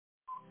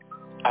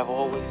I've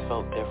always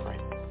felt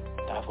different.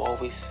 I've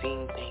always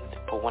seen things,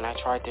 but when I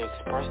tried to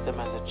express them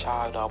as a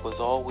child, I was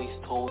always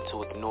told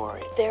to ignore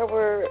it. There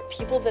were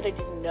people that I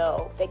didn't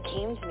know that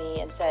came to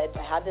me and said,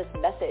 I have this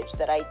message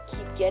that I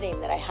keep getting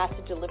that I have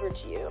to deliver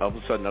to you. All of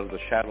a sudden, out of the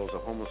shadows, a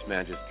homeless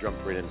man just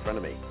jumped right in front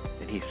of me.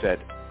 And he said,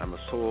 I'm a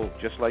soul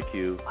just like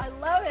you. I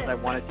love it. I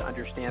wanted to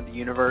understand the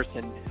universe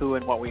and who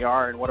and what we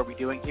are and what are we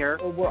doing here.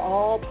 We're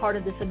all part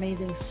of this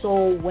amazing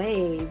soul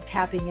wave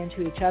tapping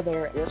into each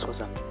other. This was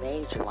a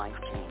major life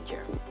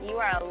changer. You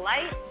are a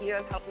light. You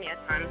have helped me a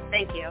ton.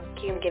 Thank you.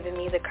 You've given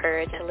me the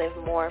courage to live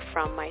more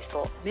from my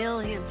soul.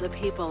 Millions of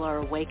people are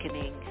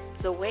awakening.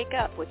 So Wake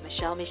Up with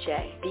Michelle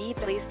Miche. Be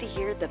pleased to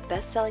hear the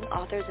best-selling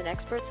authors and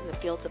experts in the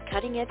fields of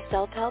cutting-edge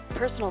self-help,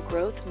 personal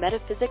growth,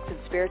 metaphysics, and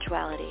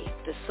spirituality.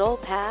 The soul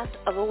path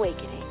of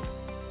awakening.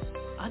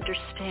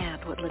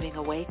 Understand what living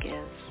awake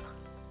is.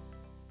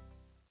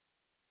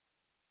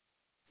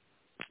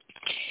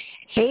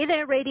 Hey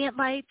there, Radiant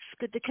Lights.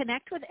 Good to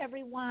connect with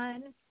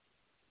everyone.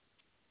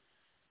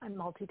 I'm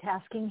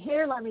multitasking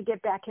here. Let me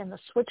get back in the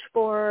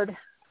switchboard.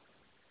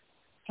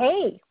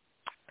 Hey,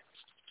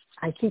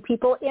 I see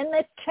people in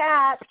the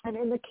chat and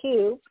in the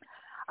queue.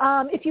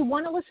 If you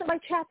want to listen by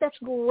chat, that's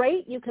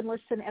great. You can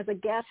listen as a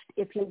guest.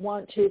 If you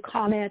want to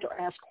comment or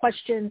ask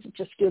questions,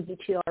 just go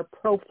to our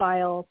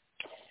profile,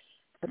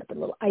 put up a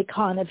little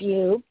icon of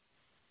you.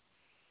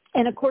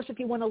 And, of course, if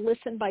you want to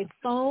listen by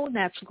phone,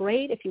 that's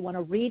great. If you want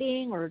a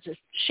reading or just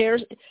share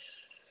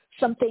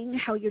something,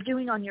 how you're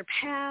doing on your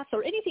path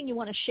or anything you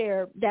want to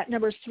share, that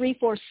number is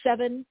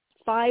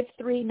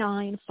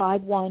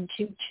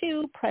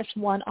 347-539-5122. Press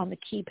 1 on the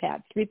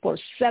keypad,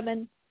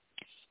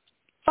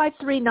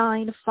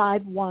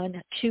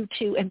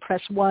 347-539-5122, and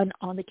press 1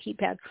 on the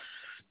keypad.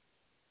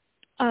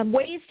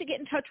 Ways to get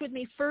in touch with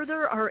me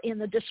further are in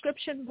the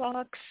description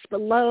box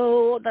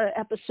below the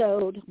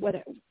episode,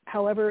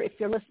 however, if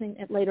you're listening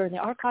later in the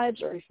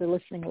archives or if you're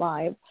listening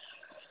live.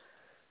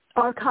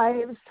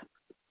 Archives,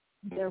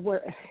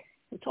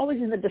 it's always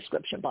in the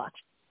description box.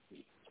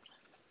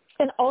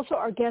 And also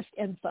our guest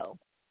info.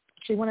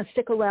 So you want to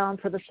stick around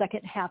for the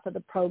second half of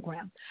the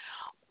program.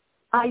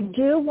 I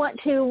do want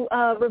to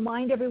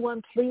remind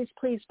everyone, please,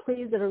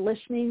 that are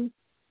listening,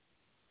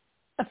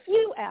 a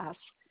few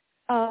asks.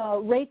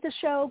 Rate the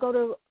show. Go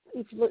to,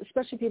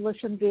 especially if you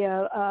listen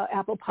via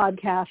Apple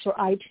Podcasts or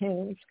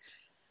iTunes,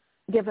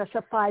 give us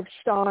a 5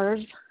 stars.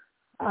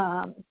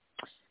 I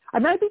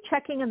might be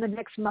checking in the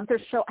next month or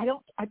so.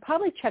 I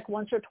probably check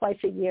once or twice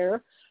a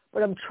year,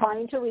 but I'm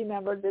trying to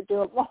remember to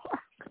do it more.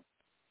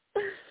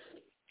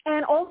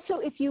 And also,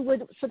 if you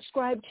would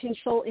subscribe to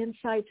Soul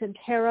Insights and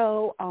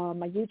Tarot,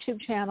 my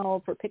YouTube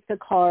channel for Pick the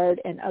Card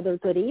and other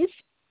goodies,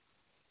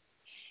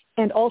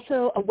 and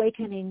also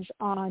Awakenings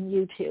on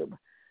YouTube.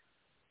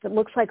 It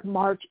looks like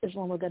March is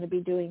when we're going to be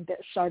doing this,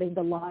 starting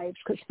the lives,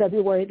 because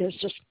February there's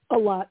just a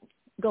lot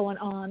going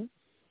on.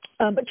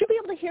 But you'll be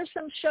able to hear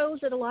some shows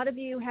that a lot of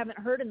you haven't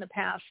heard in the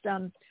past.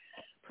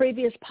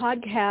 Previous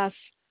podcasts,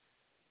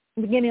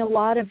 getting a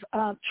lot of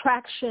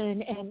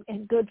traction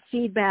and good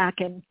feedback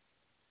and,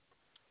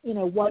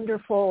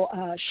 wonderful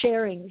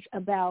sharings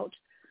about,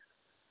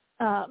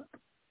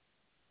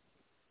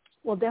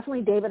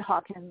 definitely David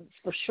Hawkins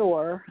for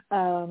sure.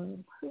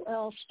 Who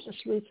else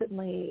just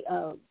recently?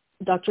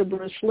 Dr.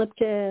 Bruce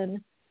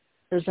Lipton.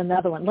 There's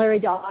another one. Larry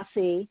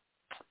Dawsey.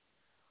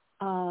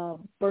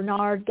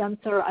 Bernard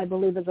Gunther, I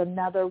believe, is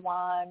another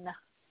one.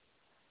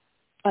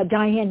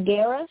 Diane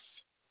Garris,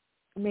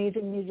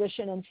 amazing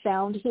musician and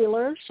sound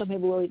healer, so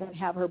maybe we'll even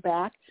have her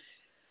back.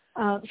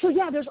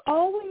 There's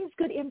always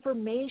good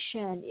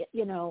information,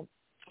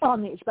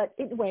 on these. But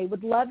anyway,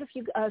 would love if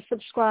you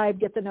subscribe,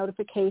 get the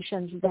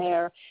notifications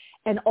there,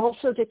 and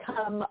also to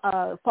come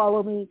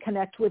follow me,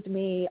 connect with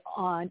me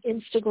on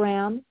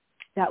Instagram.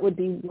 That would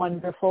be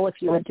wonderful if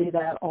you would do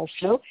that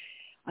also.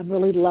 I'm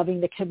really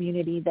loving the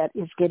community that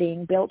is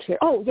getting built here.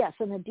 Oh, yes,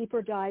 and a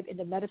deeper dive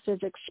into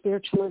metaphysics,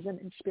 spiritualism,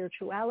 and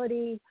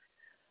spirituality,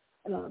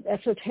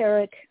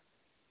 esoteric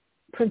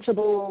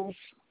principles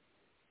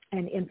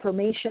and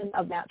information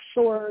of that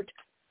sort.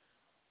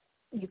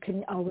 You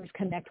can always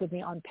connect with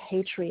me on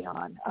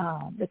Patreon,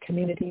 the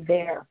community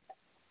there.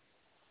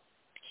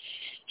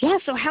 Yeah,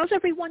 so how's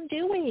everyone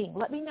doing?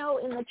 Let me know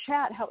in the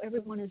chat how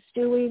everyone is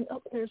doing.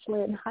 Oh, there's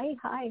Lynn.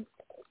 Hi.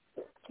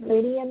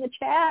 Lady in the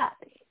chat.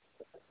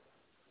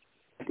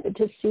 Good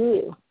to see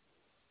you.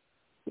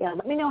 Yeah,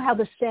 let me know how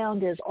the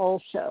sound is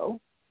also.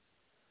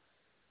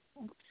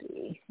 Let's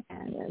see.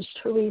 And there's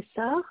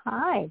Teresa.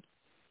 Hi.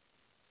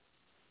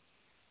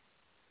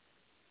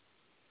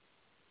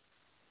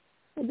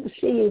 Good to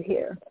see you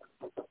here.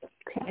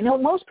 Okay, I know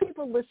most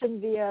people listen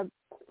via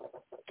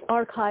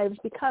archives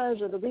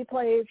of the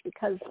replays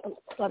because a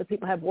lot of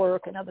people have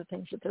work and other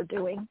things that they're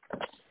doing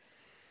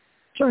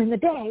during the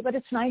day, but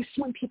it's nice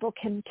when people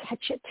can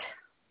catch it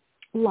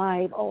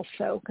live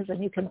also, because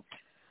then you can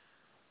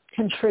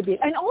contribute.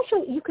 And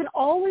also, you can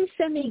always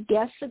send me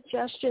guest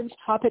suggestions,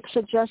 topic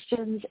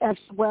suggestions, as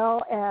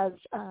well as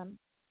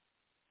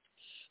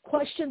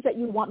questions that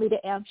you want me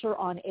to answer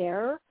on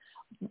air.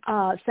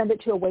 send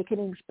it to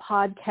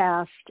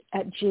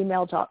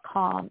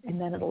awakeningspodcast@gmail.com,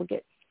 and then it'll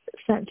get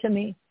sent to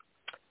me.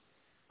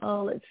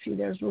 Oh, let's see.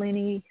 There's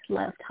Lenny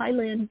left. Hi,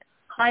 Lynn.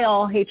 Hi,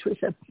 all. Hey,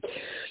 Teresa.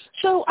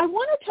 So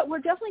we're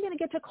definitely going to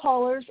get to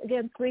callers.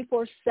 Again,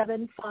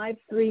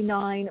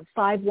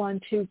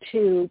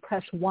 347-539-5122.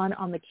 Press 1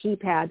 on the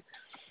keypad.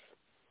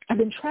 I've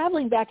been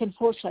traveling back and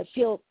forth, so I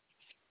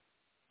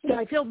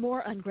feel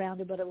more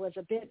ungrounded, but it was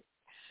a bit.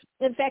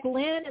 In fact,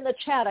 Lynn in the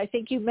chat, I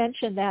think you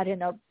mentioned that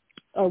in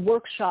a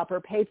workshop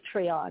or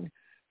Patreon.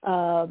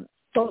 So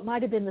it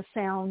might have been the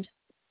sound,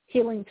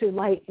 healing through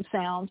light and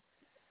sound.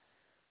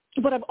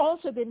 But I've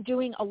also been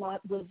doing a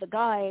lot with the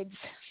guides,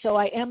 so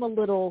I am a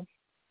little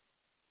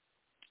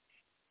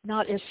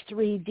not as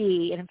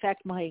 3D. And in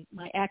fact, my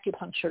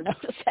acupuncture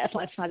noticed that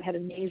last night. I had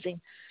an amazing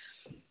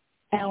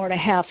hour and a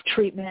half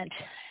treatment,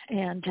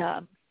 and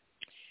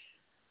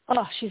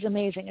she's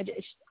amazing.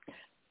 It's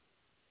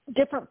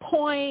different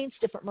points,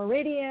 different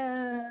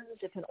meridians,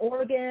 different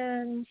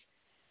organs,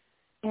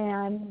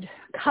 and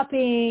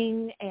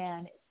cupping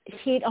and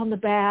heat on the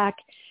back.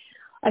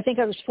 I think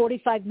I was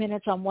 45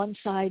 minutes on one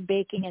side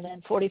baking and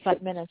then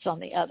 45 minutes on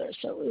the other.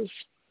 So it was,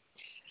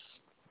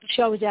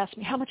 she always asked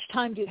me, how much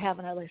time do you have?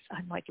 And I'm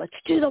like, let's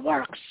do the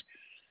works.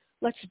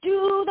 Let's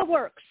do the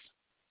works.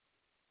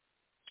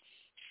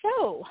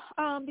 So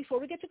before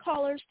we get to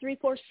callers,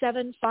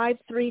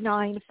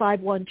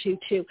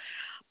 347-539-5122.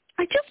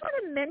 I just want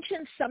to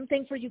mention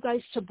something for you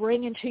guys to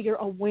bring into your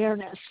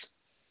awareness.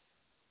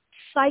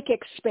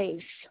 Psychic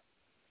space.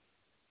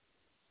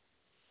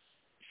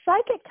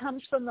 Psychic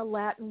comes from the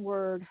Latin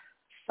word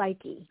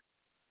psyche,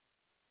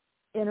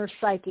 inner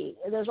psyche.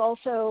 There's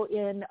also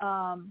in,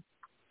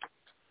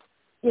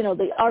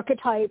 the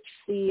archetypes,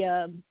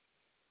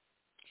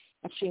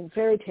 actually in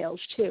fairy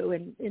tales too,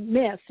 in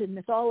myth, in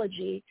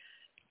mythology,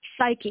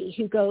 Psyche,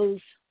 who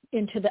goes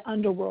into the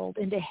underworld,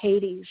 into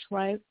Hades,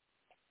 right?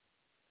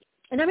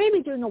 And I may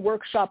be doing a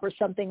workshop or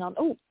something on,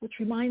 which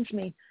reminds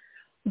me,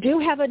 do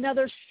have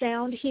another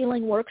sound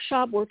healing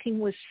workshop working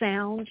with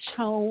sound,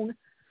 tone,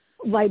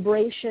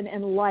 vibration,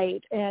 and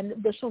light. And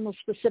this one will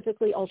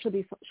specifically also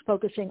be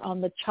focusing on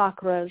the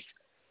chakras,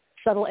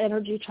 subtle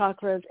energy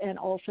chakras, and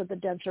also the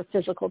denser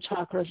physical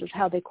chakras is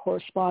how they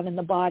correspond in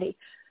the body.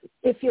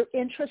 If you're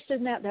interested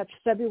in that, that's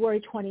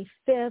February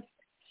 25th.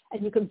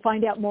 And you can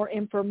find out more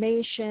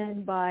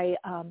information by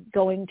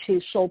going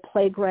to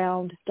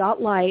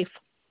soulplayground.life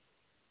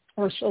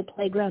or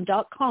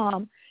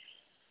soulplayground.com,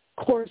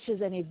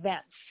 courses and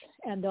events.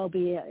 And there'll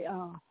be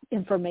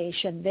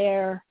information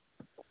there.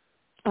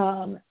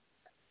 You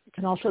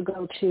can also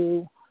go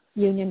to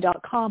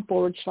union.com /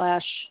 I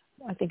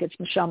think it's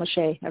Michelle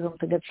Mache. I don't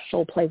think it's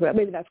Soul Playground.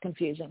 Maybe that's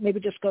confusing. Maybe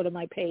just go to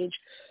my page.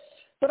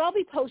 But I'll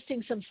be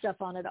posting some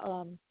stuff on it,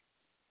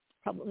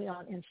 probably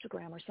on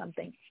Instagram or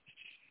something.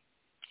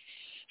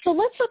 So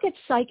let's look at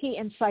psyche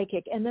and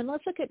psychic, and then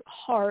let's look at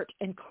heart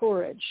and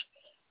courage.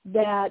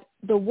 That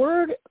the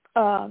word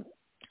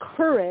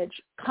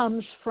courage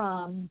comes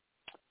from,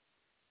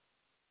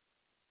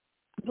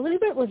 I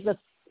believe it was the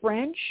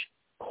French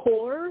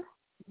corps,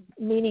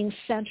 meaning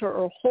center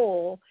or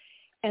whole,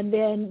 and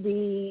then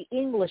the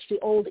English,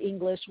 the Old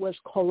English was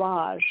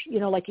courage,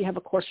 like you have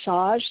a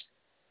corsage.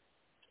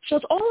 So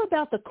it's all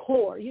about the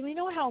core. You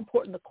know how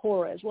important the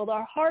core is. Well,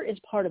 our heart is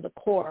part of the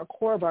core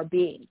of our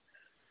being.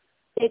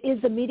 It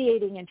is the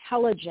mediating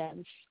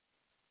intelligence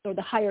or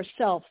the higher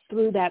self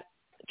through that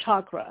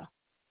chakra,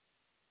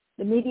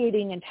 the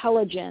mediating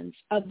intelligence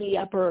of the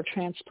upper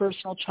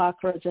transpersonal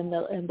chakras and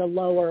the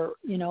lower,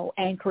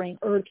 anchoring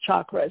earth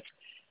chakras,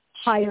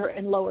 higher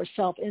and lower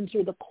self in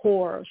through the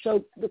core.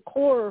 So the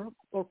core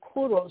or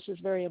kuros is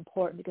very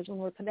important because when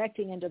we're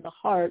connecting into the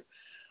heart,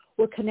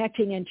 we're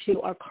connecting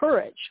into our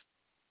courage.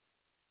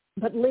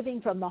 But living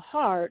from the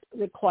heart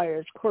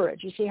requires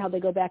courage. You see how they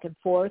go back and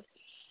forth?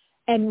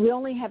 And we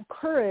only have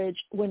courage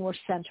when we're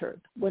centered,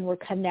 when we're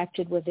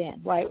connected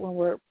within, right? When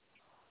we're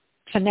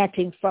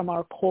connecting from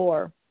our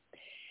core.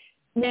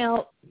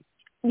 Now,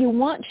 you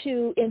want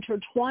to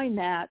intertwine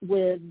that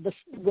with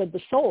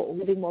the soul,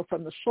 living more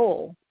from the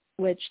soul,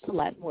 which the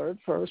Latin word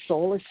for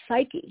soul is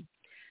psyche.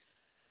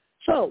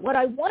 So what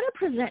I want to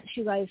present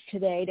to you guys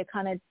today to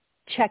kind of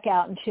check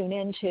out and tune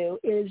into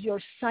is your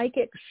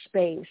psychic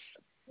space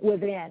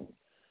within.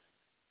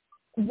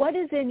 What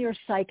is in your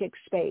psychic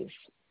space?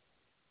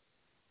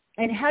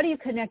 And how do you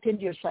connect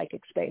into your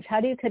psychic space? How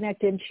do you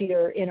connect into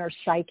your inner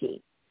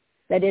psyche,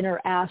 that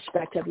inner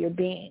aspect of your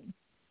being?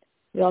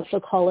 We also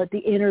call it the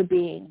inner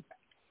being.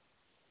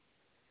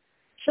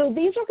 So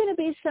these are going to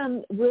be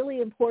some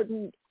really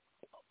important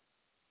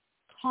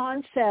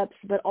concepts,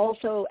 but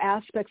also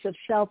aspects of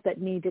self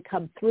that need to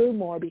come through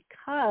more,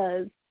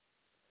 because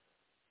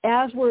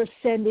as we're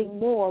ascending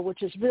more,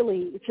 which is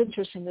really, it's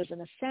interesting, there's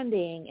an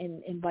ascending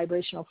in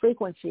vibrational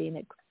frequency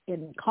and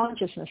in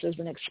consciousness, there's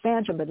an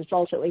expansion, but it's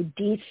also a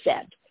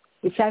descent.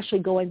 It's actually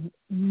going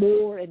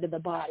more into the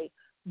body,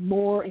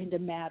 more into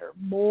matter,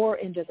 more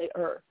into the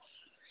earth.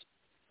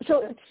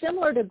 So it's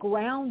similar to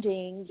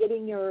grounding,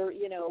 getting your,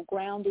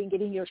 grounding,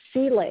 getting your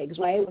sea legs,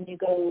 right? When you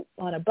go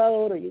on a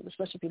boat or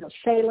especially if you go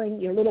sailing,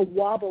 you're a little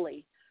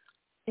wobbly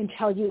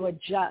until you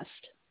adjust,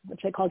 which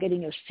they call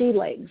getting your sea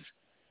legs.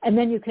 And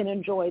then you can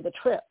enjoy the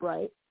trip,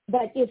 right?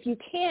 But if you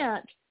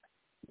can't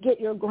get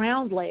your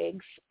ground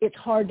legs, it's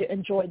hard to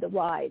enjoy the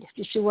ride. Do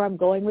you see where I'm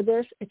going with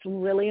this? It's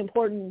really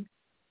important.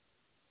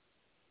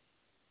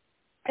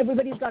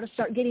 Everybody's got to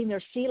start getting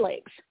their sea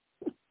legs.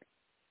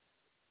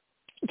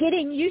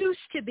 Getting used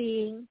to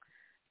being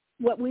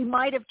what we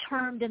might have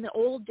termed in the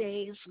old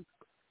days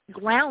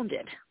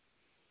grounded,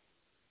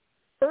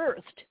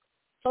 earthed,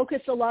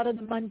 focus a lot on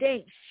the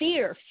mundane.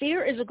 Fear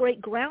is a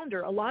great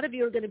grounder. A lot of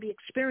you are going to be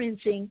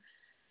experiencing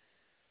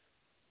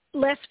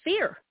less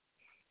fear,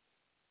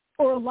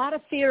 or a lot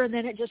of fear and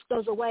then it just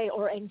goes away,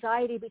 or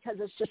anxiety because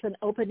it's just an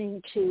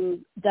opening to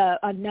the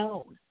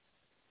unknown.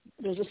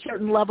 There's a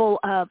certain level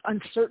of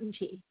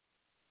uncertainty.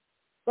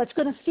 But it's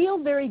going to feel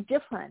very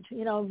different,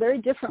 very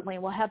differently.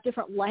 We'll have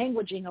different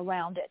languaging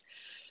around it.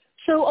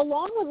 So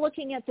along with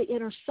looking at the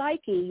inner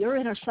psyche, your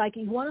inner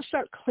psyche, you want to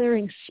start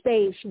clearing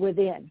space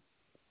within.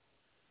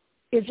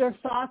 Is there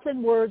thoughts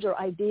and words or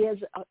ideas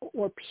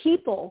or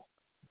people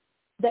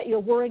that you're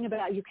worrying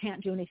about you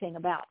can't do anything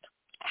about?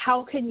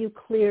 How can you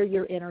clear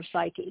your inner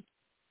psyche?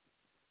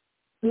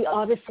 We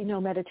obviously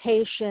know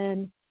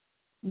meditation,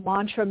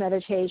 mantra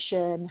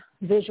meditation,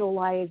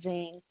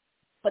 visualizing,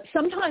 but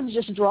sometimes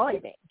just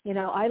driving.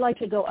 I like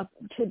to go up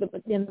to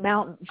in the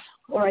mountains,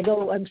 or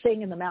I'm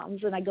staying in the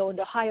mountains and I go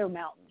into higher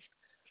mountains,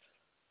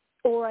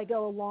 or I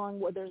go along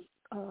where there's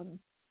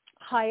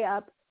high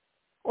up,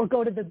 or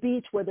go to the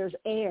beach where there's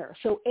air.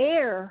 So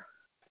air,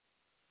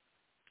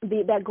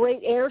 that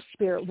great air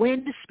spirit,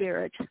 wind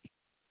spirit,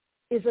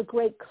 is a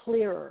great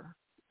clearer.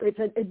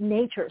 It's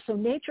nature. So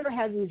nature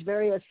has these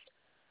various,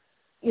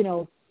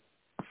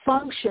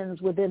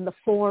 functions within the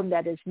form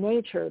that is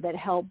nature that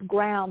help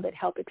ground, that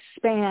help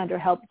expand, or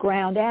help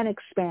ground and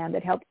expand,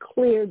 that help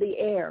clear the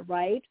air,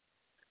 right?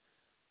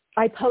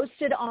 I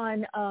posted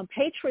on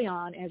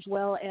Patreon as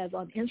well as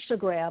on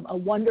Instagram a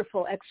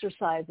wonderful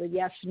exercise, a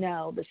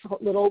yes-no, this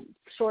little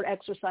short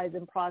exercise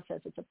in process.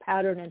 It's a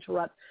pattern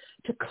interrupt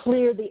to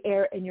clear the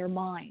air in your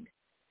mind.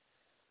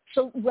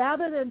 So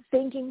rather than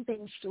thinking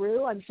things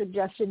through, I'm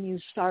suggesting you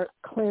start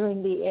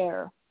clearing the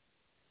air,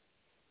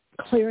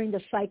 clearing the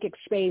psychic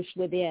space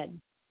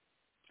within,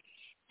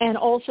 and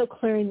also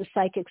clearing the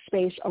psychic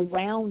space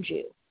around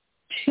you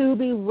to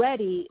be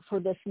ready for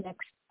this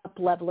next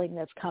up-leveling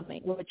that's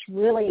coming, which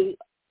really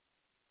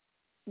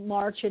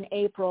March and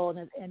April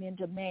and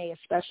into May,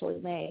 especially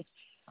May,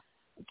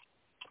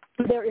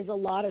 there is a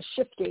lot of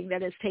shifting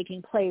that is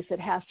taking place that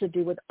has to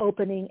do with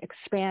opening,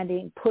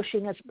 expanding,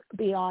 pushing us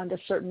beyond a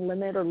certain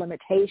limit or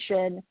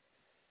limitation.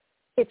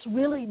 It's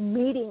really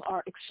meeting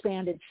our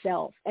expanded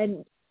self.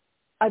 And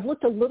I've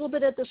looked a little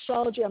bit at the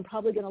astrology. I'm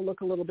probably going to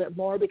look a little bit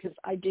more because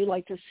I do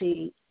like to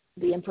see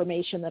the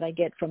information that I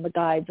get from the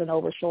guides and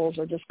oversouls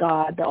or just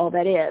God, all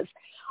that is.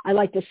 I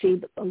like to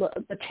see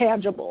the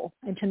tangible.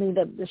 And to me,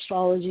 the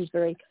astrology is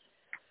very,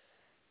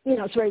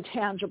 it's very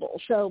tangible.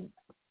 So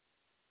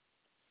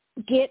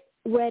get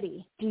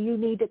ready. Do you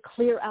need to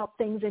clear out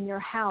things in your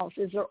house?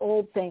 Is there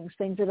old things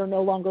that are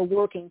no longer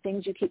working,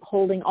 things you keep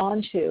holding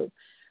on to,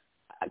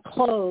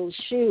 clothes,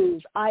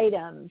 shoes,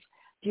 items?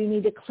 Do you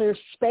need to clear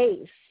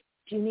space?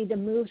 Do you need to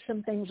move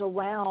some things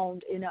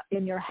around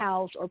in your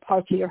house or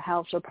parts of your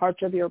house or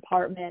parts of your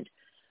apartment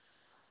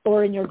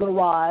or in your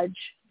garage?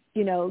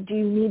 Do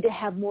you need to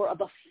have more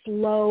of a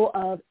flow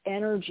of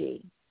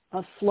energy,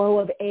 a flow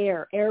of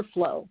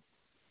airflow?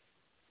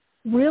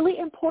 Really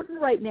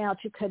important right now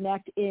to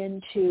connect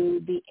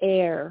into the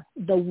air,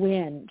 the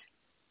wind.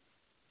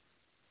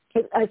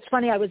 It's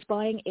funny, I was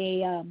buying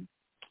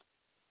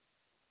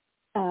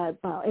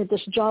at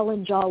this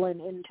Jolin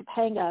in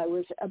Topanga. I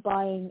was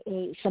buying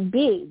some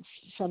beads,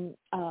 some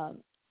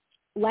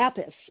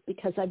lapis,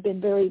 because I've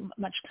been very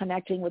much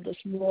connecting with this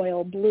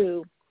royal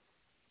blue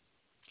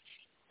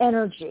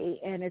energy,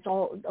 and it's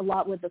all a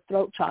lot with the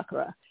throat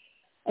chakra.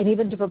 And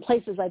even different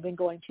places I've been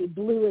going to,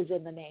 blue is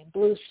in the name,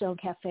 Blue Stone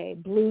Cafe,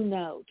 Blue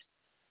Note.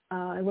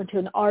 I went to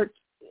an art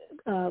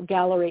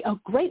gallery, a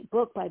great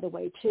book, by the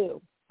way,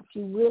 too. If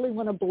you really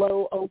want to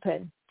blow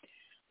open,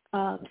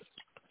 the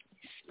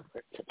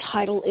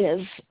title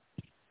is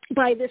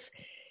by this,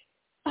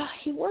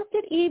 he worked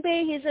at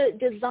eBay. He's a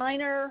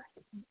designer,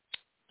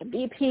 a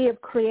VP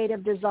of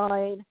creative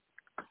design,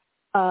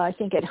 I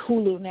think at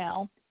Hulu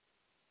now.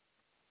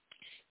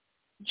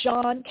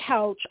 John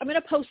Couch. I'm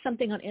going to post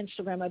something on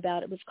Instagram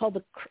about it. It was called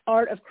The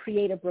Art of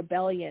Creative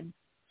Rebellion.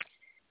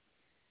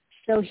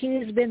 So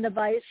he's been the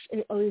vice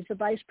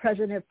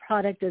president of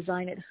product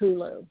design at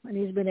Hulu, and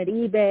he's been at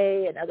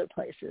eBay and other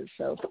places.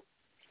 So,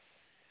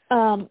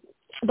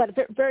 but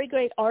a very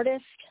great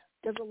artist,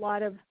 does a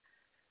lot of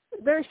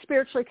very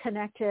spiritually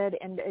connected,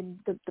 and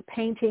the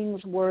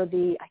paintings were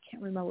I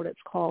can't remember what it's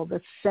called,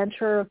 the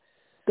center,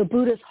 the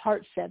Buddha's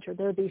heart center.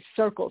 There are these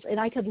circles, and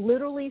I could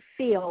literally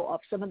feel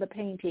off some of the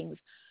paintings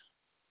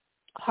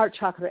heart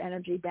chakra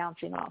energy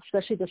bouncing off,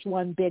 especially this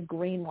one big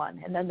green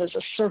one. And then there's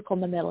a circle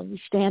in the middle, and you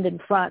stand in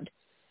front.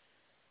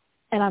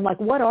 And I'm like,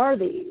 what are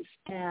these?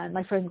 And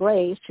my friend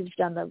Grace, who's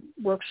done the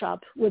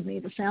workshop with me,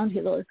 the sound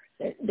healer,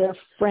 they're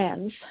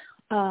friends.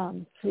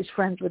 She's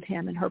friends with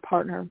him and her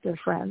partner. They're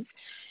friends.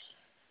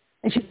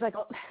 And she's like,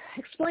 oh,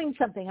 explain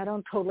something. I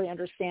don't totally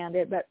understand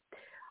it, but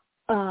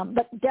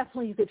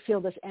definitely you could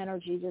feel this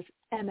energy just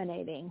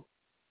emanating.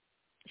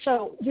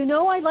 So,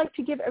 I like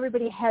to give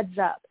everybody heads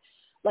up,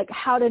 like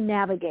how to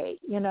navigate,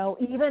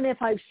 even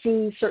if I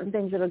see certain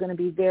things that are going to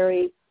be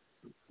very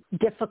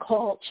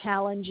difficult,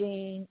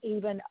 challenging,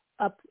 even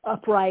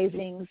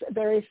uprisings,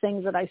 various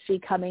things that I see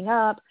coming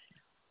up,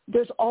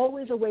 there's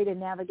always a way to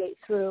navigate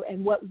through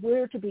and what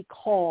we're to be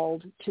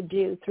called to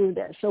do through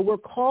this. So we're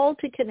called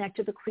to connect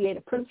to the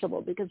creative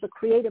principle, because the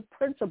creative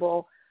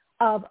principle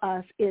of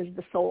us is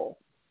the soul.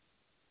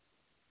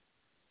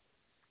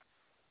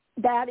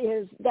 That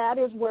is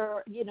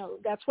where,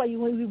 that's why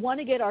we want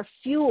to get our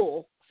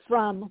fuel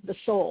from the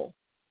soul.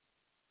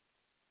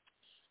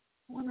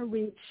 I want to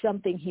read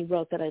something he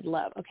wrote that I'd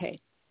love.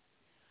 Okay.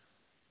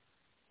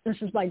 This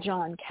is by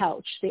John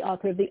Couch, the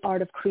author of The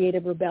Art of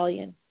Creative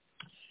Rebellion.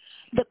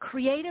 The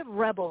creative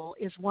rebel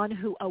is one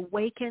who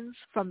awakens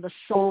from the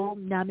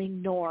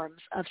soul-numbing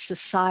norms of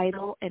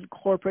societal and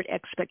corporate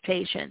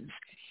expectations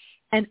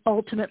and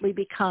ultimately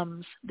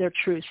becomes their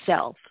true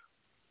self.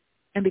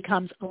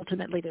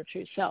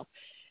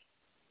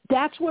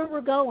 That's where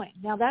we're going.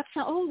 Now that's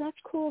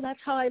cool. That's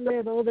how I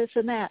live, this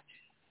and that.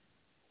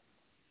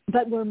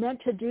 But we're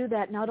meant to do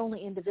that not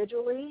only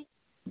individually,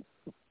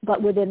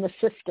 but within the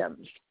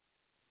systems.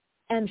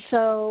 And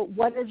so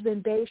what has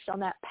been based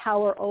on that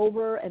power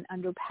over and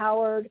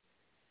underpowered,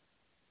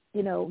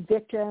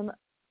 victim,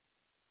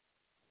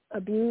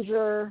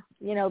 abuser,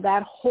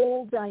 that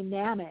whole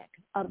dynamic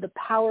of the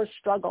power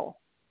struggle.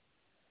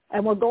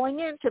 And we're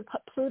going into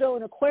Pluto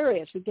and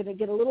Aquarius. We're going to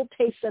get a little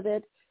taste of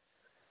it,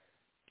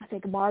 I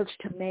think March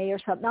to May or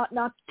something,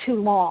 not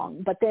too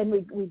long. But then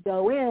we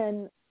go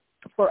in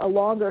for a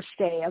longer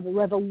stay, a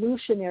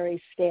revolutionary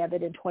stay of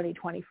it in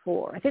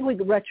 2024. I think we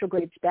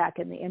retrogrades back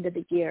in the end of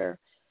the year.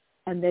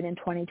 And then in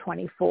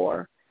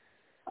 2024,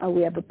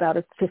 we have about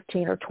a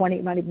 15 or 20,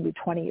 it might even be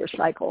 20-year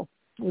cycle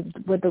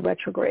with the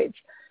retrogrades.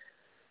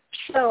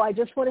 So I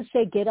just want to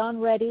say, get on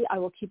ready. I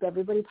will keep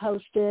everybody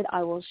posted.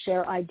 I will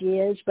share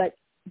ideas, but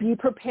be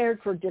prepared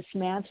for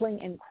dismantling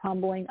and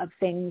crumbling of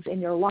things in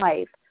your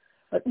life.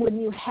 But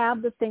when you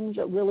have the things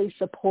that really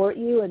support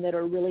you and that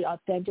are really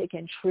authentic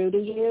and true to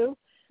you,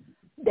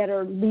 that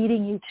are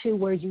leading you to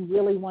where you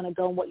really want to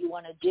go and what you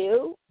want to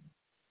do,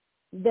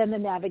 then the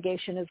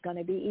navigation is going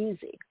to be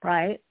easy,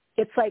 right?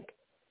 It's like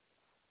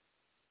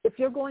if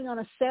you're going on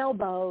a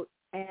sailboat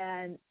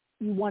and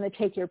you want to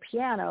take your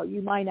piano,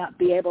 you might not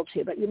be able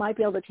to, but you might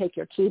be able to take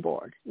your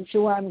keyboard. You see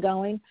where I'm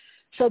going?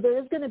 So there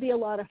is going to be a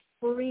lot of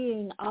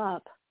freeing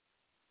up,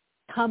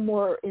 become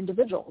more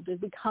individual, to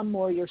become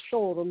more your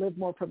soul, to live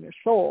more from your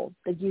soul,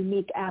 the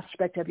unique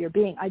aspect of your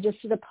being. I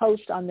just did a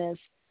post on this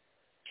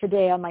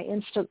today on my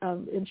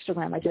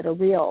Instagram. I did a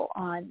reel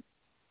on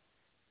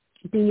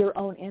be your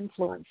own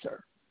influencer.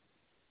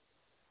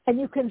 And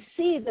you can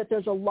see that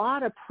there's a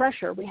lot of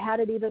pressure. We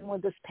had it even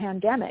with this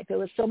pandemic. There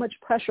was so much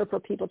pressure for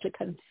people to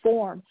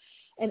conform.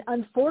 And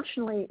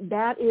unfortunately,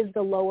 that is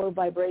the lower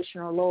vibration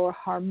or lower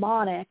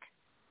harmonic,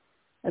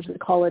 as we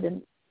call it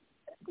in,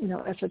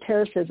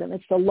 esotericism.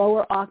 It's the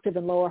lower octave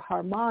and lower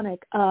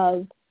harmonic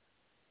of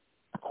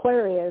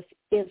Aquarius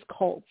is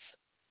cults,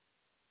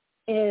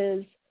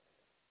 is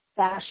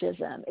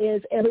fascism,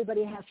 is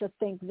everybody has to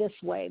think this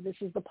way. This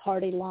is the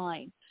party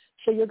line.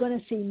 So you're going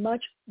to see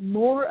much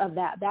more of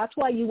that. That's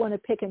why you want to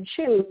pick and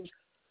choose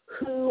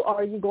who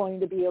are you going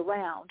to be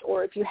around.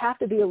 Or if you have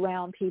to be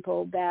around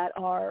people that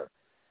are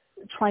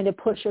trying to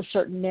push a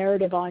certain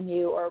narrative on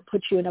you or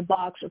put you in a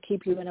box or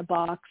keep you in a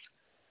box,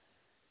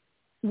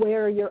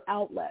 where are your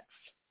outlets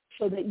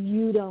so that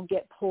you don't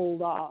get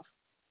pulled off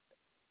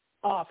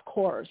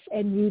course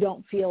and you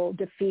don't feel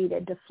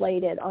defeated,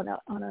 deflated on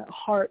a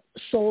heart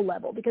soul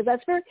level, because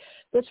that's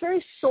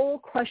very soul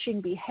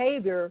crushing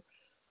behavior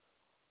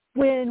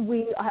when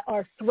we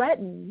are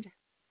threatened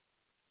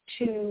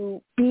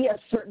to be a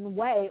certain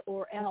way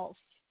or else.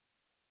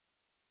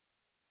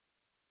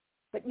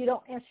 But you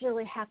don't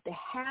necessarily have to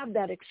have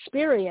that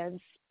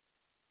experience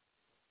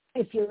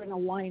if you're in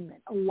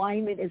alignment.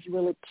 Alignment is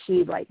really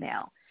key right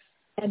now.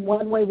 And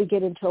one way we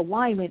get into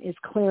alignment is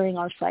clearing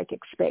our psychic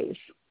space,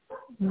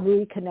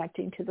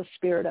 reconnecting to the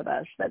spirit of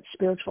us, that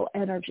spiritual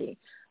energy,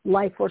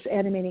 life force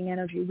animating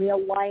energy,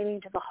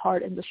 realigning to the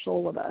heart and the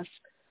soul of us,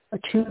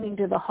 attuning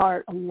to the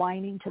heart,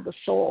 aligning to the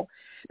soul,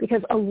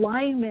 because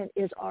alignment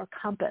is our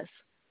compass.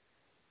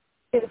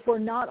 If we're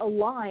not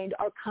aligned,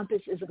 our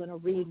compass isn't going to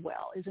read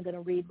well, isn't going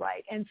to read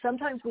right. And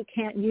sometimes we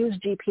can't use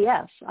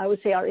GPS. I would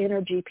say our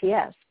inner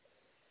GPS,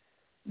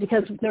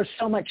 because there's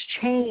so much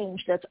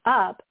change that's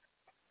up,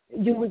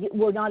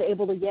 we're not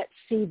able to yet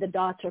see the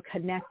dots or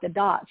connect the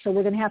dots. So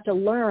we're going to have to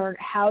learn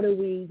how do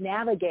we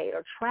navigate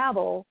or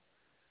travel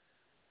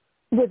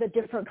with a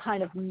different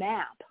kind of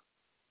map.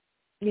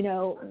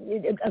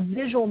 a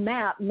visual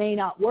map may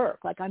not work.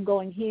 Like I'm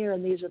going here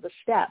and these are the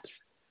steps.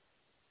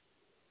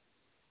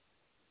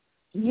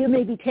 You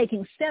may be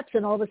taking steps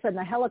and all of a sudden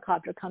a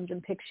helicopter comes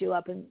and picks you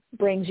up and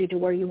brings you to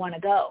where you want to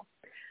go.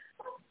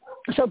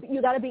 So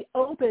you got to be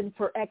open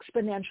for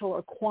exponential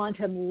or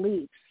quantum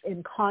leaps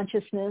in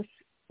consciousness,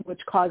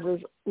 which causes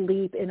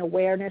leap in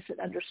awareness and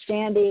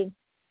understanding,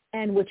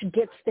 and which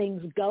gets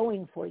things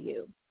going for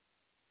you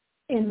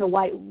in the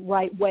right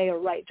way or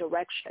right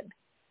direction.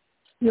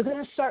 You're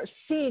going to start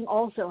seeing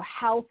also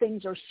how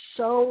things are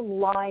so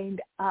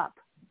lined up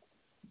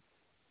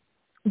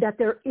that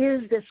there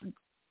is this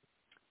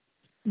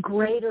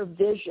greater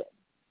vision.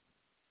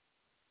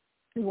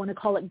 You want to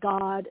call it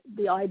God,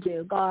 the I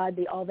do, God,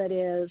 the all that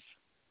is,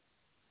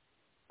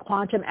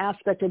 quantum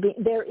aspect of being.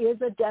 There is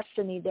a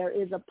destiny, there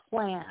is a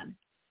plan.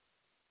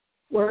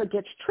 Where it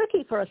gets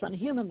tricky for us on a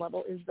human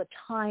level is the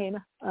time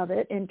of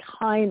it and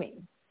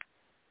timing.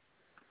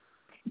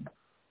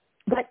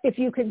 But if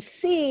you can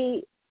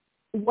see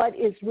what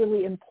is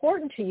really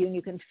important to you and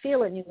you can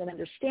feel it and you can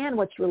understand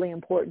what's really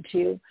important to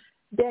you,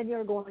 then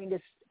you're going to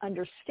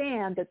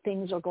understand that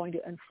things are going to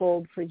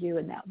unfold for you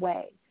in that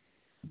way.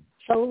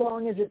 So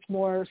long as it's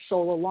more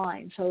soul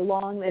aligned, so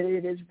long that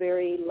it is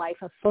very life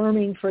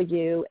affirming for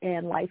you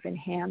and life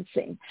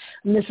enhancing.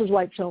 And this is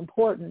why it's so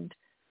important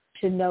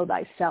to know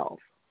thyself,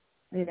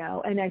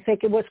 And I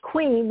think it was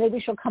Queen, maybe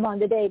she'll come on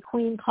today.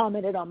 Queen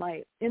commented on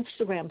my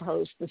Instagram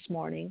post this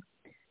morning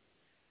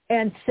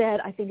and said,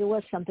 I think it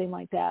was something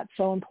like that,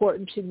 so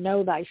important to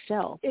know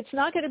thyself. It's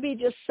not going to be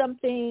just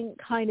something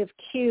kind of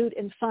cute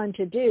and fun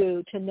to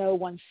do, to know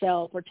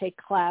oneself or take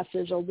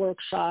classes or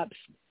workshops.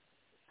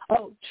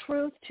 Oh,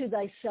 truth to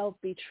thyself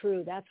be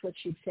true. That's what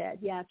she said.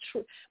 Yeah,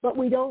 true. But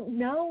we don't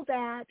know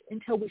that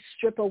until we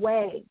strip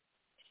away,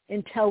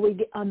 until we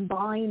get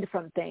unbind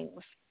from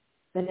things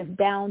that have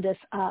bound us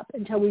up,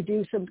 until we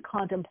do some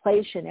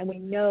contemplation and we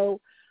know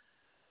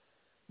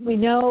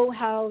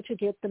how to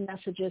get the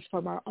messages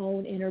from our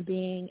own inner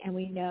being, and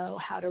we know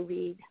how to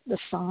read the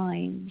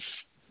signs.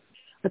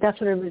 But that's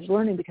what everybody's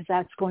learning, because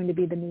that's going to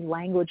be the new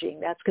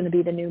languaging. That's going to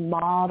be the new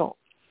model.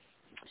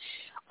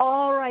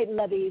 All right,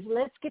 lovies,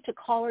 let's get to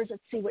callers.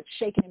 Let's see what's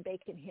shaking and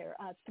baking here.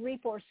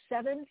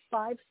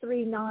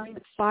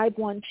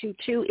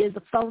 347-539-5122 is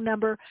the phone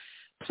number.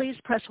 Please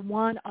press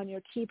 1 on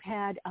your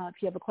keypad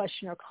if you have a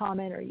question or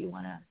comment, or you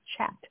want to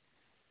chat,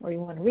 or you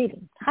want to read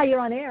them. Hi, you're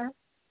on air.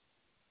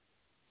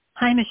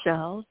 Hi,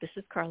 Michelle. This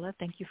is Carla.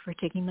 Thank you for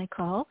taking my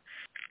call.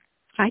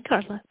 Hi,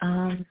 Carla.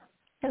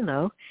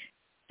 Hello.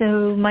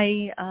 So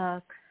my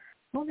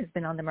home has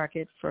been on the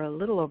market for a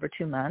little over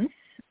 2 months,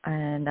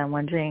 and I'm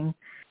wondering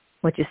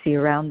what you see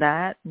around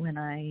that, when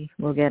I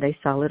will get a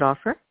solid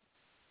offer.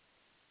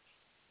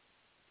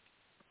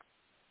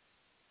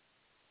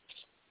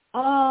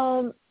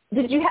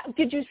 Did you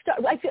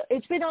start? I feel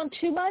it's been on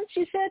 2 months.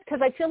 You said,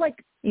 because I feel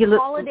like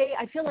holiday.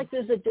 I feel like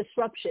there's a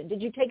disruption.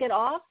 Did you take it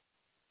off?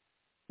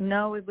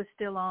 No, it was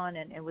still on,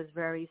 and it was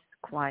very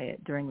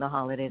quiet during the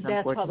holidays,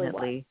 that's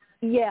unfortunately.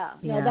 Yeah,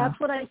 no, that's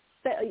what I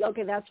said.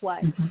 Okay, that's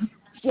why. Mm-hmm.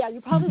 Yeah, you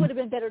probably would have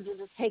been better to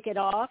just take it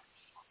off.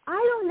 I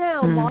don't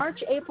know. Mm-hmm.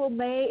 March, April,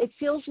 May, it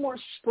feels more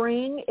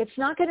spring. It's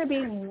not going to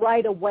be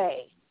right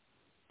away.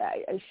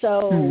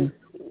 So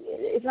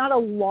it's not a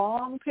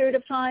long period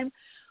of time,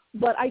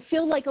 but I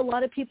feel like a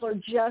lot of people are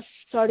just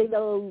starting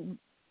to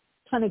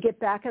kind of get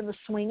back in the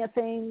swing of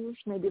things.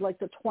 Maybe like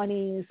the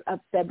 20s of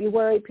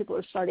February, people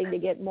are starting to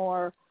get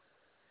more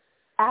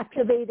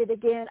activated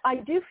again. I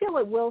do feel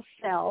it will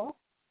sell,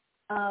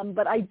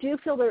 but I do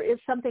feel there is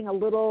something a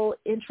little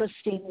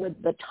interesting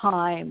with the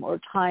time or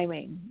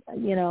timing,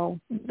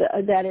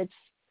 that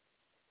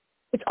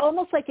it's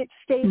almost like it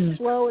stays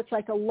slow. It's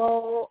like a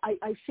lull.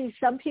 I see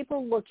some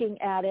people looking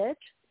at it,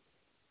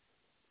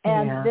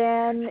 and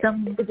then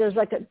there's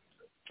like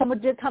someone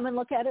did come and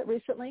look at it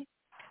recently.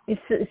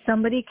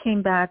 Somebody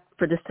came back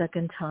for the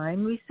second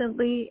time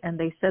recently, and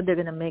they said they're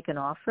going to make an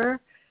offer,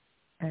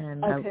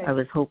 and okay. I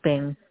was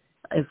hoping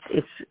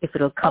if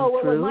it'll come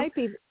through.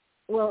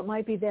 It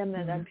might be them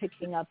that I'm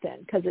picking up then,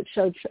 because it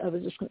showed. I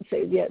was just going to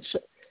say, it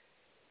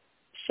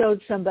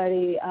showed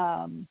somebody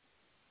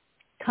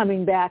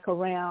coming back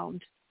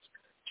around.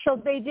 So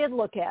they did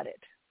look at it.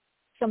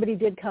 Somebody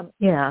did come.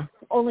 Yeah.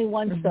 Only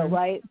once though,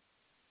 right?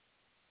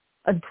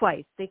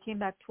 Twice. They came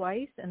back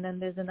twice, and then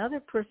there's another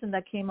person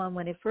that came on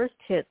when it first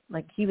hit.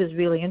 Like, he was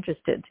really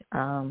interested,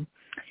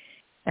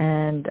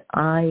 and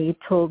I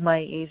told my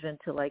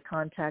agent to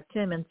contact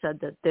him and said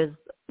that there's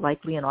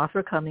likely an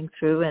offer coming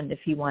through, and if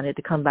he wanted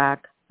to come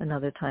back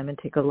another time and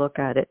take a look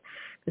at it,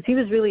 because he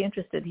was really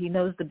interested. He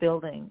knows the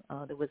building.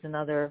 There was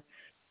another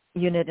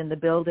unit in the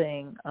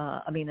building.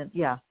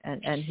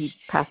 And he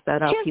passed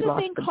that up. Here's the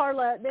thing,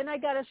 Carla. Then I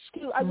got to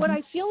scoot. What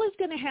I feel is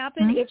going to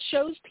happen, it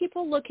shows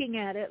people looking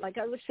at it, like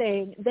I was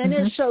saying. Then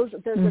it shows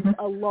that there's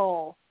a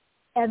lull,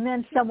 and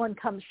then someone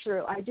comes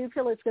through. I do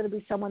feel it's going to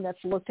be someone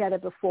that's looked at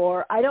it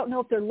before. I don't know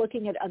if they're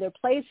looking at other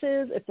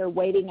places, if they're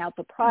waiting out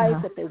the price,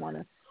 if they want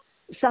to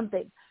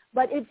something.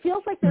 But it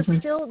feels like there's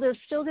still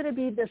going to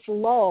be this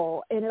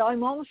lull, and I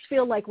almost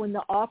feel like when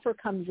the offer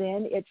comes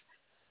in,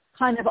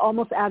 kind of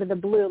almost out of the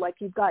blue, like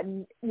you're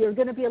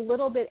going to be a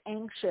little bit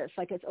anxious,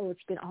 like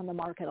it's been on the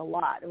market a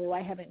lot, or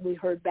why haven't we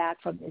heard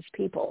back from these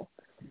people?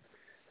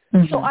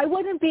 Mm-hmm. So I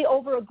wouldn't be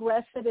over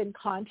aggressive in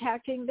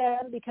contacting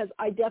them, because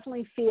I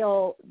definitely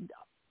feel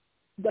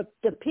the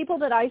people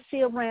that I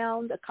see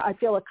around, I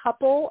feel a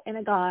couple and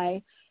a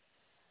guy,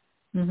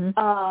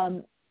 mm-hmm.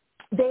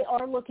 They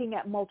are looking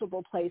at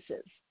multiple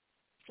places.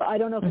 So I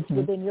don't know if it's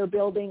within your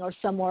building or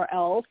somewhere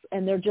else,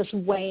 and they're just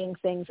weighing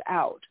things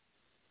out.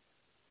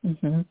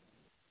 Mm-hmm.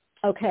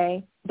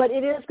 Okay, but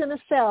it is going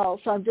to sell.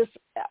 So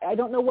I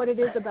don't know what it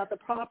is about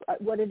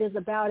what it is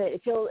about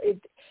it.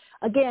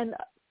 Again,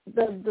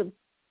 the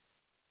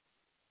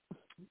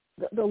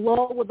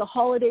lull with the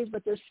holidays,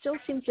 but there still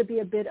seems to be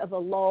a bit of a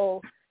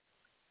lull,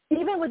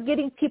 even with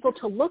getting people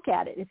to look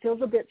at it. It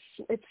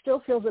still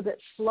feels a bit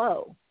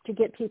slow to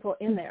get people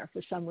in there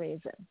for some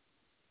reason.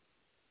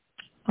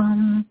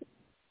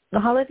 The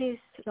holidays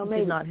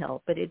did not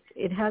help, but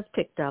it has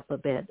picked up a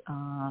bit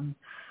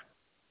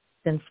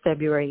since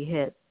February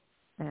hit,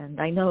 and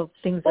I know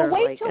things are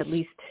at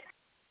least.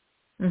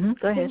 Mm-hmm,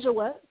 go ahead. Things are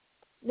what?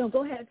 No,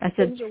 go ahead. I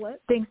said things are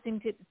what? Things seem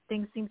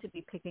to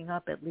be picking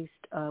up, at least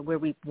where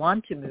we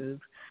want to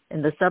move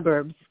in the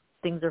suburbs.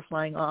 Things are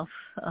flying off.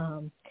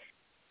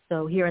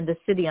 So here in the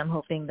city, I'm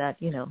hoping that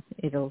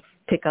it'll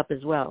pick up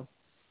as well.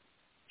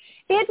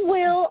 It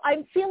will.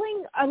 I'm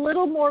feeling a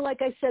little more,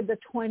 like I said, the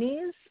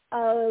 20s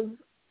of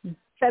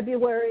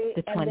February,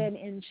 and then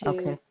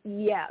into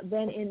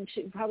then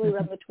into probably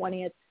around the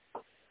 20th,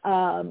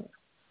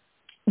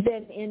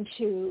 then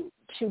into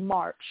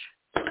March.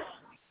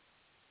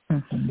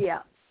 Mm-hmm.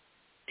 Yeah.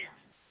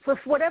 For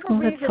whatever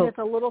reason, it's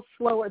a little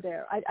slower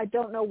there. I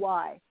don't know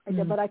why,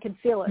 but I can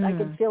feel it. I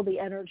can feel the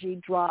energy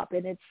drop,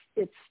 and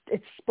it's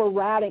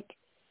sporadic.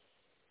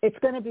 It's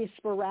going to be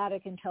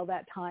sporadic until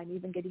that time,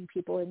 even getting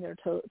people in there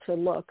to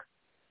look.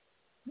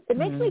 It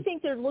makes me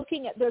think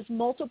there's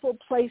multiple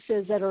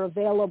places that are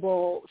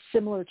available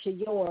similar to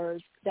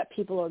yours that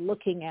people are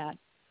looking at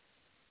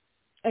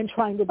and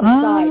trying to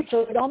decide.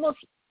 So it almost...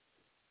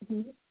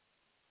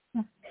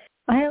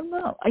 I don't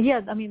know.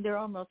 Yes, I mean, there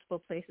are multiple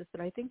places,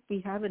 but I think we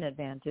have an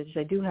advantage.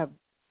 I do have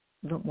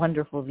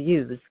wonderful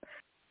views.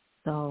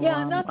 So yeah,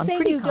 I'm not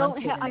saying you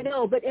don't have. I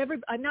know, but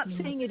I'm not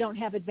saying you don't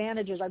have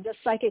advantages. I'm just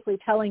psychically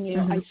telling you.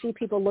 I see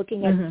people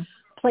looking at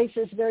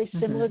places very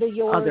similar to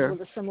yours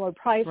with a similar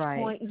price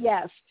point.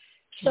 Yes.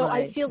 So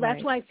I feel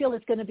that's why I feel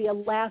it's going to be a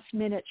last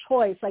minute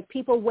choice. Like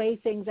people weigh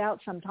things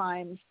out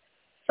sometimes.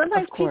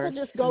 Sometimes people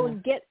just go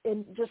and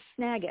just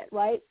snag it,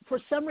 right? For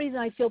some reason,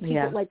 I feel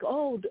people like,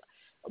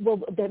 well,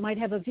 they might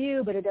have a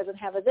view, but it doesn't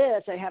have a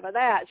this, they have a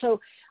that. So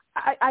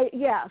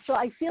so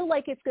I feel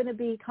like it's going to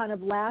be kind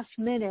of last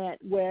minute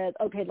with,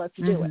 okay, let's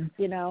do it,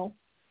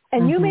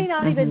 And you may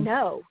not even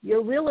know.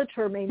 Your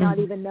realtor may not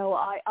even know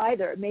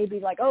either. It may be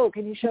like, oh,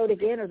 can you show it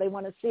again, or they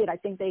want to see it. I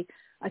think they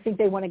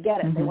want to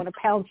get it. They want to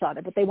pounce on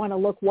it, but they want to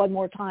look one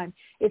more time.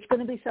 It's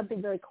going to be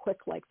something very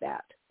quick like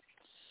that.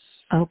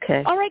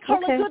 Okay. All right,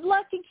 Carla, good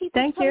luck and keep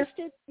us posted.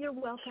 You. You're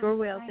welcome. Sure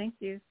will. Bye. Thank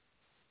you.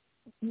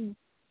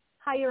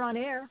 Hi, you're on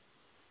air.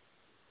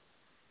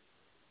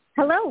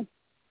 Hello.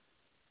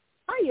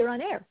 Hi, you're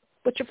on air.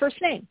 What's your first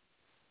name?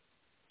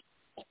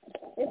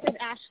 This is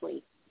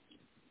Ashley.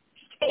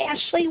 Hey,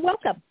 Ashley,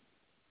 welcome.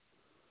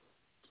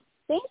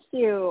 Thank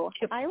you.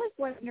 I was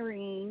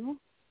wondering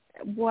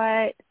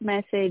what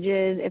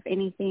messages, if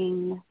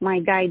anything, my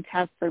guides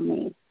have for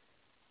me.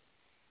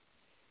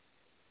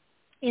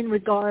 In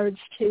regards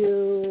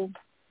to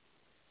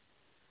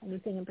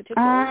anything in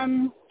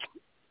particular?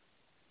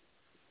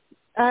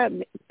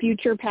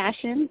 Future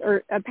passions,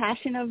 or a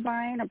passion of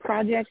mine, a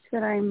project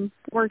that I'm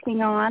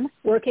working on.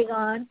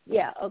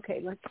 Yeah,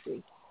 okay, let's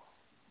see.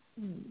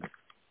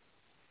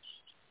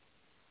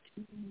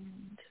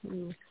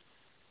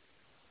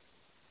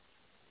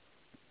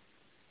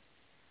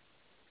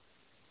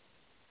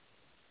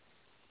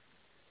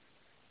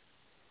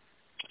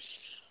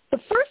 The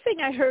first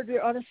thing I heard,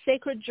 you're on a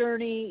sacred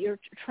journey, you're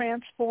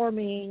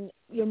transforming,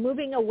 you're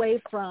moving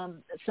away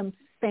from some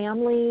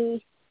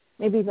family,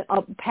 maybe even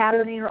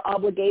patterning or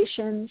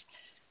obligations.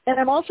 And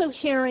I'm also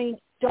hearing,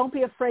 don't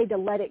be afraid to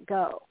let it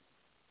go.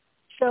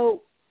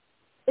 So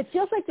it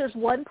feels like there's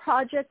one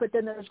project, but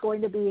then there's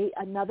going to be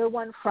another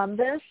one from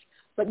this,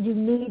 but you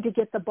need to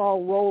get the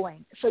ball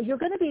rolling. So you're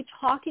going to be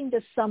talking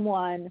to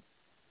someone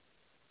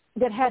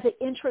that has an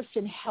interest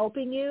in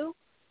helping you,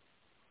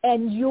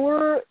 and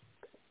you're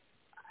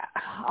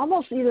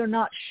almost either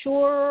not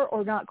sure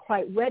or not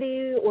quite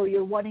ready, or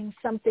you're wanting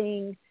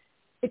something.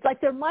 It's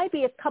like there might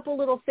be a couple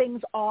little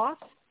things off.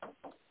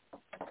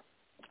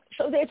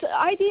 So it's an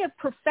idea of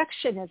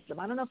perfectionism.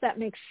 I don't know if that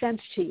makes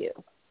sense to you.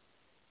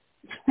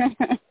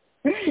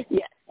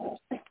 Yes.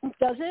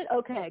 Does it?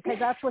 Okay, because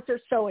that's what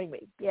they're showing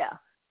me. Yeah.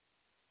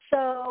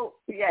 So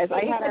yes,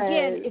 I had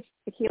a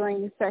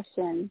healing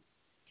session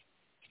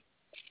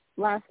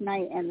last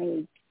night,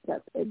 and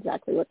that's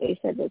exactly what they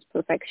said was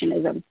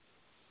perfectionism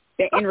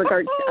in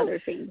regards to other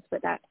things.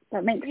 But that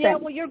makes sense. Yeah,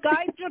 well, your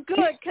guides are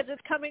good because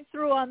it's coming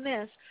through on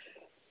this.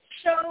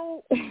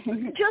 So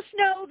just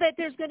know that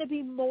there's going to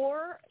be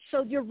more.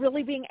 So you're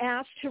really being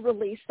asked to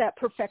release that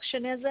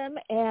perfectionism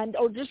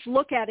or just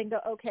look at it and go,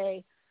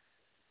 okay,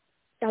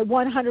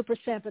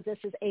 100%, but this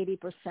is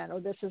 80%, or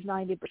this is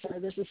 90%, or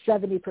this is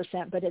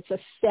 70%, but it's a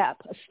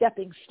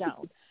stepping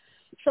stone.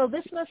 So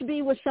this must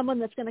be with someone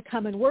that's going to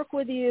come and work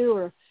with you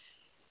or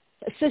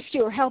assist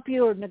you or help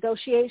you or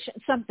negotiation,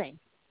 something.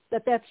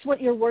 That's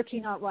what you're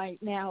working on right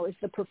now is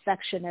the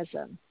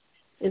perfectionism,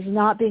 is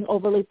not being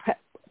overly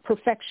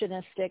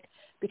perfectionistic,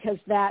 because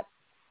that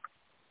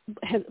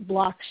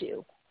blocks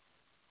you.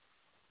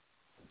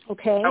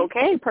 Okay?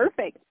 Okay,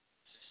 perfect.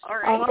 All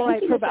right.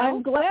 Thank you,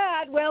 I'm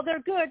glad. Well,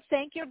 they're good.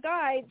 Thank your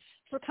guides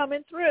for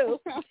coming through.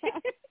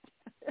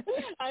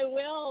 I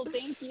will.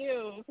 Thank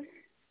you.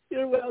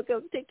 You're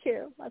welcome. Take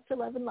care. Lots of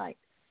love and light.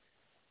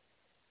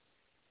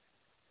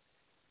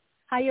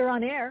 Hi, you're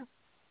on air.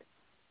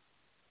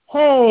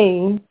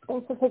 Hey,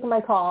 thanks for taking my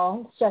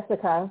call. It's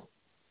Jessica.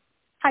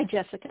 Hi,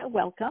 Jessica.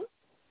 Welcome.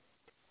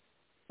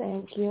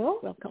 Thank you.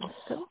 Welcome.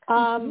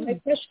 My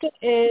question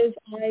is,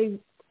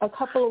 a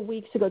couple of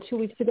weeks ago, 2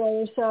 weeks ago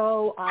or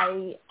so,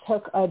 I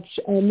took a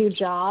new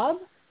job,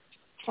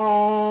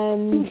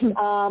 and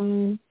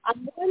I'm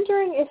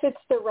wondering if it's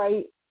the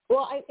right.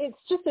 Well, it's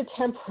just a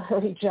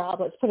temporary job.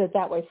 Let's put it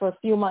that way, for a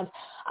few months.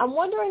 I'm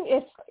wondering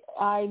if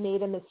I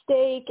made a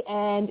mistake,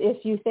 and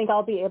if you think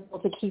I'll be able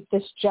to keep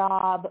this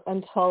job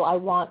until I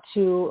want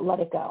to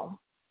let it go.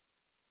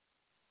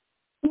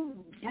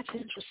 That's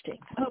interesting.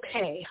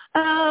 Okay.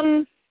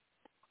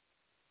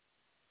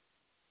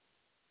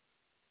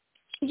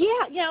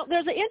 Yeah,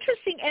 there's an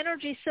interesting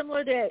energy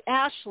similar to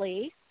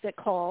Ashley that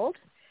called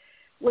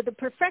with the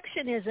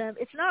perfectionism.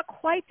 It's not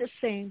quite the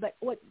same, but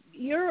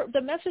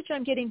the message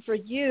I'm getting for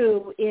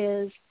you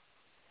is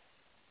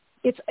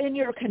it's in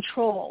your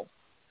control.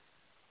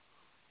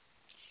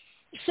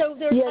 So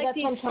there's like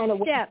these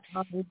steps.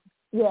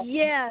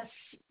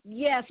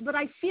 Yes, but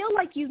I feel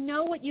like you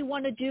know what you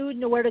want to do and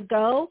know where to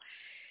go.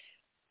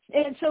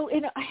 And so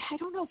I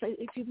don't know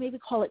if you maybe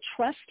call it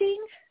trusting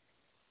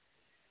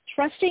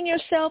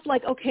yourself,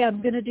 like, okay,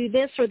 I'm going to do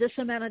this for this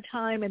amount of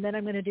time, and then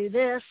I'm going to do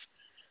this,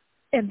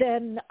 and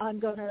then I'm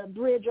going to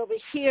bridge over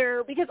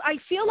here, because I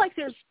feel like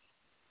there's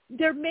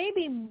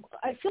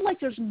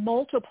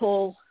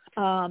multiple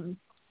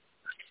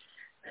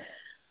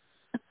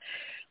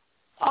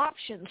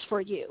options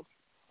for you,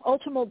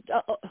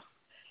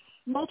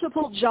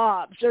 multiple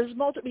jobs.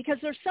 Because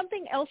there's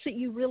something else that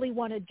you really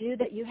want to do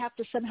that you have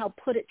to somehow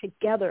put it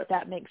together, if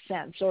that makes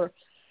sense, or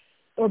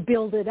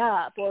build it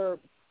up, or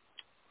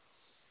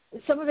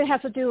some of it has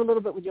to do a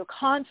little bit with your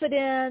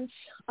confidence.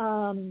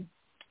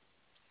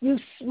 You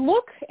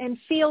look and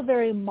feel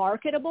very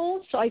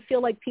marketable, so I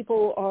feel like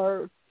people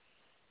are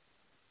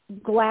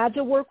glad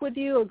to work with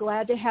you or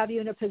glad to have you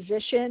in a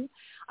position.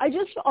 I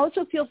just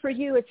also feel for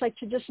you, it's like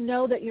to just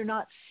know that you're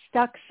not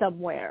stuck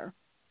somewhere,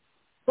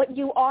 but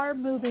you are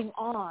moving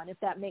on, if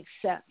that makes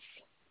sense.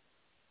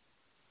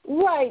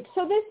 Right.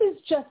 So this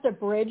is just a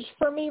bridge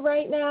for me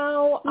right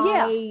now.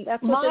 Yeah,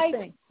 that's what they're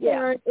saying.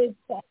 Yeah.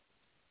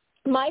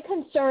 My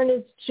concern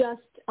is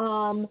just,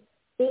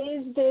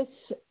 is this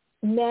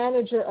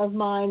manager of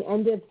mine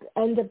end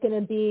up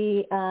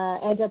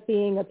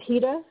being a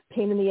PITA,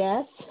 pain in the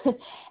ass,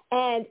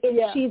 and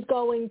if she's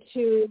going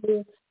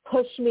to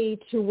push me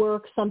to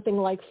work something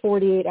like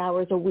 48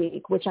 hours a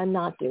week, which I'm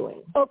not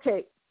doing.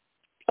 Okay,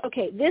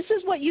 this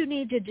is what you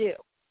need to do,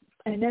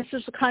 and this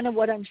is kind of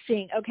what I'm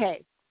seeing.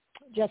 Okay,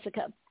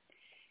 Jessica,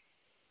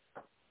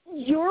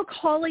 you're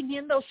calling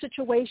in those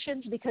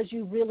situations because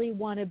you really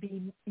want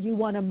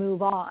to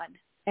move on,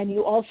 and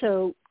you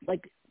also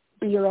like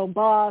be your own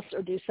boss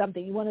or do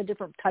something. You want a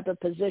different type of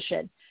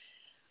position,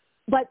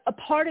 but a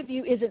part of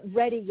you isn't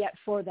ready yet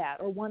for that,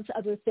 or wants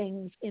other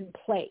things in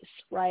place,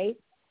 right?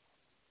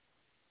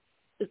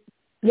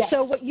 Yes.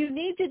 So what you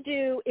need to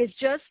do is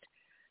just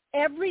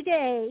every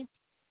day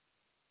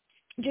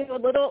do a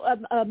little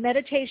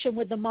meditation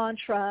with the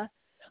mantra.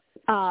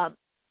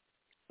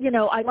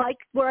 I like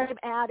where I'm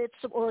at, it's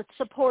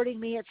supporting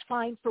me, it's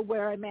fine for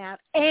where I'm at,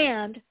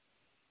 and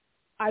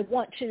I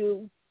want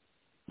to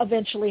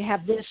eventually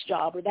have this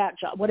job or that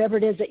job, whatever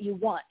it is that you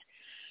want.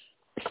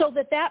 So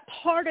that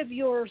part of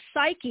your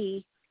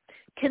psyche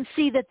can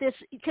see that this,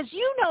 because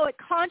you know it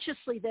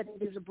consciously that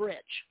it is a bridge.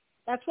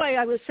 That's why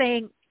I was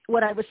saying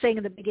what I was saying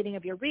in the beginning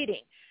of your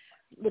reading,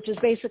 which is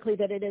basically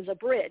that it is a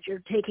bridge.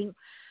 You're taking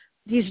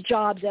these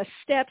jobs as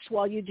steps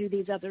while you do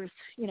these others,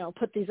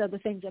 put these other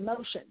things in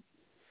motion.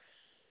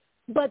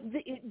 But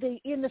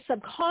in the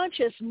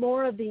subconscious,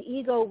 more of the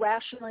ego,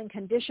 rational, and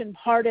conditioned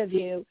part of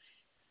you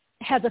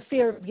has a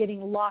fear of getting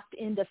locked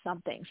into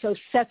something, so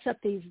sets up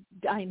these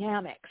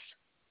dynamics.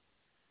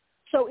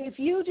 So if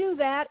you do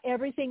that,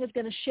 everything is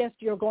going to shift.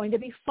 You're going to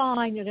be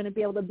fine. You're going to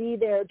be able to be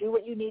there, do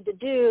what you need to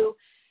do,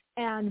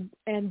 and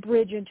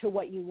bridge into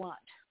what you want.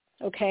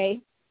 Okay?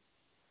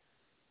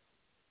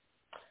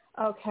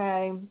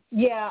 Okay.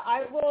 Yeah,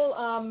 I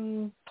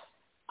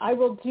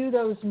will do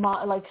those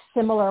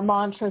similar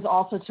mantras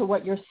also to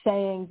what you're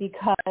saying,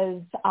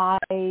 because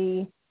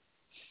I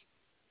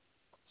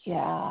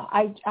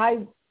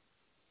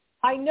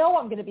I know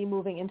I'm going to be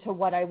moving into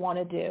what I want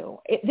to do.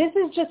 This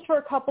is just for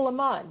a couple of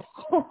months.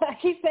 I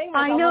keep saying this.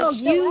 I know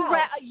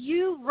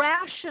you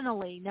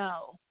rationally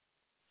know.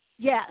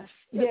 Yes.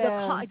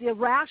 Yeah.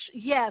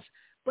 Yes.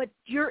 But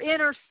your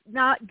inner,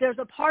 there's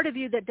a part of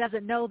you that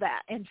doesn't know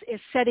that and is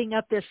setting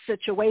up this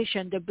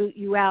situation to boot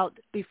you out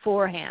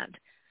beforehand.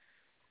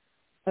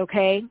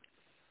 Okay?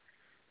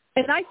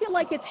 And I feel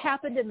like it's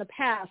happened in the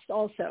past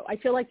also. I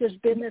feel like there's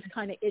been this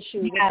kind of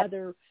issue with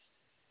other,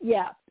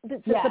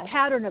 the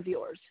pattern of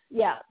yours.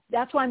 Yeah,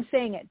 that's why I'm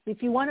saying it.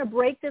 If you want to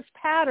break this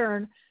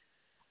pattern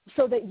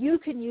so that you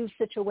can use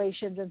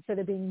situations instead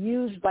of being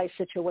used by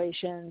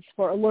situations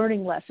for a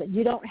learning lesson,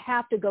 you don't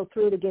have to go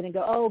through it again and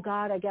go, oh,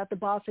 God, I got the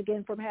boss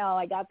again from hell.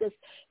 I got this,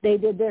 they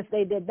did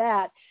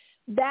that.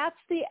 That's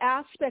the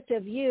aspect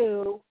of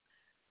you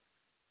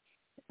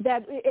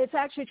that it's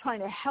actually trying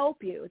to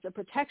help you. It's a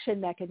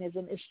protection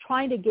mechanism. It's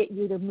trying to get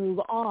you to move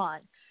on.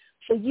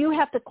 So you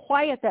have to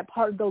quiet that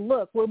part and go,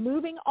 look, we're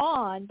moving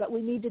on, but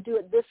we need to do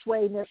it this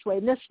way and this way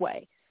and this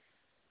way.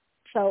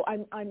 So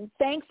I'm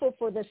thankful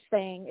for this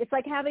thing. It's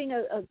like having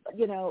a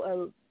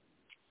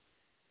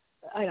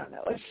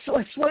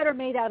sweater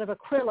made out of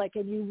acrylic,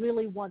 and you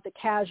really want the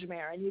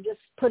cashmere, and you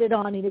just put it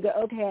on and you go,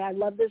 okay, I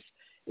love this.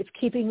 It's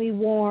keeping me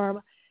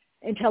warm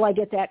until I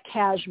get that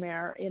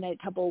cashmere in a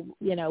couple,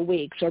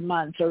 weeks or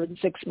months or in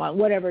 6 months,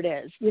 whatever it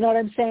is. You know what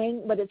I'm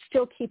saying? But it's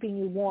still keeping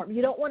you warm.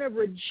 You don't want to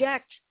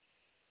reject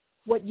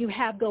what you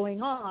have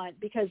going on,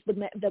 because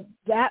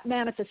that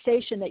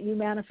manifestation that you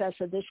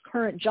manifest of this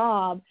current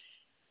job,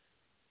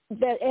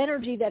 that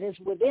energy that is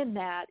within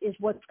that is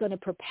what's going to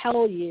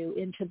propel you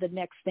into the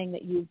next thing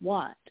that you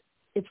want.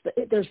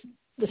 There's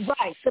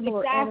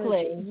similar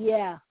exactly. energy.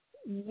 Yeah.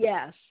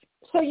 Yes.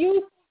 So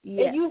you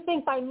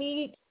think by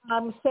me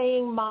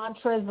saying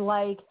mantras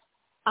like,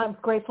 I'm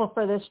grateful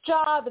for this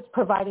job, it's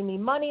providing me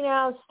money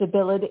now,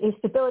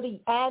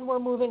 stability, and we're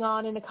moving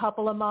on in a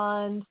couple of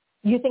months,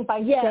 you think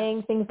by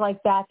saying things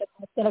like that, that's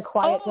going to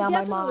quiet down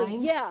definitely. my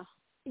mind? Yeah.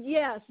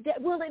 Yes.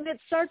 Well, and it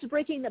starts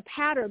breaking the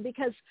pattern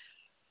because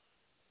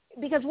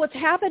what's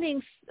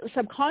happening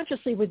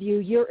subconsciously with you,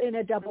 you're in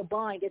a double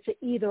bind. It's an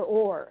either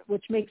or,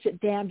 which makes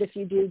it damned if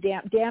you do,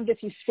 damned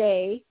if you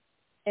stay,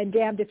 and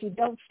damned if you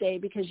don't stay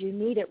because you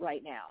need it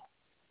right now.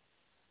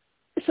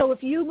 So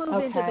if you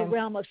move into the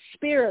realm of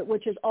spirit,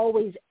 which is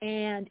always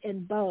and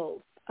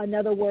both, in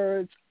other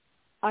words,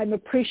 I'm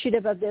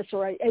appreciative of this,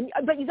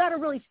 but you got to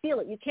really feel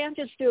it. You can't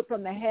just do it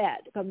from the head,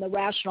 from the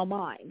rational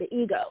mind, the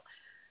ego.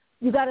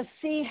 You got to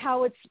see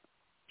how it's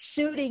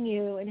suiting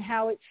you and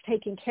how it's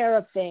taking care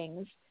of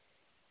things,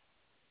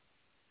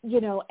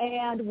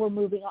 and we're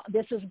moving on.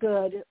 This is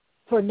good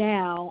for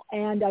now,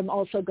 and I'm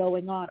also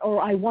going on.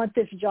 Or I want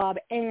this job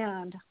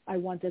and I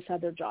want this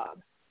other job.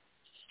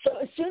 So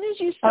as soon as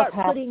you start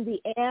putting the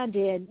and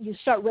in, you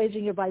start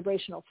raising your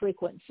vibrational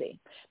frequency.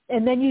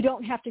 And then you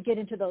don't have to get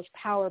into those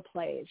power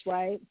plays,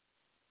 right?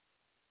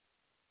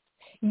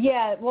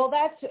 Yeah, well,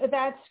 that's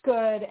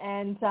good.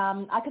 And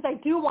because I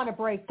do want to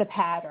break the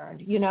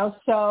pattern,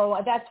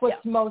 so that's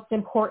what's most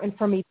important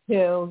for me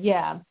too.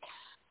 Yeah.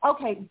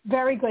 Okay,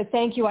 very good.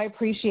 Thank you. I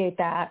appreciate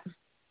that.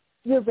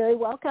 You're very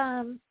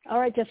welcome. All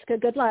right, Jessica,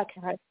 good luck.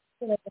 All right.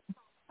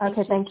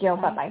 Okay, thank you.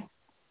 Bye-bye.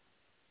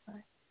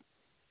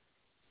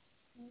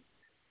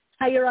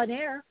 Hi, you're on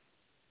air.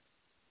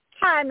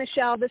 Hi,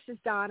 Michelle. This is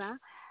Donna.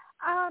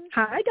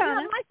 Hi,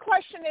 Donna. My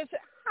question is,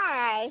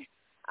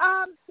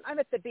 I'm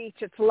at the beach.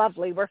 It's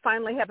lovely. We're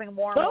finally having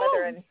warm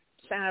weather in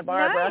Santa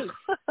Barbara.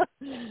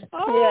 Nice.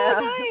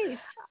 Nice.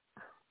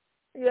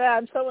 Yeah,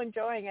 I'm so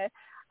enjoying it.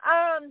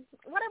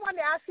 What I wanted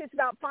to ask you is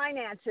about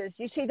finances.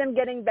 You see them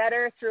getting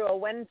better through a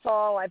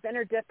windfall. I've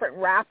entered different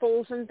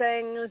raffles and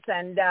things,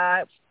 and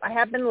I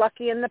have been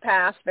lucky in the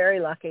past, very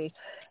lucky.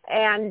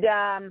 And,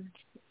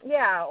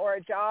 or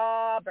a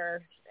job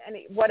or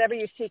whatever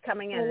you see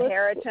coming in,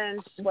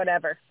 inheritance,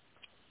 whatever.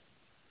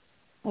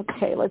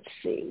 Okay, let's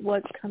see.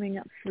 What's coming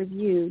up for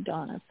you,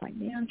 Donna,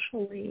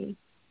 financially?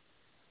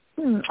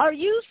 Are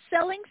you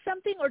selling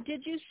something, or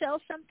did you sell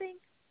something?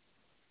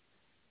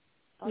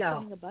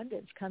 No.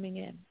 Abundance coming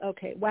in.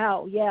 Okay,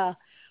 wow, yeah.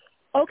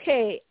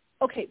 Okay,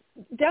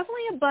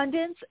 definitely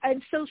abundance.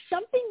 And so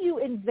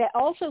something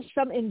also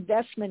some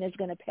investment is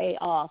going to pay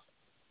off.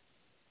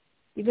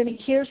 You're going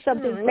to hear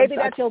something maybe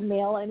that's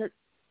mail.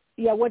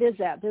 What is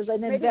that? There's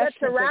an maybe investment. Maybe that's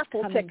a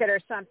raffle ticket or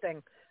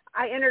something.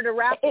 I entered a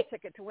raffle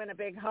ticket to win a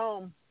big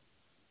home,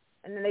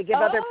 and then they give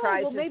other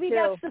prizes well, maybe too.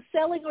 That's the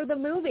selling or the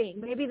moving.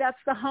 Maybe that's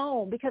the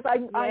home, because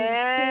I'm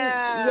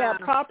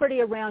seeing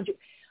property around you.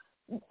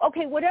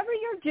 Okay, whatever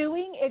you're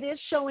doing, it is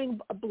showing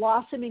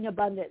blossoming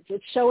abundance.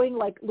 It's showing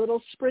like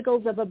little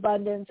sprinkles of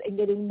abundance and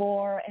getting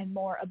more and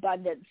more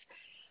abundance.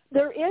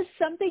 There is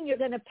something you're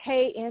going to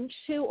pay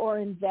into or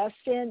invest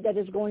in that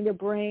is going to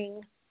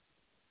bring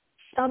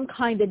some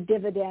kind of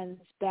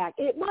dividends back.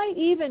 It might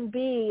even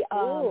be,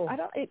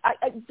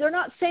 they're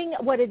not saying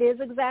what it is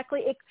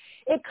exactly.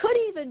 It could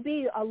even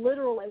be a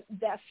literal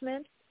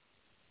investment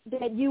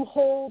that you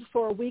hold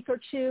for a week or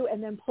two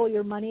and then pull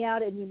your money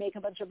out and you make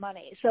a bunch of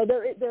money. So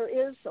there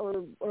is,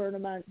 or an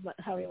amount,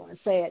 however you want to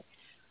say it.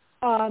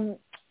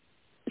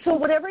 So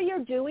whatever you're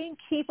doing,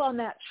 keep on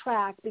that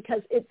track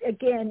because it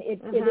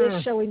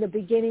is showing the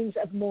beginnings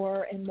of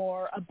more and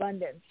more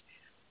abundance.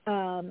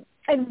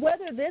 And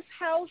whether this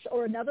house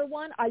or another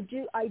one, I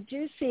do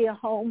see a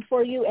home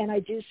for you, and I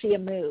do see a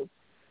move.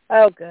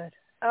 Oh, good.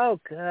 Oh,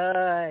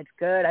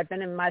 good. I've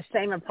been in my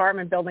same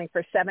apartment building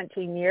for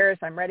 17 years.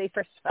 I'm ready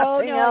for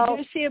something else. I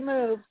do see a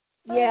move.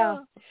 Yeah.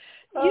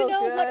 Oh, you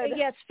know good. what?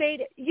 Yes,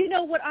 fade. You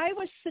know what I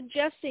was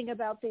suggesting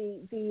about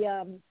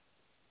the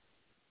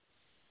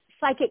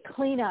psychic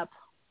cleanup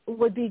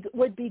would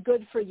be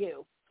good for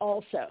you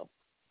also.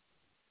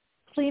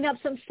 Clean up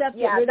some stuff,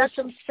 get rid of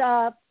some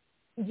stuff.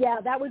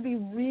 Yeah, that would be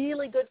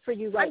really good for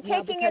you right now.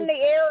 I'm taking in the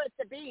air at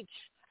the beach.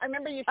 I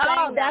remember you saying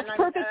that. Oh, that's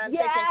perfect.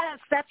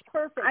 That's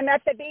perfect. I'm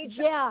at the beach.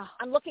 Yeah.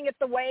 I'm looking at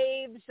the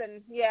waves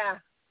and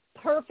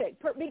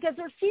Perfect. Because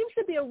there seems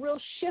to be a real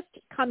shift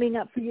coming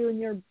up for you in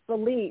your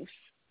beliefs,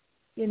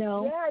 you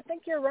know? Yeah, I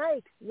think you're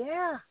right.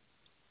 Yeah.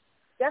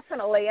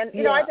 Definitely. And,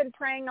 you know, I've been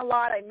praying a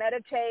lot. I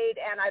meditate,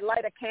 and I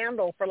light a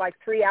candle for like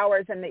 3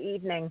 hours in the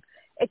evening.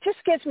 It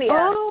just gives me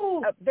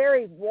a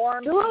very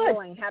warm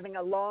feeling having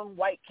a long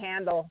white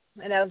candle.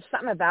 You know,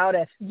 something about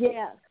it.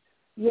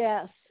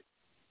 Yes.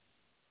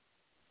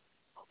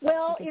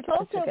 Well, it's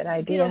also, a good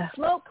idea. You know,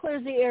 smoke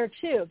clears the air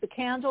too. The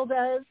candle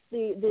does.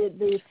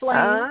 The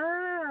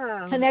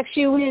flame connects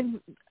you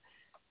in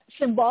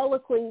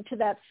symbolically to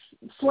that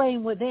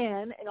flame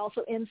within, and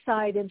also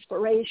inside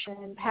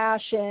inspiration,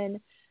 passion.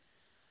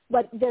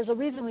 But there's a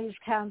reason we use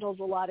candles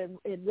a lot in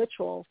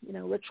ritual, you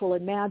know, ritual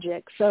and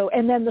magic. So,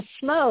 and then the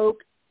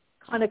smoke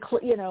kind of,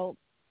 you know,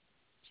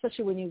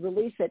 especially when you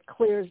release it,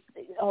 clears,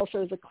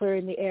 also is a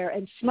clearing the air.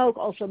 And smoke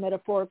also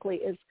metaphorically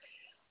is,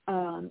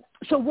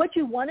 so what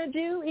you want to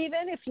do,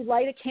 even if you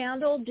light a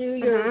candle, do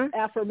your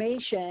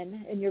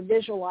affirmation and your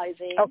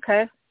visualizing.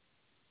 Okay.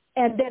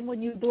 And then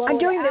when you blow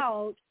it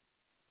out,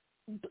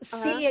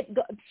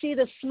 see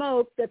the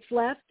smoke that's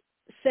left,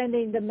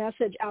 sending the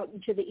message out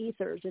into the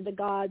ethers, into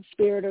God's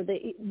spirit or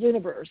the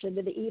universe,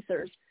 into the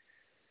ethers.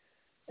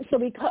 So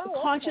we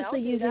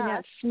consciously using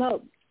that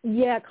smoke.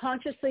 Yeah,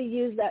 consciously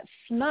use that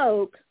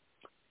smoke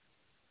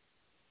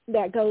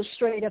that goes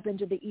straight up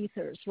into the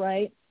ethers,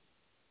 right?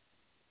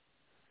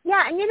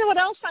 Yeah, and you know what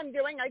else I'm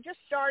doing? I just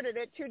started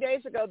it 2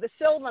 days ago, the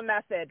Silva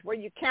method, where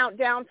you count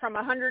down from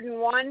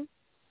 101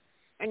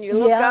 and you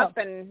look up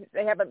and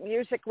they have a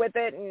music with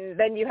it, and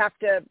then you have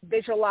to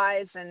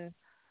visualize and,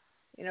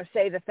 you know,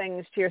 say the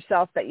things to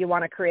yourself that you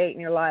want to create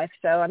in your life.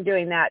 So I'm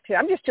doing that too.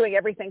 I'm just doing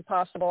everything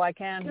possible I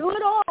can. Do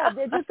it all.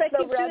 It's just like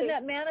keep doing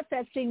that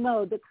manifesting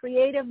mode, the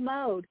creative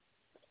mode.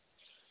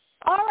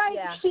 All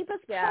right, keep us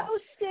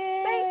posted.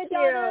 Thank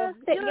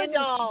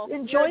you.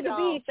 Enjoy the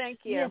beach. Thank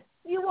you. Yeah,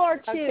 you are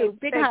too. Okay,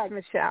 Big thanks, hug.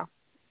 Michelle.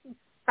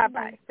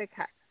 Bye-bye. Big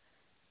hug.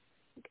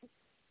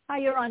 Hi,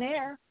 you're on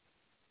air.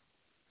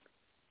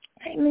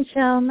 Hi,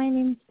 Michelle. My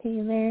name's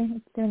Taylor.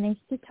 It's so nice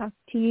to talk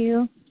to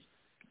you.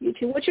 You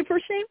too. What's your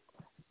first name?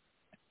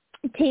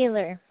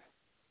 Taylor.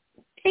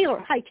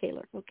 Hi,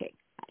 Taylor. Okay.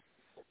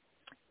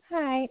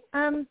 Hi.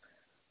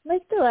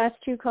 Like the last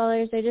two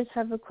callers, I just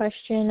have a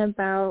question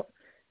about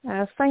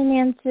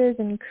finances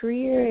and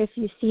career. If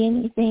you see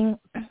anything,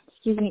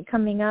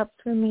 coming up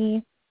for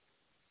me.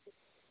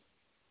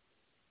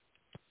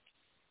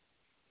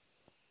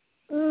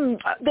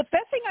 The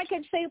best thing I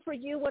can say for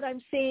you, what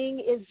I'm seeing,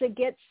 is to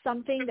get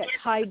something that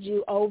tides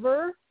you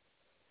over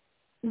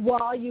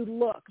while you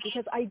look,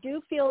 because I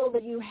do feel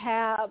that you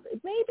have,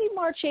 maybe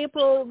March,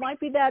 April, might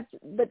be that,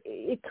 but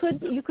you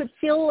could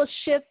feel a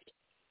shift.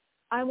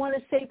 I want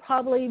to say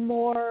probably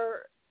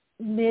more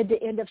mid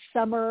to end of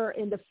summer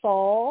into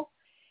fall.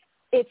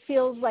 It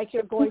feels like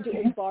you're going to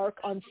embark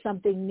on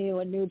something new,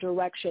 a new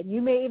direction.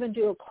 You may even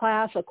do a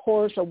class, a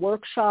course, a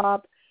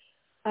workshop,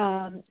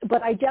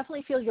 but I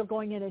definitely feel you're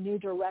going in a new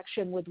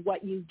direction with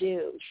what you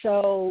do.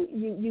 So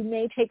you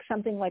may take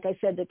something, like I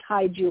said, to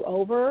tide you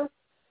over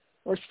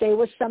or stay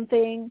with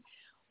something.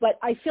 But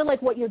I feel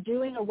like what you're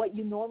doing or what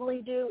you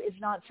normally do is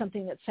not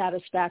something that's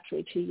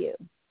satisfactory to you.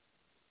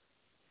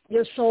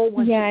 Your soul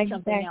wants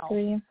something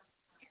else.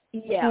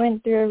 Yeah. I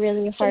went through a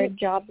really hard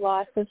job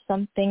loss of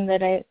something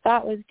that I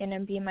thought was going to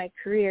be my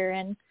career,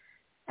 and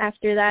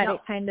after that it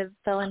kind of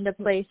fell into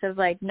place of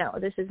like, no,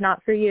 this is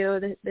not for you.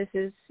 This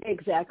is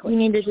you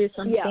need to do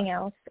something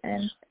else,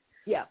 and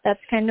that's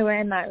kind of where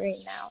I'm at right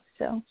now.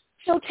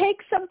 So take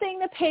something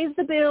that pays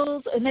the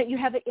bills and that you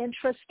have an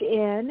interest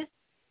in,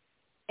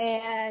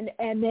 and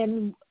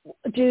then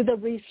do the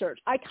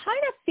research. I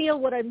kind of feel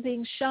what I'm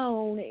being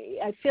shown.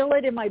 I feel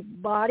it in my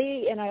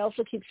body, and I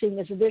also keep seeing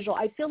this visual.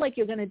 I feel like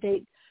you're going to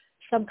take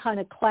some kind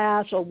of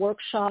class or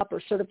workshop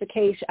or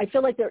certification. I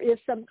feel like there is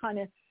some kind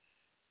of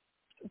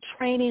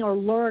training or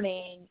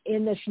learning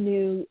in this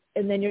new,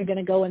 and then you're going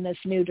to go in this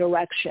new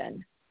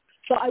direction.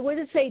 So I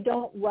wouldn't say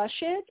don't rush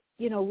it,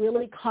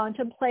 really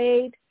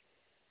contemplate.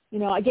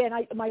 Again,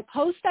 my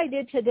post I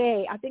did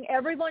today, I think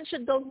everyone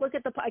should go look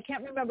at I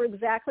can't remember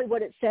exactly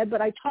what it said,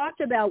 but I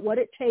talked about what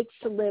it takes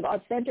to live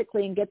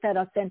authentically and get that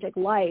authentic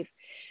life.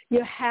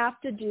 You have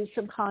to do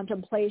some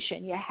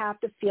contemplation. You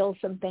have to feel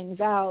some things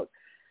out.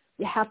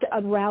 You have to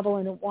unravel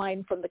and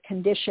unwind from the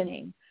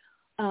conditioning.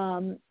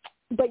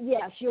 But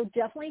yes, you'll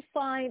definitely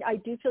find, I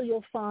do feel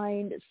you'll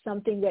find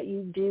something that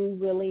you do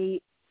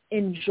really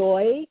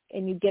enjoy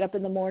and you get up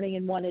in the morning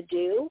and want to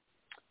do.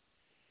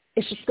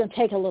 It's just going to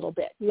take a little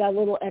bit. You got a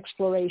little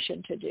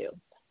exploration to do.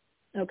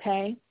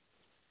 Okay?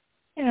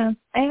 Yeah.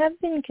 I have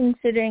been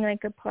considering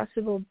like a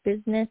possible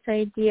business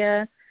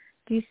idea.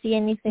 Do you see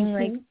anything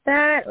like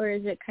that, or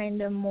is it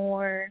kind of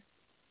more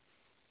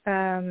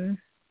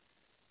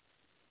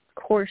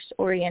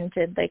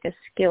course-oriented, like a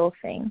skill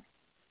thing?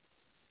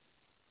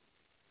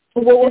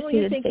 Well, what were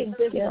you thinking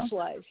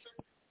business-wise?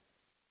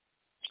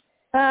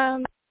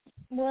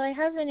 Well, I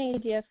have an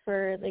idea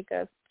for like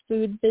a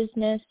food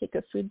business, like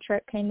a food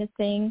truck kind of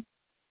thing.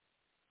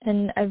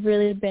 And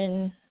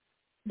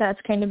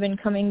that's kind of been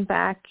coming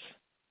back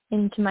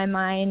into my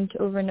mind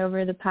over and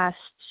over the past,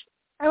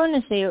 I want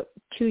to say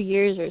 2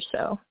 years or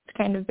so. It's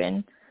kind of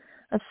been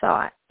a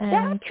thought. And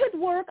that could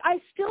work. I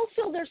still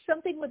feel there's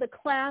something with a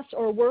class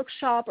or a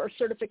workshop or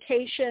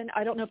certification.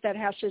 I don't know if that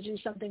has to do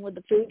something with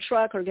the food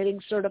truck or getting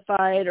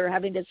certified or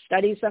having to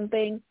study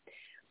something.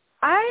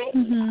 It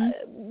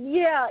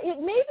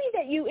may be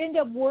that you end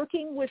up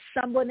working with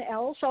someone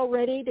else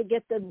already to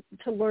get them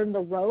to learn the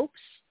ropes.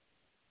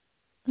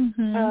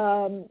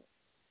 Or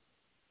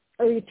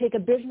you take a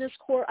business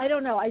course. I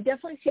don't know. I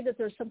definitely see that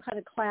there's some kind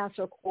of class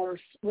or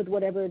course with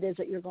whatever it is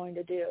that you're going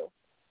to do.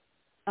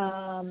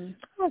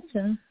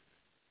 Awesome.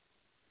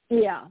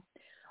 Yeah.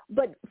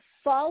 But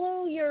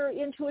follow your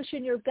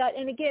intuition, your gut.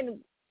 And again,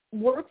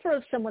 work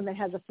for someone that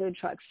has a food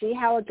truck. See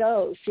how it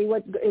goes. See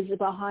what is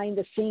behind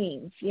the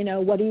scenes.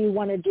 What do you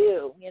want to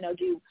do?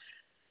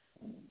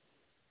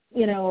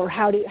 Or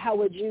how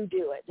would you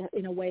do it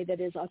in a way that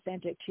is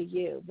authentic to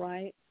you,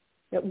 right?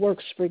 That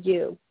works for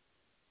you.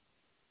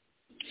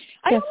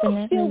 Definitely, I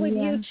almost feel with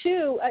you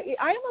too.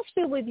 I almost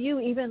feel with you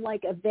even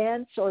like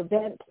events or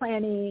event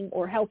planning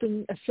or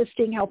helping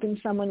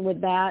someone with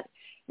that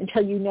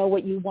until you know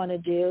what you want to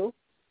do.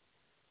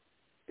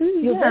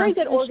 You're very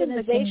good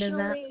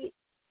organizationally.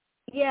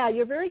 Yeah,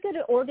 you're very good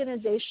at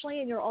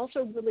organizationally, and you're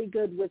also really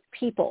good with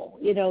people.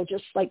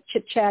 Just like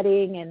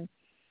chit-chatting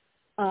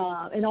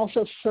and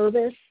also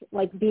service,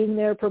 like being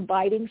there,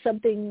 providing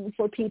something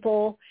for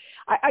people.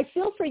 I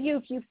feel for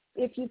you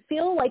if you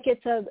feel like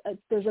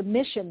there's a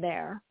mission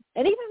there,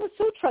 and even with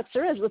food trucks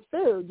there is with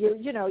food.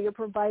 You're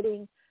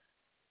providing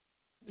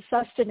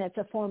sustenance,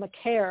 a form of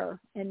care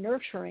and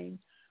nurturing.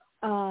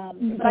 But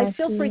I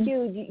feel for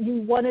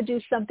you want to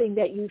do something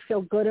that you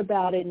feel good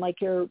about and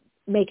like you're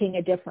making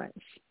a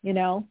difference.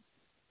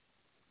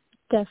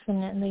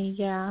 Definitely,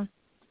 yeah.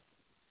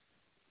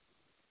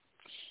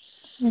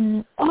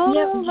 And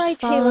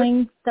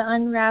following the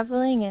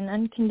unraveling and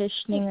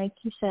unconditioning, like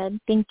you said.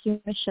 Thank you,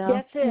 Michelle.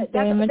 That's it. I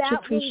very much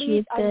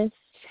appreciate this. I'm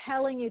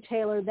telling you,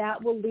 Taylor,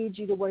 that will lead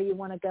you to where you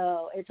want to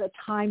go. It's a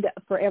time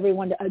for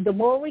everyone to. The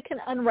more we can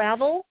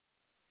unravel,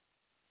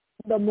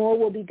 the more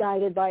we'll be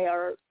guided by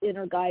our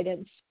inner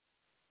guidance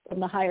from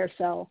the higher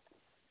self.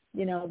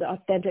 The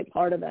authentic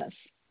part of us.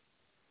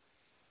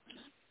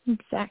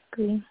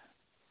 Exactly.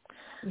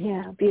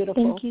 Yeah,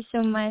 beautiful. Thank you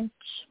so much.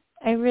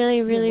 I really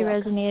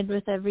resonated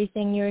with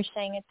everything you were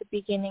saying at the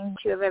beginning,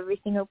 too, of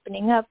everything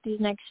opening up these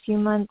next few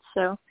months.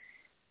 So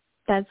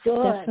that's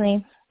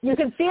definitely you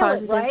can feel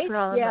positive it, right? for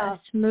all of us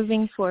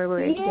moving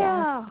forward.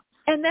 Yeah.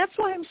 And that's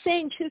why I'm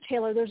saying, too,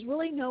 Taylor, there's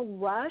really no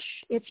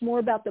rush. It's more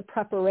about the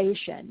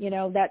preparation,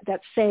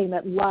 that saying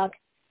that luck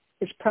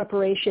is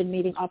preparation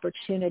meeting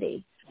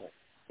opportunity.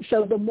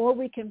 So the more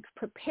we can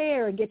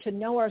prepare and get to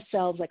know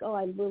ourselves, like, oh,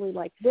 I really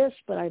like this,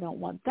 but I don't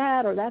want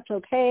that, or that's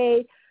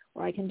okay,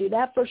 or I can do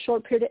that for a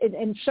short period,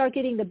 and start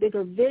getting the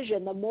bigger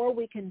vision. The more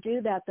we can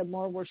do that, the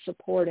more we're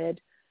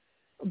supported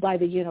by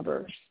the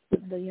universe,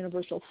 the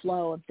universal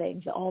flow of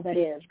things, all that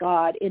is,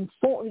 God,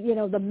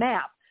 the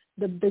map,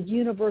 the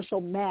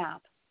universal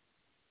map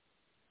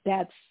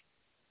that's,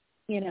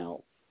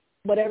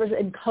 whatever's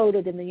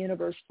encoded in the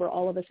universe for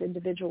all of us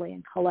individually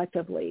and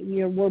collectively.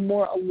 We're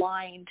more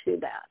aligned to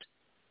that.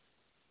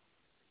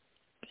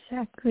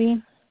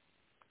 Exactly.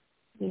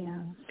 Yeah,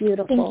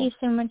 beautiful. Thank you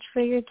so much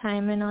for your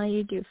time and all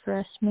you do for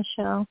us,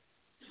 Michelle.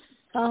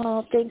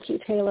 Oh, thank you,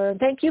 Taylor. And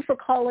thank you for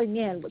calling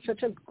in with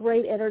such a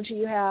great energy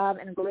you have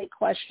and a great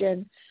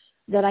question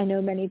that I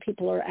know many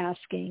people are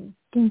asking.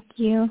 Thank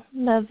you.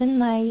 Love and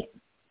light.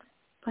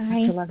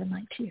 Bye. Love and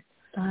light to you.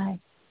 Bye.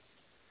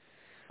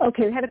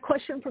 Okay, we had a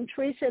question from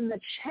Teresa in the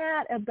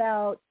chat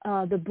about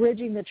the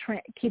bridging,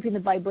 keeping the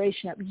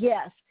vibration up.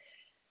 Yes,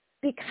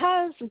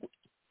 because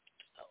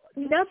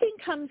nothing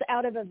comes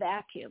out of a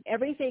vacuum.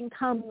 Everything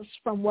comes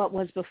from what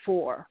was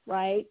before,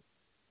 right?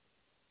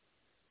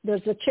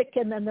 There's the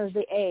chicken, then there's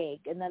the egg,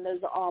 and then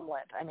there's the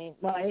omelet. I mean,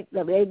 right?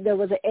 There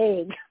was an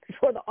egg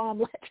before the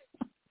omelet.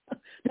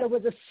 There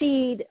was a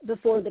seed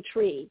before the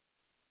tree.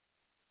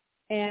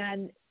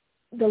 And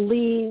the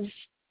leaves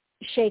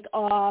shake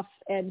off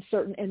and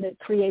it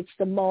creates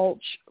the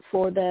mulch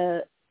for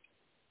the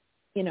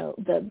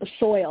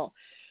soil.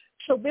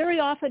 So very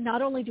often,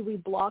 not only do we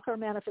block our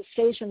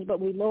manifestations, but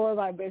we lower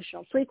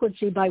vibrational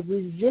frequency by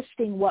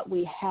resisting what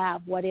we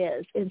have, what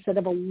is, instead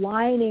of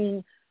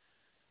aligning.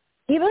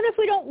 Even if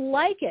we don't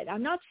like it,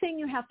 I'm not saying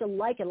you have to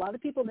like it. A lot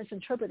of people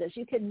misinterpret this.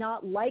 You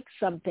cannot like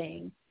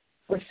something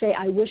or say,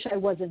 I wish I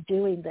wasn't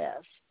doing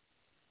this.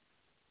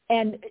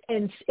 And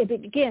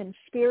again,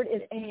 spirit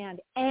is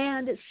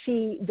and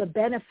see the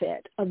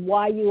benefit of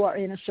why you are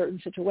in a certain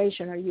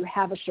situation, or you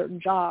have a certain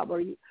job,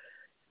 or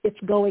it's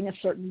going a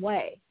certain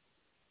way.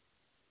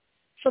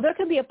 So there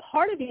can be a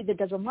part of you that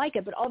doesn't like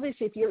it, but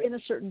obviously if you're in a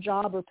certain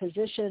job or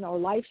position or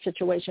life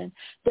situation,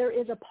 there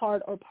is a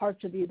part or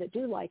parts of you that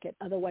do like it.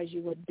 Otherwise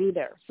you wouldn't be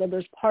there. So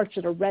there's parts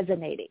that are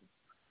resonating.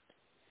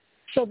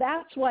 So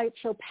that's why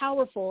it's so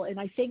powerful. And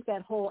I think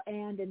that whole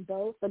and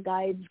both, the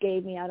guides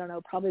gave me, I don't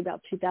know, probably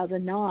about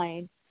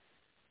 2009,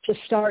 to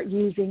start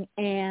using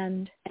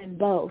and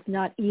both,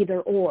 not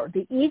either or.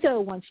 The ego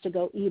wants to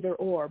go either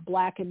or,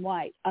 black and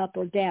white, up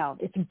or down.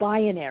 It's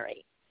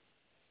binary.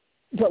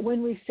 But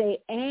when we say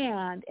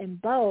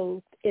and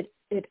both, it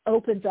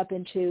opens up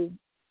into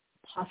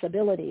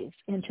possibilities,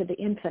 into the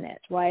infinite,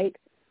 right?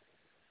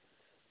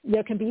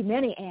 There can be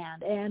many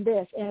and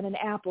this, and an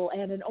apple,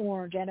 and an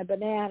orange, and a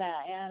banana,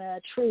 and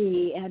a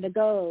tree, and a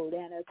goat,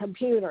 and a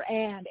computer,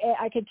 and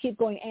I could keep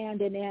going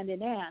and.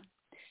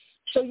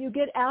 So you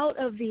get out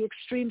of the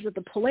extremes of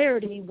the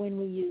polarity when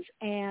we use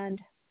and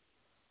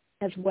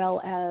as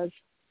well as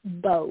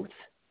both.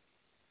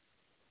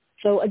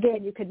 So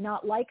again, you could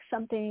not like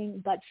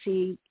something but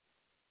see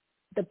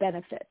the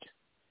benefit.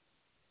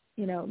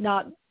 You know,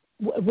 not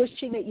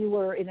wishing that you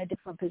were in a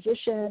different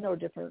position or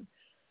different,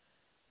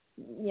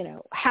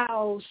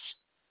 house.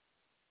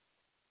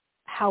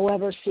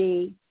 However,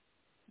 see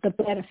the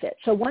benefit.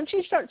 So once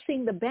you start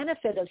seeing the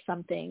benefit of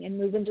something and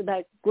move into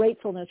that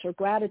gratefulness or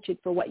gratitude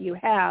for what you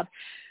have,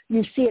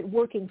 you see it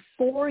working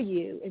for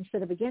you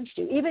instead of against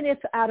you. Even if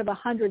out of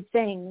 100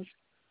 things,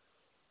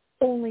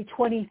 only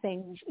 20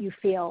 things you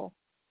feel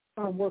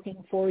are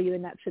working for you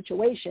in that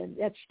situation,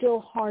 that still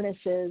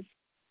harnesses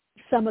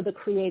some of the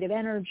creative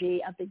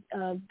energy of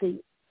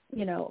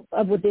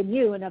within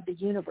you and of the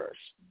universe.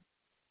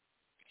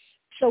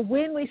 So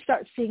when we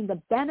start seeing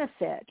the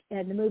benefit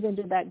and move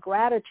into that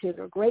gratitude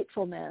or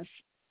gratefulness,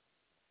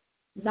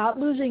 not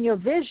losing your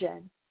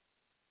vision,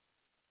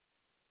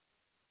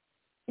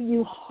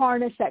 you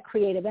harness that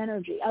creative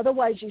energy.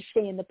 Otherwise, you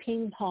stay in the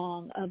ping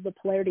pong of the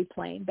polarity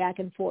plane, back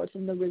and forth,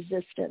 and the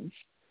resistance.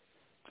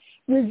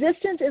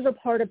 Resistance is a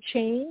part of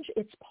change.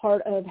 It's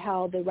part of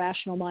how the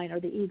rational mind or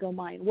the ego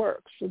mind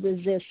works. It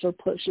resists or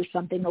pushes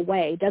something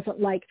away. It doesn't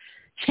like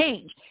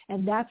change.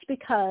 And that's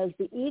because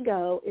the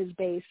ego is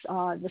based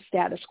on the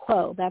status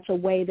quo. That's a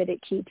way that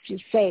it keeps you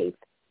safe.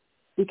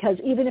 Because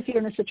even if you're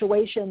in a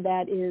situation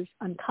that is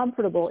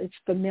uncomfortable, it's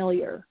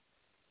familiar.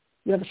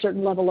 You have a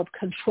certain level of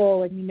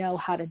control and you know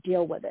how to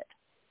deal with it.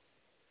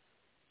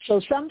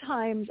 So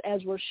sometimes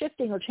as we're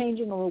shifting or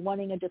changing or we're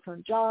wanting a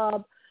different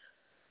job,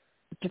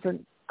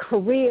 different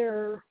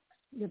career,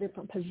 a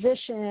different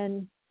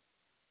position,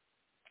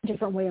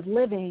 different way of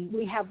living,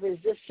 we have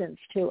resistance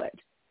to it.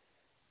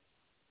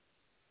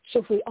 So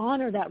if we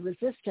honor that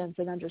resistance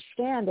and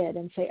understand it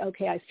and say,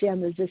 okay, I see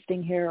I'm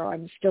resisting here, or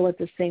I'm still at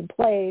the same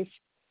place,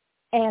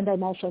 and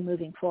I'm also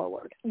moving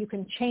forward. You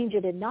can change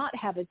it and not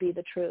have it be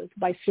the truth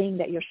by seeing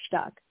that you're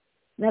stuck.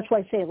 And that's why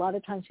I say a lot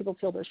of times people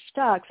feel they're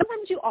stuck.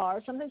 Sometimes you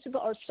are. Sometimes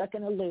people are stuck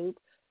in a loop,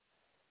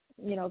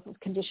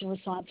 conditioned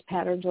response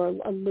patterns or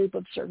a loop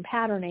of certain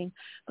patterning.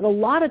 But a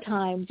lot of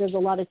times there's a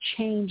lot of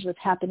change that's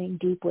happening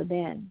deep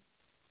within.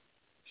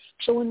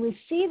 So when we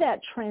see that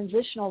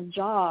transitional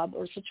job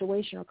or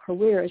situation or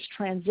career as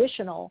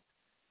transitional,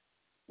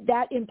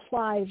 that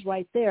implies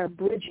right there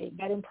bridging.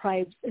 That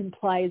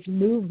implies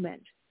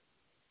movement.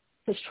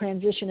 Because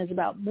transition is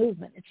about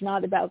movement. It's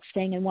not about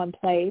staying in one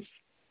place.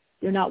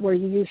 You're not where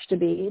you used to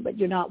be, but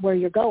you're not where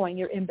you're going.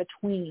 You're in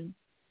between.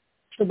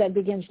 So that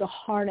begins to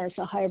harness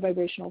a higher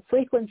vibrational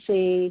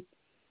frequency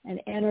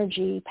and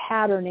energy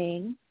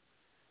patterning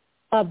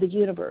of the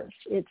universe.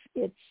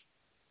 It's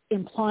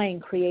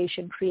implying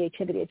creation,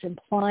 creativity. It's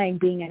implying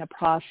being in a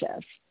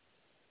process.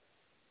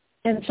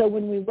 And so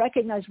when we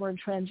recognize we're in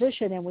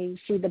transition and we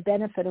see the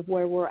benefit of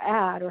where we're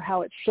at or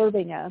how it's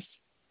serving us,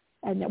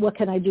 and what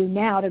can I do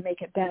now to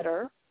make it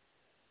better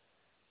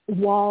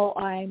while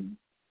I'm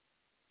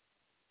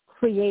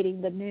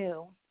creating the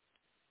new,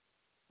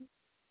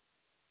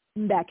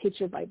 that keeps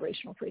your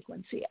vibrational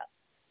frequency up.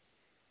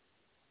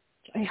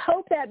 I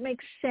hope that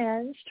makes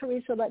sense.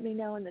 Teresa, let me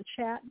know in the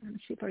chat. Let me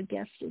see if our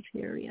guest is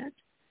here yet.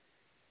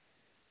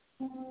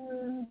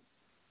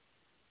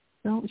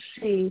 Don't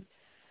see.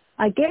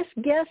 I guess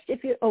guest,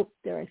 if you,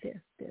 there I see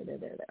it.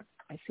 There.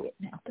 I see it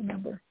now, the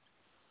number.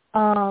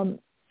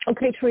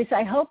 Okay, Teresa,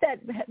 I hope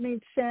that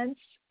made sense,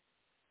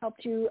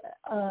 helped you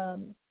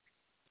kind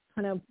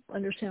of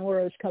understand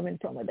where I was coming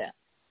from with that.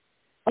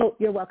 Oh,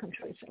 you're welcome,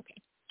 Teresa.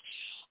 Okay.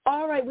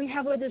 All right, we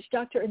have with us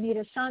Dr.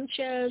 Anita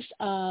Sanchez.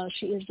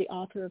 She is the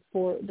author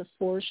for The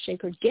Four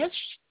Sacred Gifts,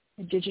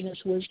 Indigenous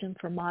Wisdom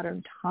for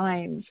Modern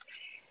Times.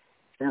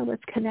 So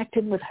let's connect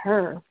in with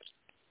her.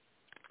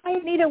 Hi,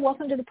 Anita.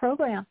 Welcome to the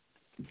program.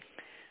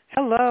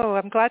 Hello.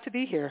 I'm glad to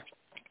be here.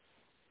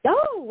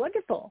 Oh,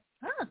 wonderful.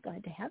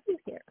 Glad to have you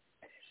here.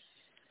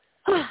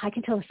 I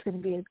can tell it's going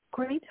to be a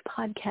great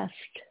podcast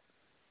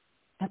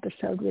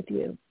episode with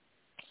you.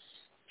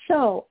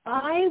 So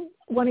I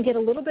want to get a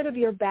little bit of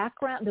your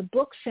background. The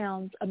book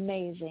sounds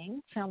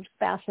amazing, sounds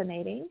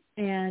fascinating.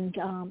 And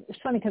it's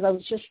funny because I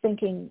was just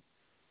thinking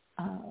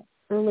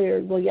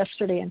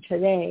yesterday and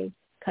today,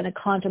 kind of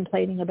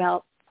contemplating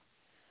about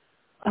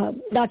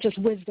not just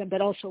wisdom,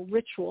 but also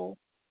ritual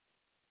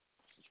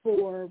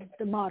for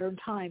the modern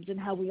times and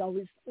how we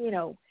always,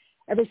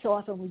 every so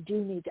often we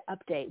do need to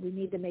update. We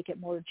need to make it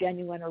more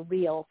genuine or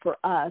real for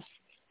us.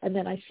 And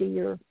then I see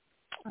your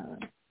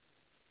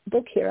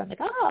book here. I'm like,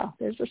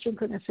 there's a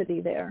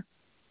synchronicity there.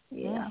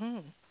 Yeah.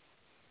 Mm-hmm.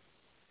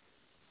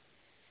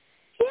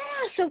 Yeah.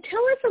 So tell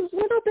us a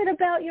little bit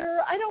about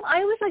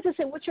I always like to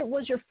say, what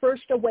was your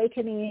first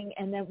awakening,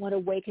 and then what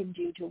awakened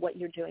you to what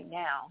you're doing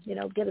now?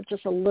 Get it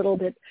just a little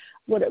bit,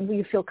 what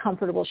you feel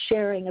comfortable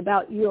sharing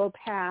about your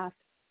path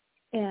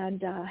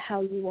and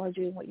how you are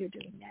doing what you're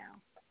doing now.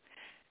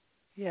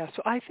 Yeah.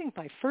 So I think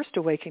my first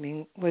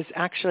awakening was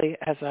actually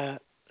as a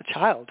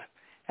child,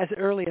 as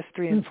early as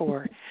 3 and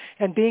 4.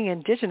 And being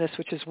Indigenous,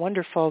 which is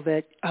wonderful,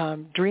 that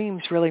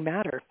dreams really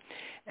matter.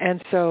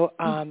 And so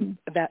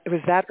that it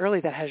was that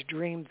early that I had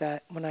dreamed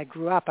that when I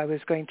grew up, I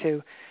was going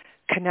to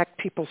connect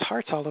people's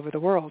hearts all over the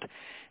world.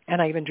 And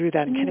I even drew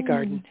that in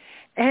kindergarten.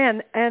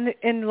 And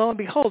lo and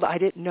behold, I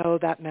didn't know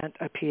that meant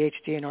a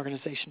PhD in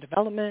organization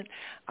development.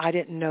 I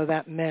didn't know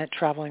that meant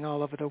traveling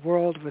all over the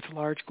world with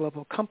large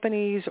global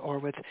companies or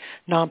with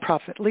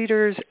nonprofit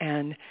leaders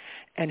and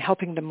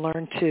helping them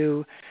learn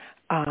to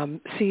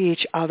see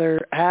each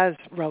other as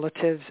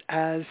relatives,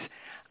 as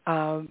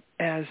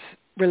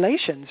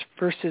relations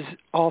versus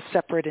all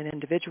separate and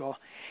individual.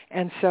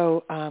 And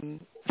so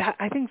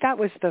I think that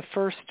was the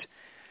first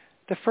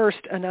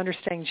an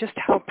understanding just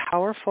how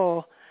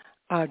powerful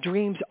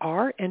dreams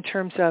are in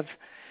terms of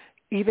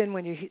even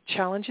when you hit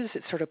challenges,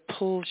 it sort of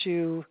pulls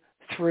you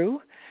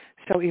through.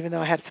 So even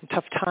though I had some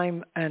tough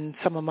time in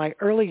some of my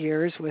early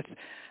years with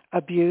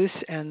abuse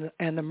and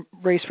the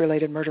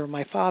race-related murder of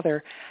my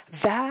father,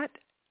 that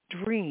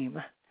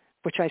dream,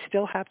 which I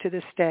still have to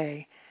this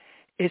day,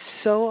 is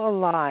so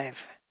alive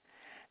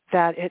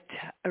that it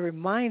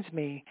reminds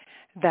me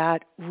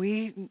that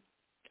we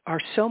are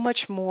so much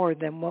more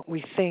than what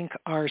we think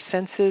our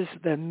senses,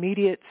 the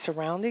immediate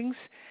surroundings,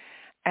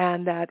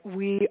 and that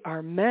we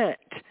are meant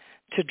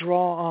to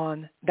draw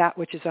on that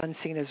which is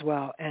unseen as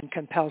well and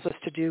compels us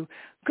to do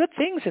good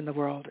things in the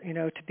world,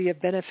 to be a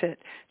benefit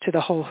to the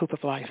whole hoop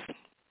of life.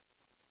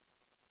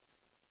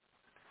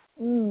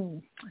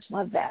 I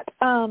love that.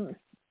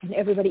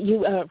 Everybody,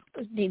 you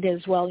need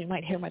as well. You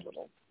might hear my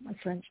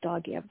friend's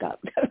doggy I've got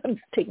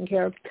taken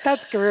care of.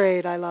 That's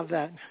great. I love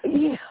that.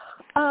 Yeah.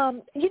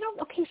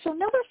 Okay, so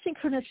another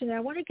synchronicity, I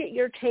want to get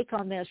your take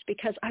on this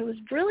because I was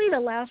really the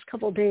last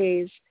couple of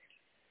days,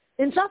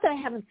 and it's not that I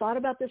haven't thought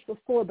about this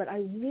before, but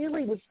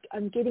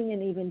I'm getting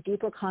an even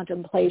deeper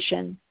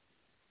contemplation,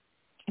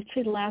 I'd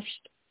say the last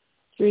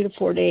 3 to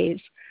 4 days,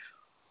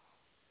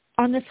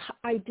 on this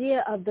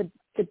idea of the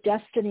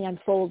destiny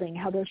unfolding,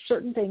 how there's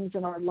certain things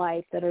in our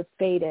life that are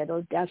fated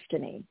or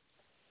destiny.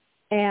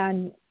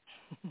 And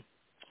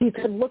you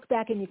can look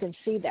back and you can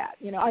see that.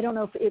 I don't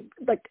know if it,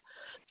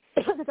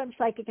 because I'm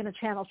psychic in a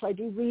channel, so I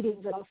do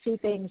readings and I'll see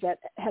things that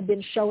have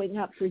been showing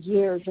up for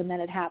years and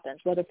then it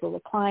happens, whether for a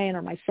client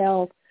or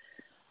myself.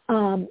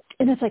 And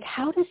it's like,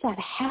 how does that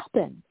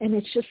happen? And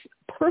it's just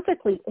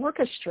perfectly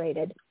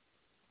orchestrated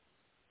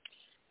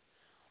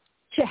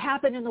to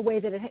happen in the way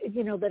that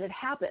it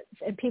happens.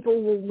 And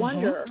people will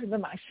wonder,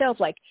 even myself,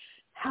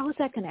 how is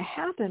that going to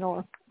happen?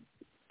 Or,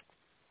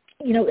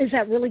 is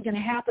that really going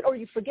to happen? Or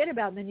you forget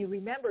about it and then you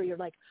remember, you're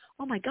like,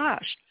 oh my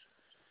gosh,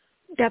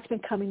 that's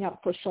been coming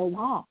up for so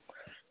long.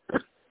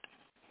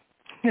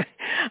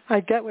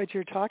 I get what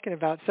you're talking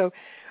about. So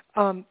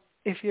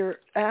if you're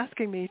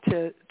asking me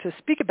to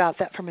speak about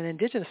that from an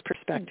Indigenous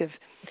perspective,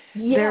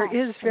 there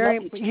is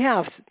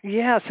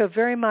so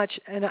very much,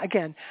 and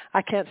again,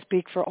 I can't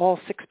speak for all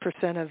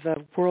 6% of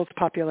the world's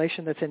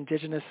population that's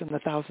Indigenous and the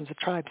thousands of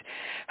tribes.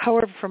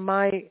 However, from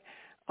my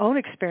own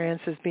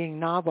experience as being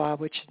Nahua,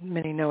 which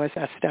many know as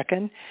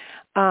Aztecan,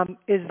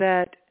 is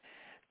that,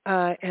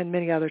 and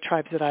many other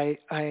tribes that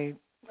I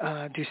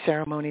do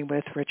ceremony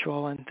with,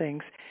 ritual and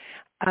things,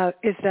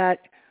 is that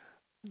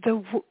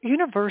the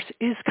universe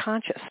is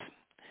conscious.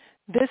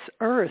 This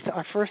earth,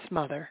 our first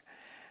mother,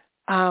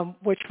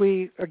 which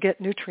we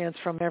get nutrients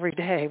from every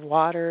day,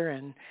 water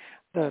and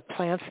the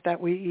plants that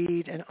we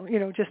eat and,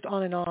 just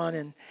on.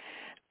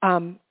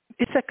 And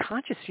it's a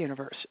conscious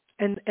universe.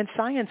 And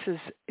science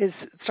is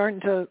starting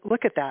to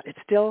look at that.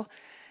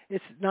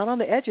 It's not on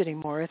the edge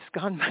anymore. It's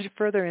gone much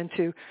further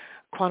into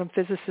quantum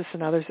physicists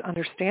and others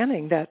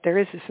understanding that there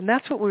is this. And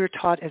that's what we were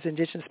taught as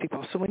Indigenous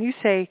people. So when you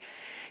say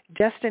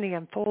destiny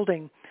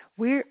unfolding,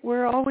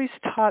 we're always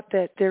taught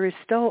that there is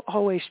still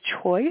always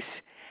choice,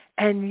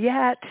 and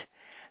yet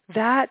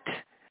that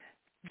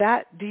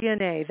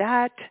DNA,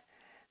 that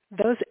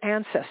those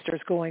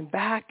ancestors going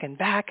back and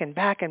back and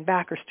back and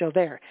back are still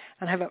there.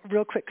 And I have a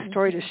real quick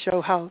story to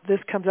show how this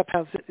comes up,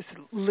 how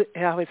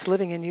it's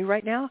living in you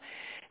right now.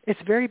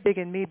 It's very big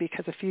in me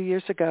because a few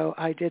years ago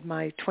I did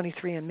my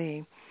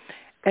 23andMe,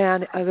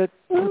 and the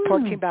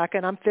report came back,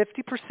 and I'm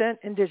 50%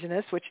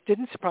 indigenous, which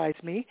didn't surprise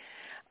me.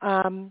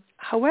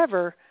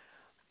 However,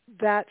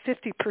 that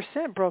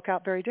 50% broke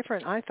out very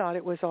different. I thought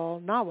it was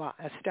all Nawa,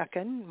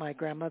 Aztecan, my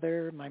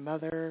grandmother, my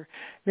mother.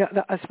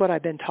 That's what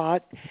I've been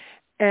taught.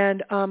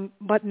 And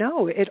but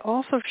no, it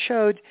also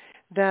showed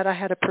that I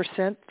had a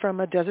percent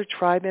from a desert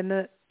tribe in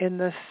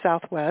the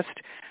Southwest.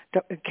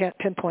 I can't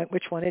pinpoint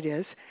which one it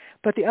is.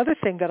 But the other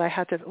thing that I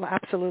had to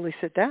absolutely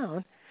sit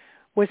down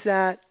was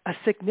that a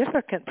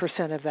significant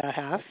percent of that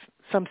half,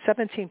 some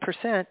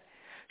 17%,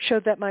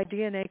 showed that my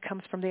DNA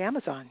comes from the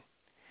Amazon.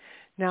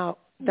 Now,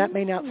 that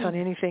may not sound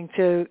anything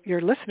to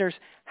your listeners.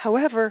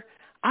 However,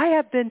 I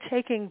have been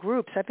taking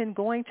groups. I've been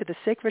going to the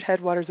sacred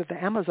headwaters of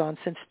the Amazon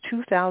since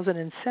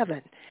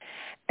 2007.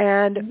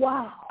 And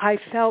I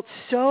felt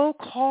so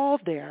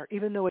called there,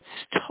 even though it's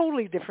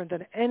totally different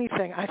than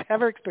anything I've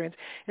ever experienced.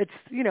 It's,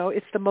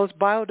 it's the most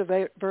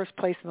biodiverse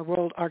place in the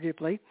world,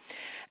 arguably.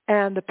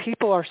 And the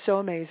people are so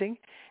amazing.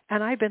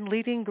 And I've been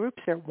leading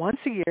groups there once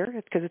a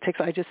year because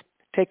I just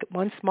take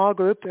one small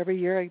group every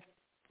year.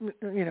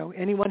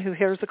 Anyone who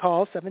hears the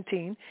call,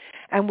 17,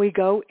 and we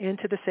go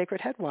into the sacred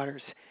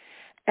headwaters.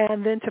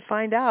 And then to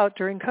find out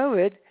during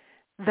COVID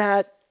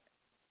that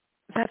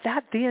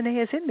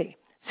DNA is in me.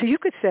 So you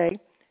could say,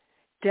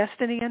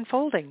 destiny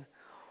unfolding.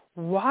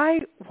 Why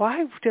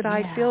did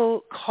I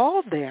feel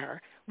called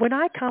there when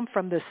I come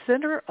from the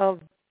center of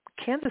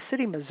Kansas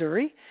City,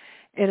 Missouri,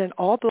 in an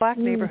all-black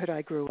neighborhood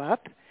I grew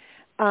up,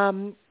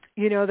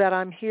 that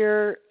I'm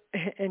here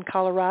in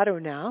Colorado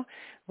now,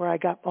 where I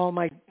got all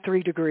my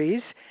 3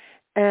 degrees,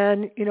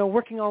 and,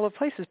 working all over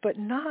places, but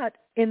not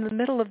in the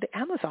middle of the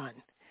Amazon.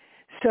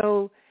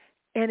 So,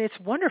 and it's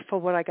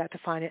wonderful what I got to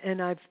find.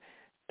 And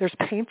there's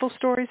painful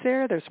stories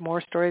there. There's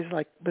more stories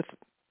like with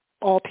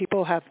all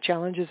people have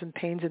challenges and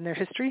pains in their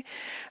history,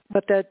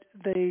 but that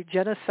the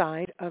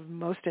genocide of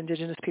most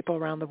indigenous people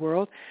around the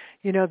world,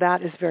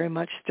 that is very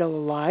much still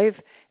alive.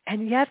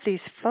 And yet these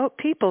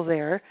people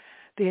there,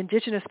 the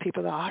indigenous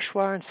people, the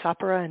Ashwar and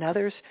Sapara and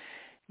others,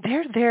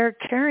 they're there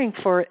caring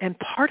for and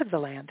part of the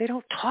land. They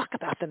don't talk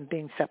about them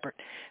being separate.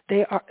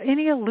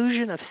 Any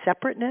illusion of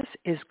separateness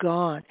is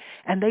gone.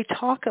 And they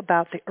talk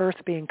about the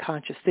earth being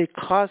conscious, the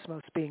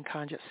cosmos being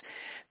conscious.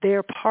 They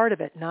are part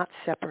of it, not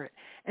separate.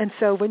 And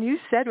so when you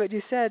said what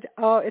you said,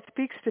 it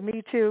speaks to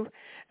me too.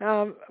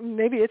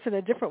 Maybe it's in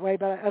a different way,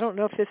 but I don't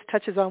know if this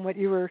touches on what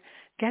you were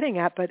getting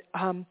at, but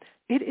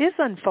it is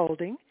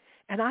unfolding,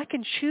 and I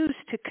can choose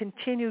to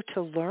continue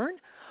to learn,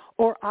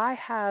 or I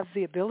have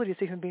the ability as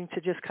a human being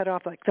to just cut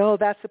off, like, no,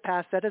 that's the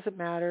past, that doesn't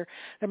matter.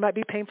 There might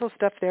be painful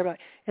stuff there, but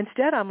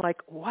instead I'm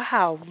like,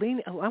 wow,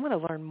 I want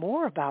to learn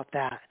more about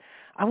that.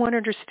 I want to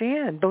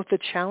understand both the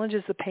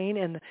challenges, the pain,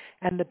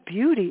 and the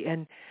beauty,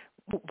 and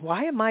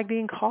why am I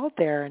being called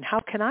there, and how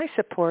can I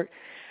support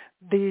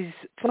these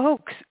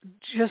folks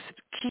just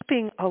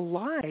keeping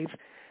alive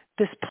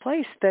this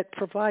place that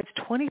provides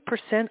 20%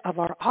 of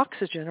our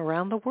oxygen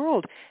around the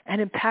world and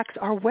impacts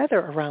our weather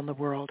around the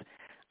world.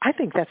 I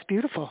think that's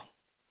beautiful.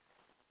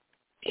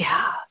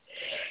 Yeah.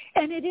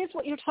 And it is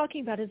what you're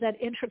talking about, is that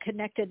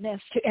interconnectedness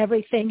to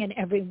everything and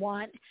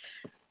everyone.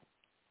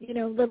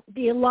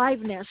 The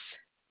aliveness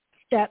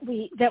that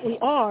we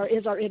are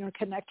is our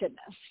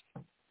interconnectedness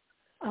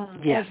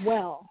as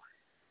well.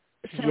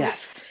 So, yes.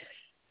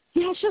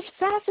 Yeah, it's just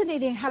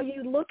fascinating how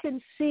you look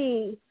and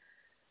see,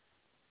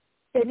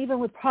 and even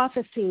with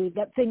prophecy,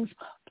 that things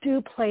do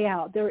play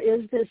out. There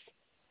is this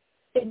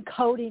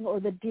encoding, or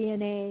the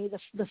DNA,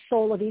 the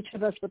soul of each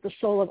of us, with the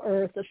soul of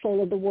Earth, the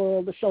soul of the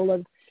world, the soul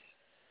of,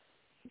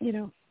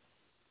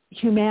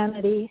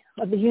 humanity,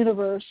 of the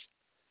universe,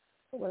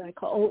 what I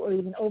call, or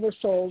even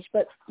oversouls,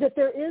 but that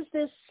there is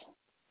this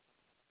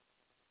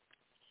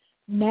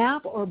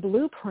map or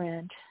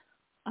blueprint,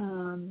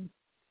 and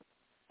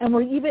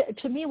we're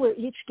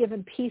each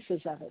given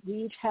pieces of it.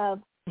 We each have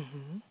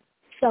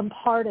some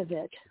part of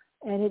it,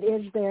 and it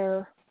is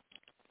there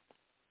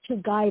to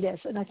guide us.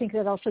 And I think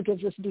that also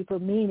gives us deeper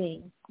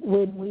meaning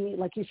when we,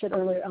 like you said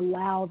earlier,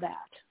 allow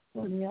that,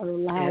 when we are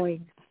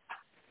allowing.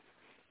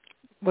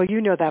 Well,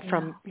 you know that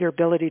from your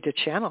ability to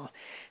channel,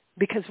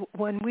 because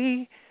when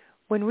we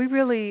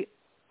really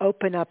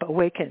open up,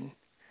 awaken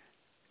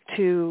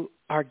to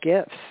our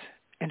gifts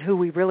and who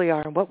we really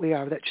are and what we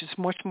are, that's just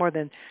much more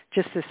than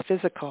just this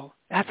physical.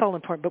 That's all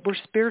important, but we're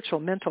spiritual,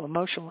 mental,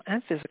 emotional,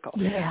 and physical.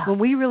 Yeah. When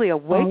we really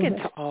awaken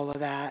to all of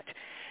that,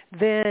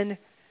 then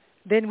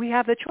we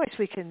have the choice.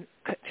 We can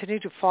continue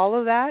to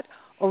follow that,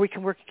 or we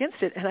can work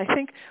against it. And I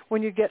think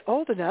when you get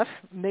old enough,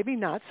 maybe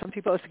not, some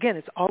people, again,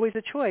 it's always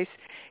a choice,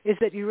 is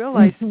that you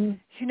realize,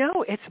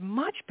 it's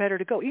much better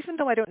to go, even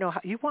though I don't know how.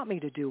 You want me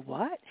to do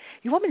what?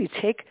 You want me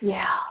to take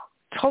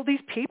all these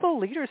people,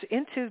 leaders,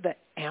 into the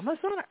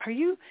Amazon?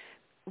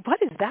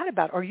 What is that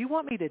about? Or you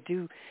want me to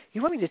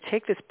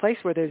take this place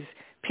where there's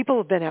people who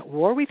have been at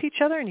war with each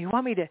other, and you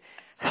want me to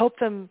help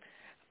them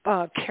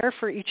care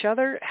for each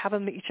other, have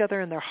them each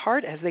other in their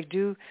heart as they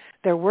do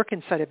their work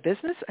inside a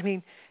business. I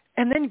mean,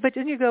 but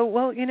then you go,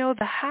 well,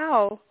 the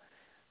how,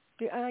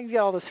 I get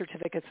all the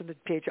certificates and the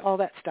page, all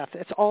that stuff.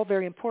 It's all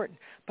very important.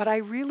 But I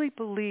really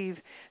believe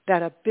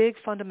that a big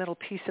fundamental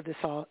piece of this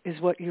all is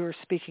what you're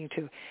speaking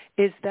to,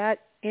 is that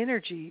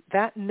energy,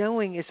 that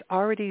knowing is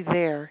already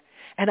there.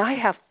 And I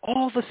have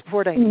all the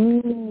support I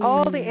need.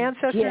 All the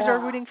ancestors are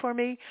rooting for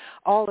me.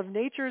 All of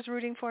nature is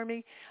rooting for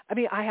me. I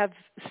mean, I have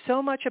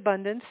so much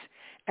abundance.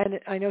 And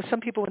I know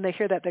some people, when they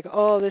hear that, they go,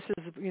 oh, this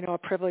is, a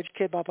privileged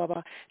kid, blah, blah,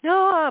 blah.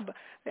 No,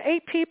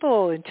 8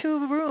 people in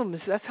 2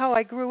 rooms. That's how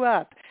I grew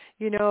up,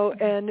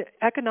 and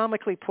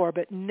economically poor,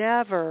 but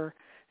never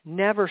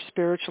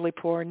spiritually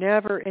poor,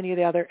 never any of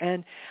the other.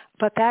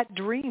 But that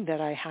dream that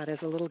I had as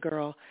a little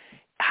girl,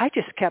 I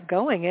just kept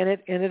going, and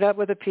it ended up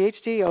with a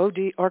PhD,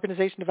 OD,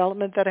 organization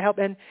development that I help.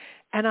 And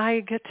I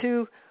get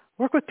to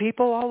work with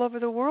people all over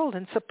the world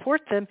and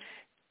support them,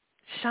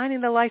 shining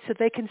the light so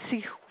they can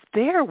see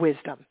their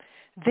wisdom,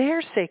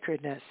 their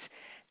sacredness.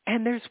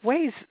 And there's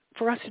ways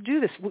for us to do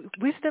this.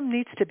 Wisdom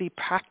needs to be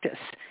practiced.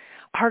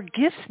 Our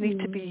gifts need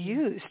to be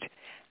used.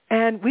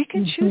 And we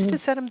can choose to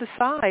set them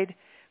aside.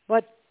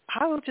 But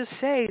I will just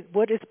say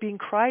what is being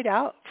cried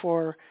out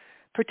for,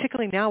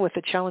 particularly now with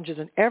the challenges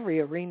in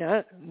every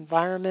arena,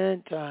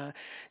 environment,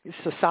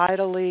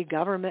 societally,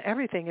 government,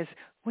 everything, is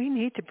we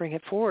need to bring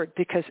it forward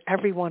because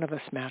every one of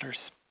us matters.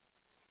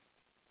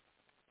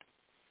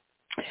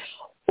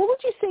 What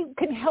would you say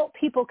can help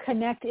people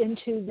connect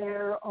into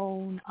their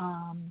own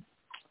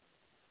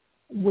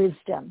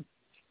wisdom?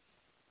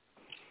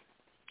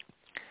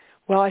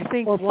 Well, I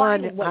think or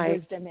what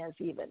wisdom is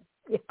even.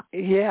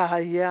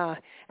 Yeah.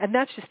 And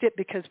that's just it,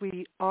 because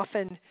we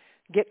often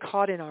get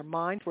caught in our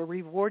mind. We're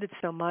rewarded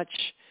so much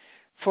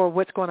for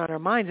what's going on in our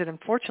minds. And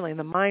unfortunately, in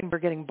the mind, we're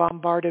getting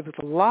bombarded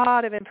with a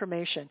lot of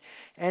information.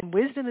 And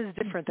wisdom is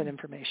different than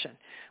information.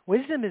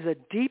 Wisdom is a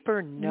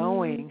deeper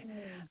knowing,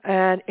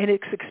 and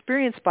it's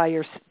experienced by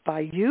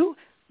you,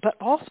 but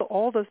also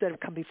all those that have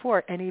come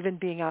before. And even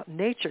being out in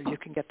nature, you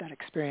can get that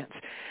experience.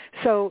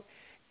 So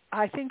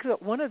I think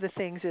that one of the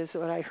things is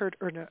what I heard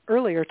in an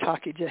earlier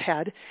talk you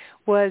had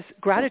was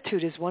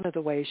gratitude is one of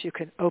the ways you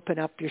can open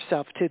up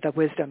yourself to the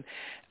wisdom,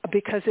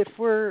 because if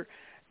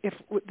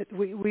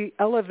we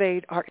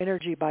elevate our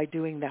energy by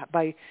doing that,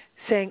 by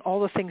saying all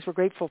the things we're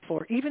grateful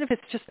for, even if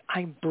it's just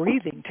I'm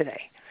breathing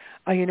today,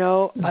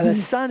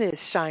 the sun is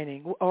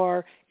shining,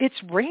 or it's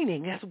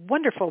raining. That's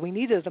wonderful. We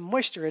needed the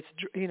moisture.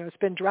 It's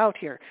been drought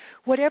here.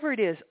 Whatever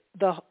it is,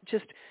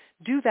 just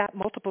do that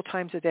multiple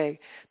times a day,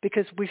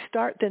 because we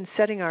start then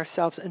setting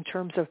ourselves in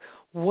terms of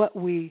what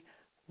we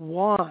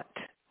want,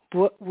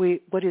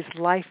 what is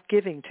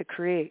life-giving to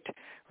create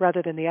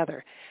rather than the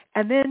other.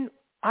 And then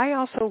I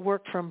also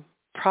work from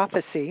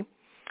prophecy,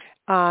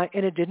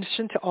 in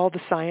addition to all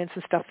the science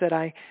and stuff that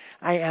I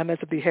am as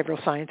a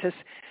behavioral scientist.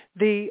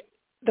 The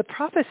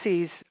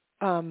prophecies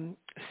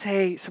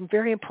say some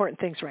very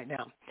important things right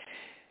now.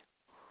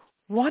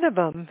 One of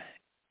them,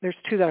 there's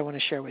 2 that I want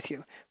to share with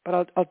you, but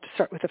I'll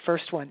start with the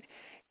first one,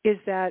 is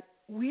that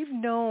we've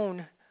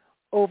known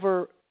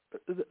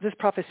this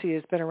prophecy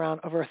has been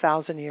around over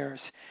 1,000 years.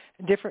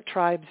 Different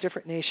tribes,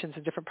 different nations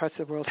in different parts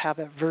of the world have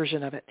a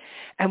version of it.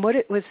 And what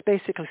it was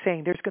basically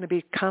saying, there's going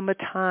to come a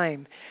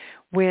time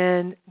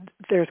when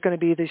there's going to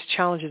be these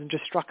challenges and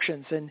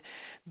destructions, and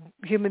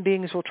human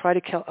beings will try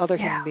to kill other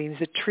human beings.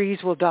 The trees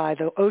will die.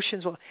 The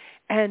oceans will.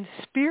 And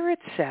Spirit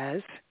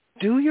says,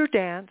 do your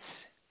dance,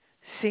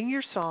 sing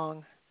your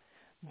song,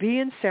 be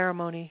in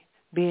ceremony,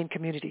 be in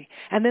community.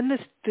 And then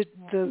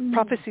the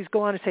prophecies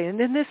go on to say, and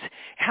then this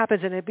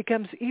happens, and it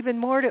becomes even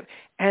more.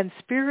 And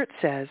Spirit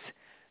says,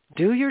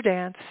 do your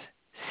dance,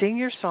 sing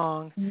your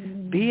song,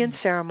 be in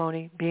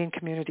ceremony, be in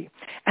community.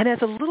 And as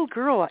a little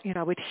girl,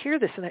 I would hear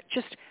this, and it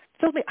just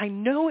filled me. I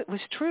know it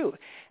was true.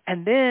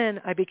 And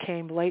then I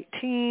became late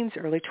teens,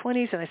 early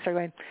 20s, and I started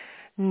going,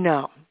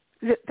 no,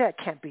 that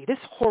can't be. This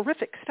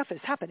horrific stuff is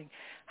happening.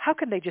 How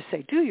can they just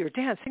say, do your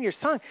dance, sing your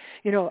song?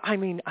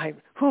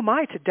 Who am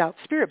I to doubt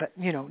Spirit? But,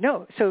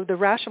 no. So the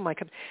rational mind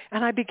comes,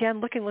 and I began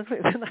looking,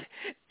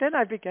 then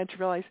I began to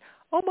realize,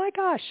 oh my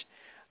gosh,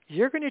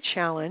 you're going to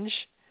challenge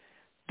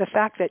the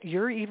fact that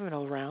you're even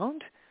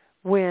around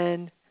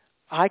when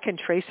I can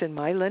trace in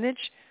my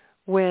lineage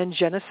when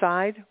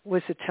genocide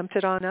was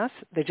attempted on us.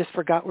 They just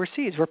forgot we're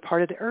seeds. We're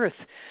part of the earth,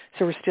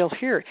 so we're still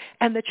here.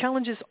 And the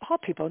challenge is all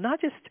people,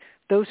 not just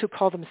those who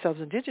call themselves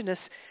indigenous,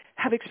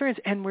 have experience,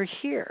 and we're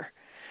here.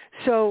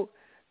 So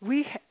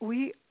we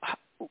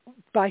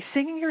by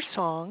singing your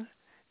song,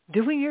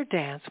 doing your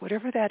dance,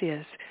 whatever that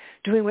is,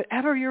 doing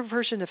whatever your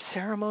version of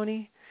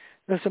ceremony,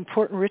 those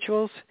important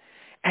rituals,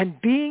 and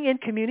being in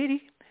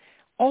community,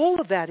 all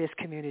of that is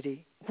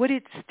community. What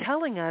it's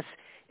telling us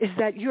is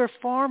that you're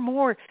far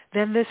more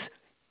than this,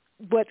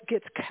 what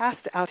gets cast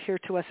out here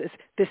to us as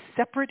this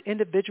separate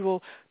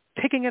individual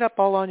picking it up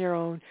all on your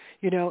own,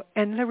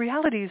 and the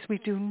reality is we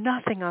do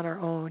nothing on our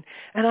own.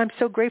 And I'm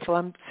so grateful.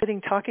 I'm sitting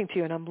talking to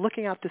you, and I'm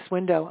looking out this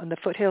window on the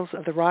foothills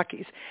of the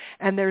Rockies,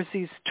 and there's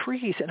these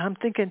trees, and I'm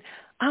thinking,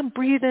 I'm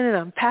breathing, and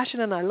I'm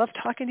passionate, and I love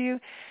talking to you.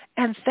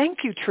 And thank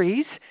you,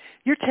 trees.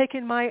 You're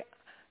taking my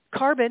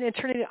carbon and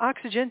turning it into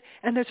oxygen,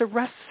 and there's a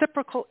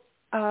reciprocal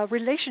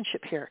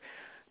relationship here.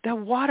 The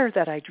water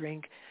that I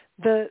drink,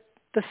 the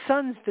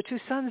suns, the two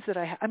suns that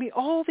I have. I mean,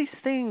 all these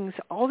things,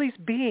 all these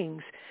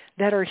beings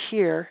that are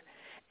here,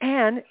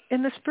 and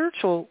in the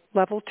spiritual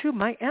level too,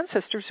 my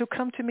ancestors who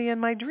come to me in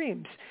my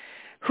dreams,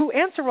 who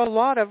answer a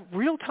lot of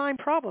real-time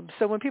problems.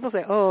 So when people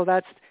say, oh,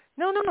 that's,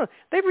 no,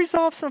 they've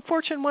resolved some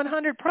Fortune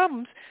 100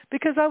 problems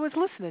because I was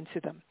listening to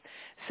them.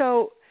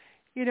 So,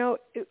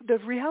 the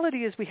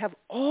reality is we have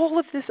all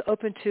of this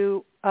open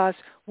to us.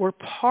 We're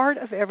part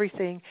of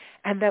everything,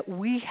 and that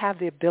we have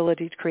the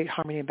ability to create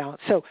harmony and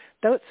balance. So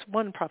that's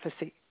one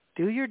prophecy.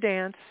 Do your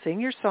dance, sing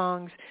your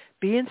songs,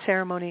 be in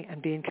ceremony,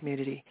 and be in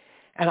community.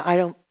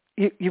 And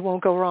you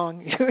won't go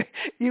wrong.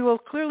 You will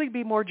clearly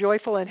be more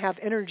joyful and have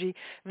energy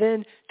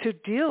than to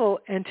deal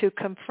and to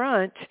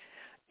confront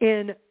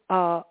in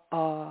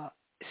a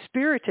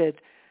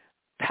spirited,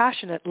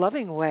 passionate,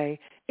 loving way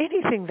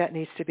anything that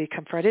needs to be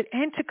confronted,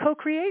 and to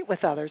co-create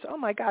with others. Oh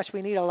my gosh,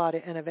 we need a lot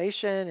of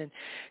innovation and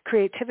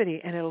creativity,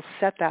 and it'll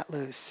set that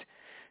loose.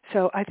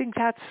 So I think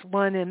that's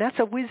one, and that's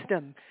a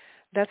wisdom.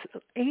 That's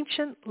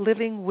ancient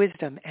living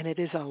wisdom, and it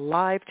is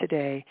alive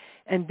today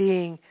and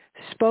being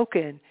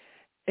spoken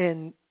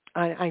in,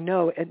 I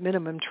know, at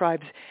minimum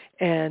tribes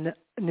in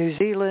New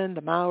Zealand,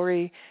 the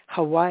Maori,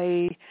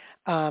 Hawaii,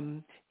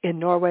 in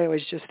Norway. I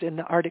was just in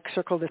the Arctic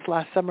Circle this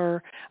last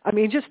summer. I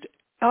mean, just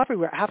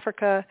everywhere,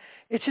 Africa.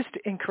 It's just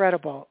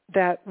incredible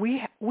that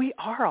we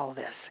are all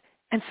this.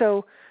 And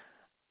so,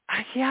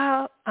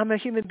 I'm a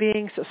human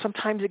being, so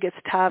sometimes it gets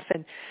tough,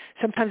 and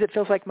sometimes it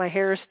feels like my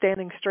hair is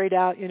standing straight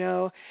out,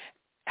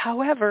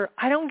 However,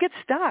 I don't get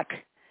stuck.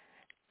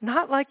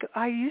 Not like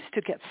I used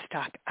to get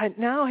stuck.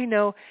 Now I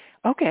know,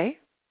 okay,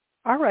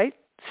 all right,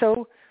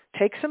 so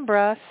take some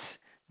breaths,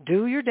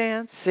 do your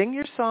dance, sing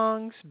your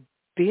songs,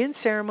 be in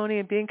ceremony,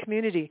 and be in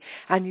community,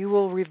 and you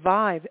will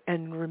revive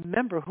and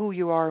remember who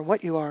you are and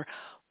what you are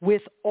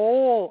with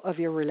all of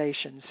your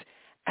relations,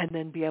 and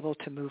then be able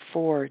to move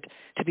forward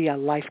to be a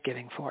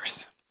life-giving force.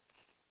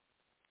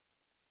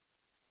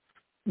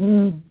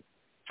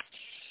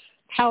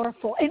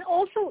 Powerful. And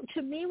also,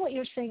 to me, what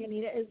you're saying,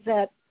 Anita, is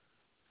that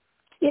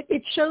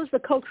it shows the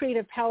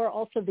co-creative power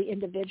also of the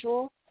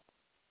individual.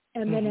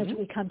 And then as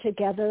we come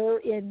together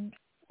in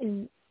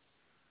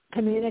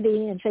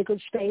community and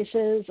sacred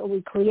spaces, or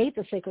we create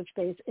the sacred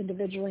space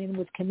individually and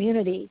with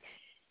community,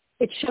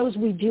 it shows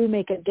we do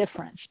make a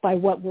difference by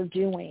what we're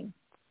doing.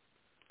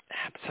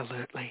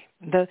 Absolutely.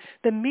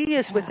 The me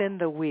is within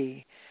the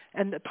we.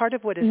 And part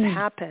of what has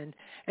happened,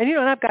 and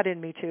and I've got in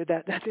me too,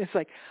 that it's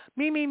like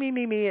me.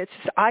 It's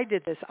just, I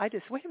did this.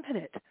 Wait a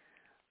minute.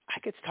 I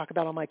could talk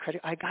about all my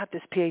credit. I got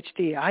this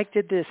PhD. I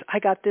did this. I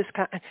got this.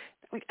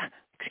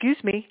 Excuse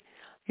me.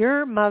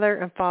 Your mother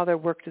and father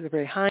worked their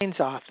behinds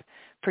off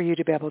for you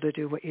to be able to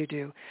do what you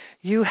do.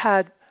 You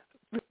had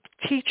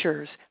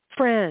teachers,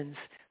 friends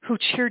who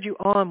cheered you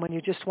on when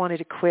you just wanted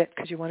to quit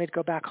because you wanted to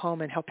go back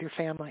home and help your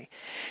family.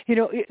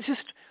 It's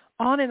just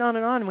on and on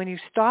and on. When you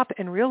stop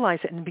and realize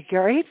it and be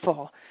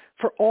grateful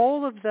for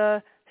all of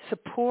the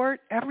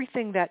support,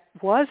 everything that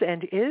was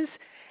and is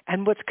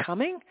and what's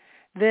coming,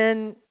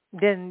 then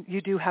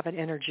you do have an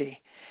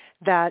energy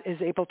that is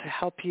able to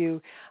help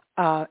you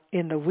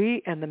in the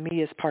we, and the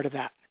me is part of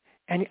that.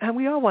 And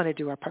we all want to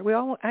do our part.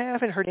 I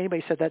haven't heard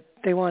anybody say that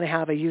they want to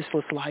have a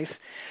useless life,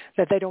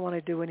 that they don't want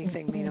to do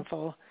anything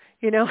meaningful.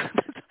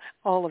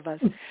 All of us.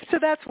 So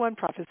that's one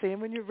prophecy.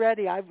 And when you're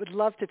ready, I would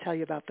love to tell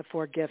you about the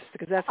 4 gifts,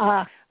 because that's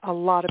a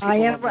lot of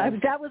people.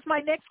 That was my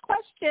next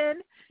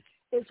question.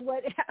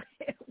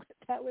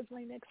 That was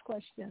my next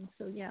question.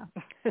 So yeah,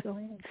 go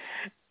ahead.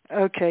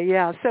 Okay,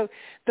 yeah. So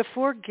the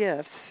 4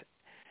 gifts,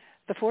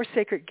 the 4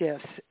 sacred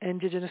gifts,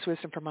 Indigenous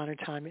Wisdom for Modern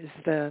Time, is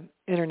the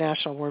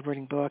international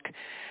award-winning book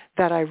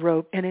that I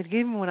wrote. And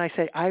even when I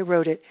say I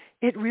wrote it,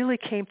 it really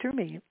came through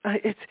me.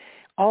 It's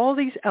all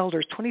these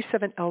elders,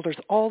 27 elders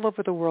all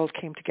over the world,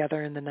 came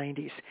together in the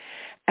 90s.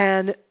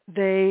 And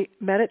they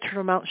met at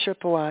Turtle Mountain,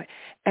 Chippewa,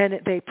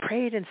 and they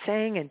prayed and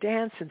sang and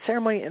danced and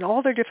ceremony in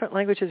all their different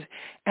languages.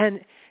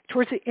 And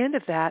towards the end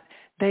of that,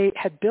 they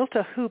had built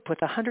a hoop with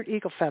 100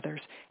 eagle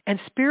feathers, and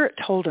Spirit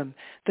told them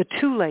the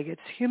 2-legged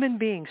human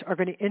beings are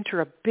going to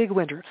enter a big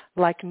winter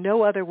like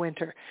no other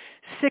winter.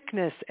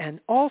 Sickness and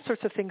all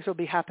sorts of things will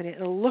be happening.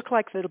 It'll look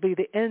like it'll be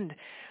the end.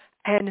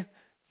 And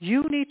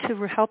you need to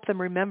help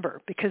them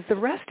remember, because the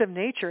rest of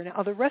nature,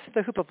 now the rest of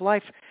the hoop of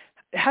life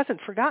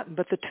hasn't forgotten,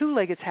 but the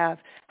 2-leggeds have,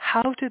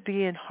 how to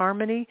be in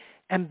harmony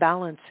and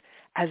balance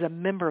as a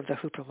member of the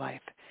hoop of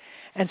life.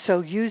 And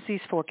so use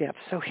these 4 gifts.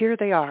 So here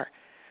they are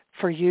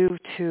for you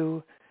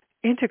to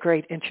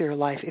integrate into your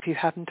life if you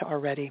haven't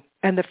already.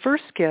 And the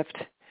first gift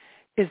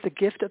is the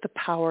gift of the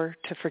power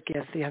to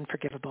forgive the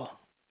unforgivable.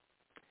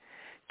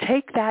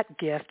 Take that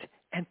gift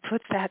and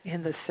put that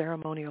in the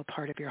ceremonial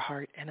part of your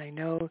heart. And I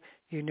know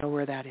you know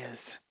where that is.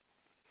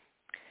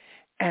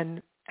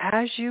 And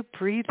as you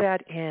breathe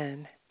that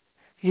in,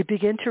 you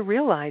begin to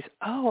realize,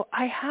 oh,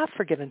 I have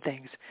forgiven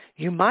things.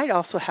 You might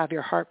also have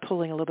your heart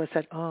pulling a little bit,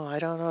 said, oh, I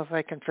don't know if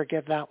I can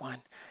forgive that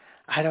one.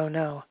 I don't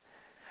know.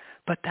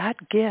 But that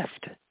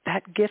gift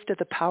of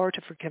the power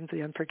to forgive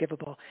the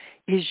unforgivable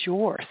is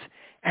yours,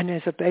 and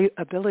is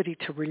ability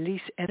to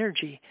release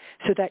energy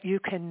so that you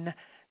can,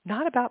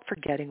 not about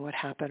forgetting what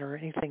happened or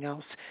anything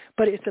else,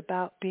 but it's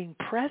about being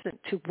present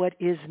to what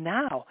is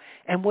now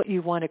and what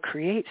you want to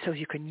create so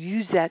you can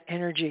use that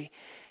energy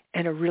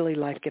in a really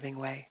life-giving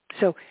way.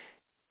 So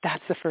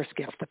that's the first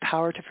gift, the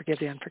power to forgive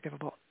the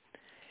unforgivable.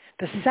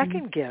 The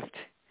second gift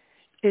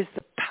is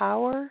the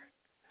power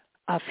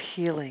of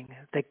healing,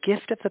 the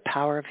gift of the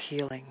power of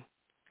healing.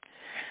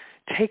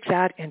 Take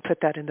that and put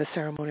that in the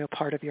ceremonial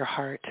part of your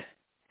heart.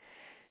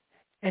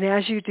 And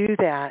as you do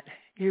that,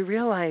 you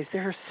realize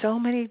there are so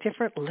many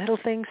different little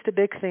things to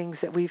big things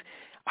that we've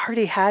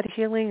already had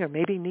healing or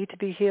maybe need to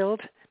be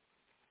healed.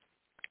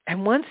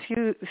 And once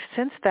you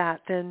sense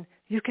that, then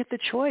you get the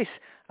choice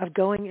of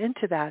going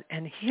into that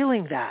and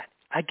healing that.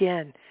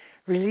 Again,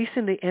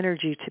 releasing the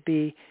energy to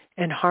be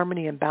in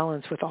harmony and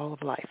balance with all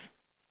of life.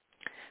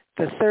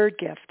 The third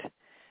gift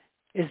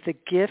is the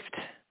gift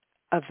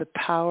of the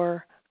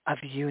power of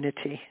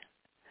unity.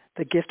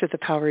 The gift of the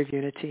power of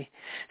unity.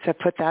 So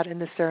put that in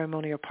the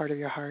ceremonial part of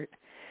your heart.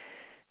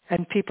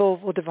 And people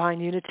will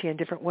define unity in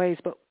different ways,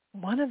 but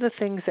one of the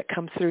things that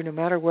comes through, no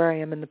matter where I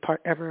am in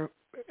wherever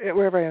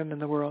I am in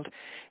the world,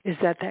 is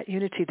that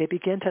unity, they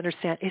begin to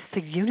understand it's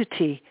the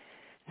unity,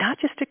 not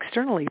just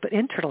externally, but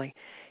internally.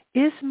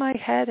 Is my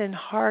head and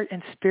heart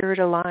and spirit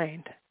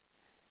aligned?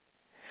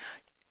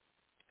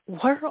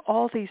 What are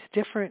all these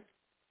different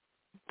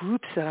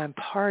groups that I'm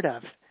part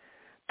of?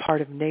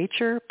 Part of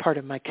nature, part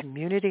of my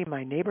community,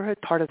 my neighborhood,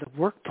 part of the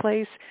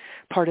workplace,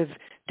 part of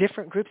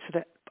different groups so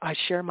that I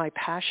share my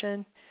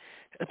passion,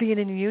 being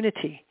in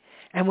unity.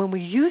 And when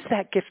we use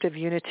that gift of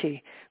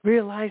unity,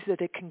 realize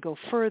that it can go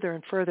further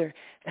and further,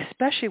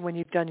 especially when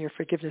you've done your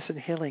forgiveness and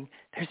healing.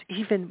 There's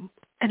even,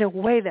 in a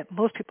way that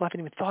most people haven't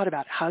even thought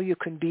about, how you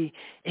can be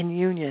in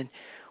union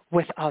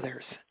with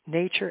others,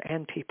 nature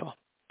and people.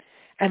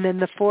 And then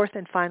the fourth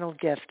and final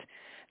gift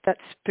that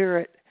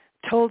Spirit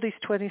told these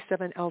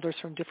 27 elders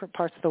from different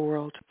parts of the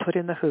world to put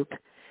in the hoop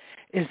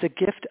is the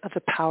gift of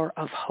the power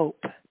of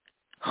hope,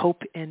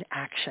 hope in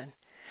action.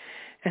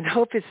 And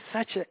hope is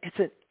it's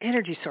an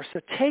energy source.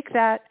 So take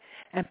that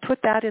and put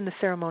that in the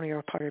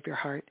ceremonial part of your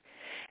heart.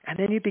 And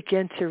then you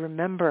begin to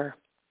remember,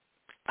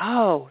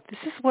 oh, this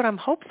is what I'm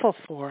hopeful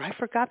for. I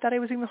forgot that I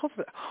was even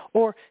hopeful.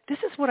 Or this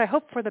is what I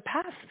hoped for the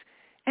past.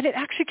 And it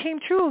actually came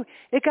true.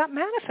 It got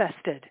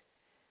manifested.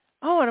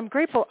 Oh, and I'm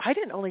grateful. I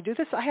didn't only do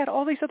this. I had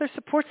all these other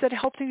supports that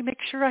helped me make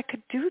sure I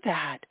could do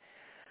that.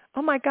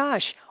 Oh, my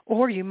gosh.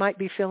 Or you might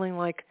be feeling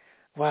like,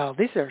 wow,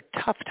 these are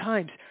tough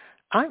times.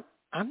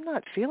 I'm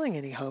not feeling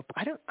any hope.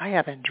 I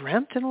haven't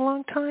dreamt in a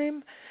long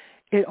time.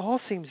 It all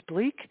seems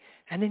bleak.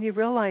 And then you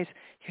realize,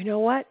 you know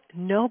what?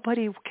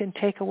 Nobody can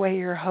take away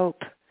your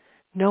hope.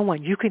 No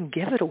one. You can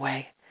give it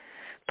away.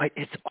 But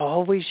it's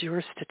always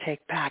yours to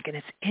take back, and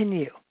it's in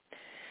you.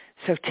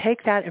 So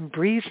take that and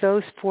breathe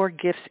those four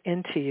gifts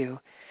into you.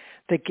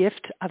 The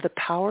gift of the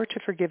power to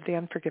forgive the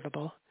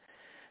unforgivable,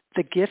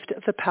 the gift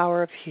of the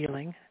power of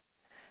healing,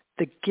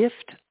 the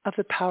gift of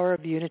the power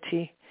of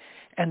unity,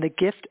 and the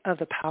gift of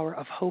the power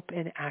of hope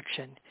in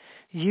action.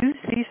 Use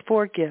these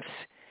four gifts,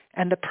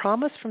 and the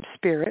promise from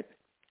Spirit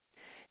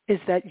is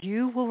that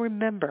you will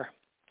remember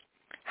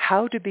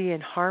how to be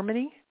in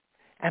harmony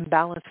and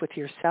balance with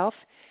yourself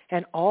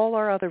and all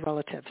our other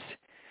relatives,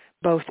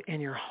 both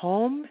in your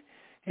home,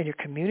 in your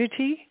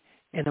community,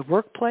 in the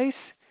workplace,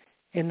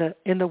 in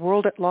the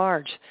world at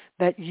large,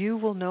 that you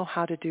will know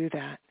how to do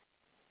that.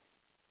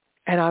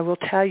 And I will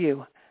tell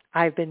you,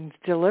 I've been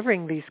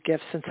delivering these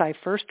gifts since I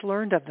first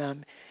learned of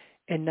them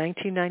in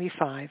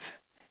 1995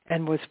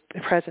 and was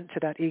present to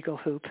that eagle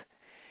hoop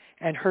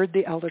and heard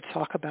the elder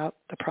talk about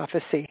the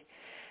prophecy.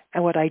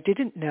 And what I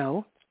didn't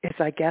know is,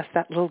 I guess,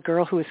 that little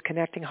girl who was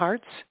connecting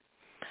hearts,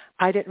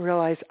 I didn't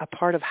realize a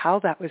part of how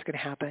that was going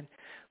to happen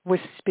was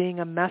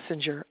being a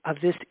messenger of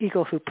this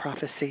eagle hoop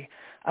prophecy,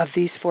 of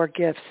these four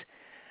gifts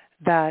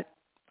that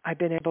I've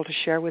been able to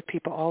share with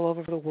people all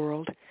over the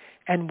world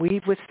and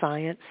weave with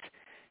science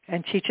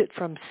and teach it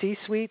from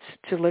C-suites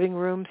to living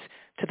rooms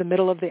to the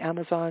middle of the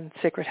Amazon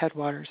sacred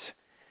headwaters.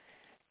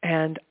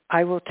 And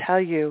I will tell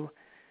you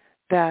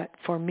that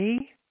for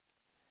me,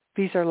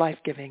 these are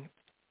life-giving.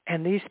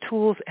 And these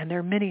tools, and there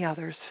are many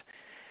others,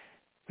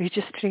 we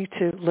just need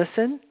to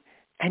listen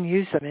and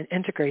use them and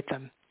integrate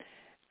them.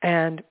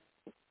 And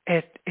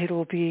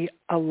it'll be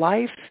a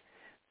life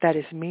that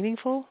is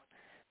meaningful,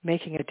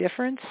 making a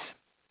difference,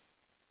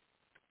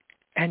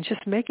 and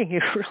just making you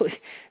really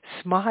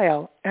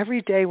smile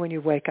every day when you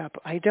wake up.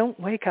 I don't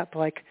wake up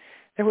like,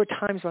 there were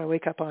times when I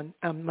wake up on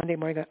Monday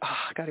morning,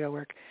 I got to go to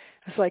work.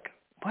 It's like,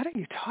 what are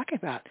you talking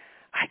about?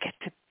 I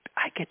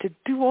get to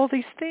do all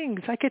these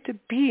things. I get to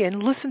be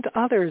and listen to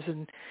others.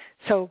 And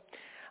so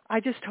I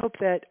just hope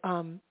that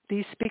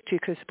these speak to you,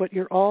 because what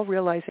you're all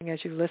realizing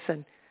as you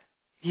listen,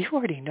 you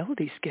already know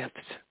these gifts.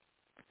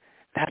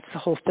 That's the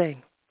whole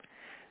thing.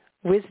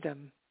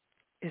 Wisdom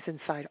is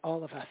inside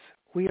all of us.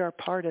 We are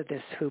part of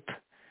this hoop,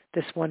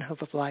 this one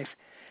hoop of life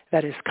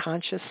that is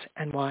conscious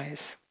and wise,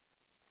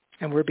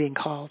 and we're being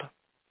called.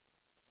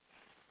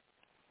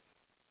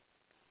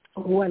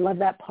 Oh, I love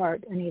that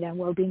part, Anita.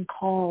 We're being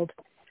called.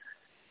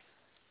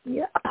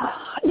 Yeah.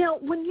 Now,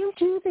 when you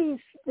do these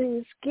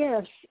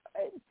gifts,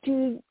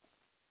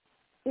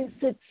 is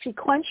it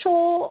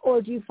sequential,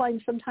 or do you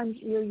find sometimes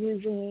you're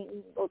using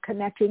or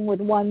connecting with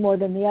one more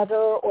than the other,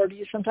 or do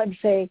you sometimes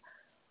say,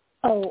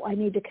 oh, I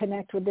need to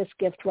connect with this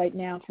gift right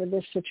now for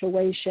this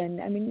situation?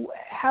 I mean,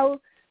 how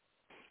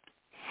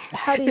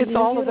do you It's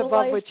all of the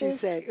above utilize what you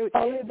this? say.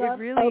 It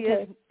really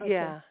is.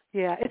 Okay.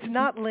 Yeah. It's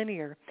not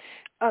linear.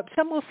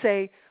 Some will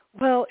say,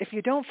 well, if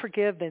you don't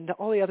forgive, then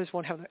all the others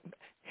won't have.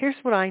 Here's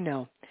what I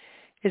know,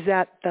 is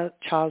that the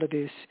child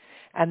abuse.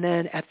 And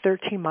then at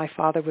 13, my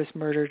father was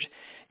murdered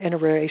in a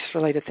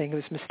race-related thing. He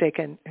was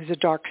mistaken. He was a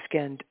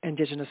dark-skinned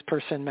indigenous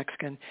person,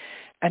 Mexican,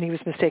 and he was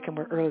mistaken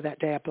where earlier that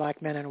day a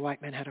black man and a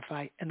white man had a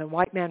fight. And the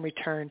white man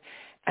returned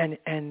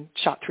and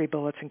shot 3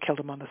 bullets and killed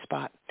him on the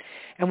spot.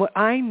 And what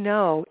I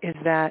know is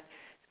that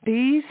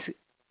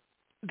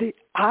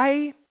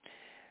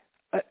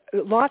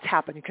lots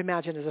happened. You can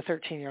imagine as a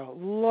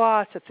 13-year-old,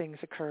 lots of things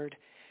occurred.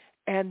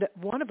 And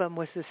one of them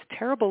was this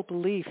terrible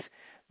belief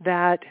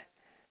that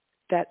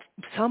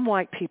some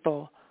white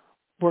people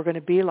were going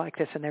to be like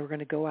this, and they were going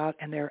to go out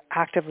and they're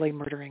actively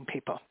murdering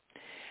people.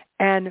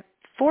 And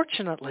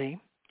fortunately,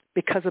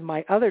 because of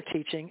my other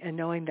teaching and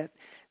knowing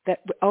that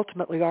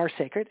ultimately are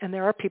sacred, and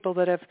there are people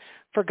that have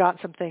forgotten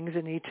some things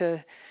and need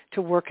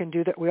to work and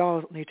do that. We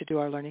all need to do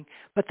our learning,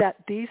 but that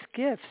these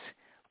gifts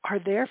are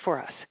there for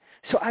us.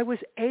 So I was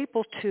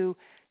able to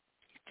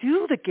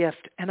do the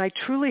gift, and I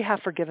truly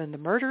have forgiven the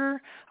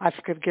murderer. I've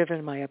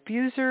forgiven my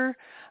abuser.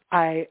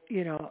 I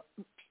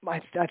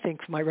think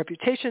my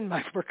reputation,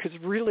 my work is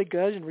really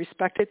good and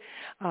respected.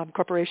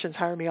 Corporations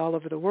hire me all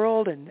over the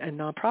world, and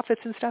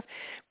nonprofits and stuff.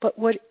 But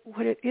what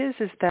it is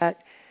that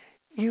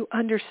you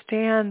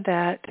understand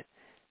that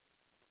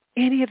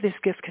any of this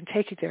gift can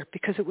take you there,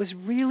 because it was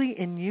really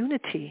in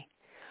unity.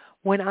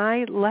 When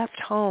I left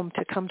home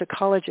to come to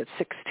college at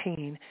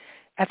 16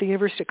 at the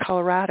University of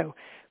Colorado,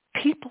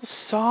 people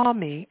saw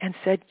me and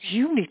said,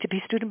 you need to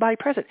be student body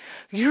president.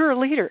 You're a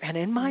leader. And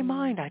in my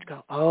mind, I'd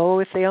go, oh,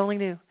 if they only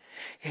knew.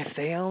 If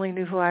they only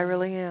knew who I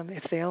really am.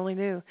 If they only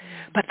knew.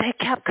 But they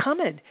kept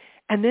coming.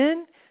 And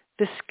then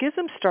the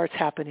schism starts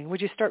happening, where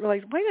you start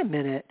like, wait a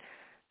minute.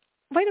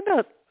 Wait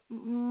about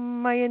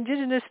my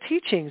indigenous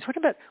teachings. What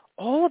about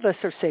all of us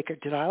are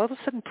sacred? Did I all of a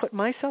sudden put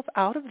myself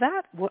out of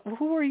that?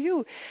 Who are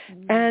you?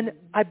 And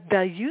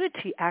the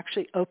unity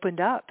actually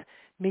opened up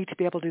me to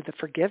be able to do the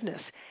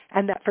forgiveness.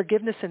 And that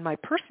forgiveness in my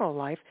personal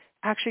life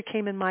actually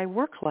came in my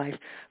work life,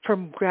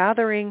 from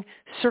gathering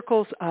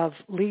circles of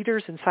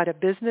leaders inside a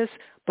business,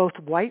 both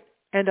white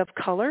and of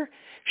color,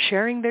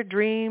 sharing their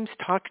dreams,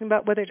 talking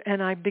about whether,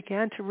 and I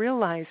began to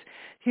realize,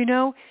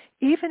 even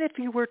if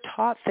you were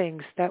taught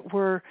things that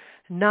were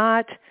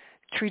not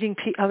treating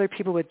other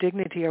people with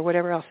dignity or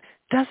whatever else,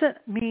 doesn't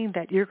mean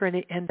that you're going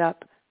to end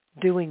up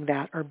doing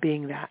that or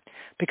being that.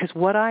 Because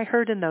what I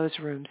heard in those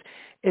rooms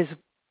is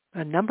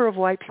a number of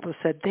white people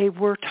said they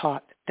were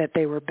taught that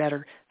they were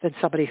better than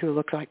somebody who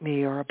looked like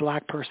me or a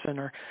black person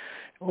or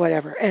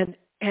whatever.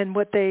 And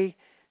what they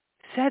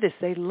said is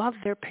they loved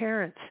their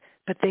parents,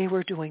 but they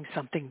were doing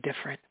something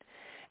different.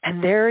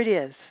 And there it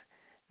is.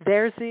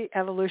 There's the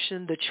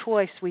evolution, the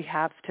choice we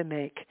have to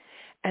make.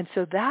 And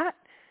so that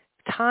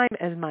time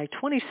as my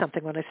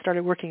 20-something, when I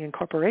started working in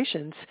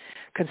corporations,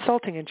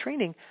 consulting and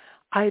training,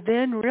 I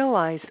then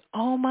realized,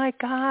 oh my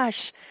gosh,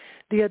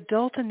 the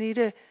adult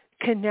Anita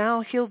can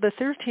now heal the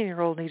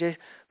 13-year-old Anita,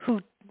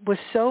 who was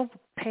so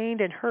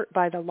pained and hurt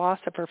by the loss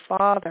of her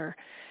father,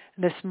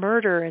 this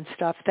murder and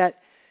stuff, that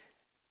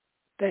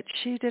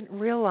she didn't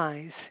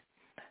realize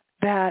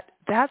that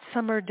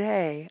summer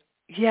day,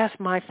 yes,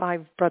 my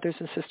 5 brothers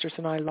and sisters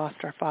and I lost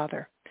our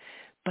father.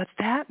 But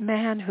that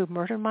man who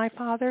murdered my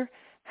father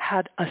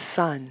had a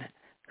son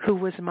who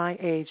was my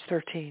age,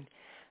 13.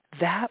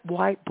 That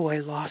white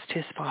boy lost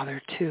his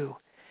father too,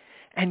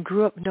 and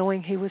grew up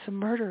knowing he was a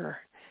murderer.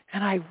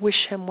 And I wish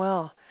him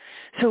well.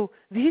 So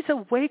these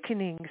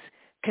awakenings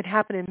can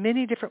happen in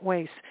many different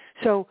ways.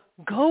 So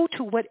go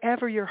to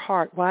whatever your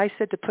heart, why I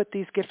said to put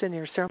these gifts in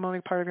your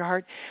ceremonial part of your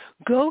heart,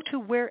 go to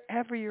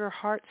wherever your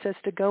heart says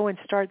to go and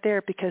start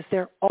there, because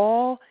they're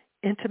all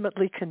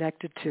intimately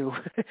connected to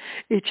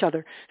each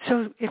other.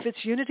 So if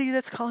it's unity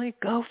that's calling,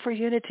 go for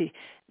unity.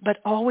 But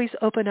always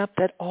open up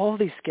that all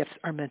these gifts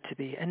are meant to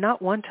be, and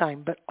not one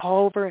time, but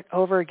over and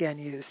over again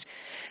used.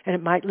 And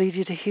it might lead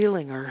you to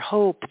healing or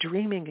hope,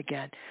 dreaming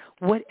again.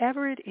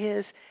 Whatever it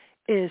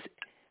is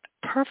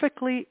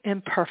perfectly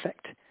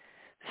imperfect.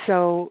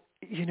 So,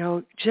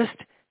 just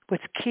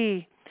what's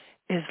key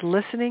is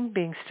listening,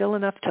 being still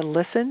enough to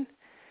listen,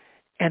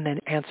 and then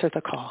answer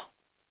the call.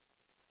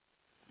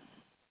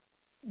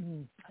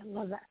 I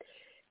love that.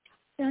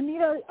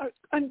 Anita,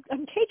 I'm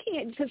taking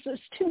it because there's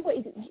two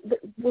ways that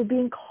we're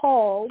being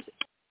called,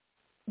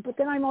 but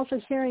then I'm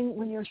also hearing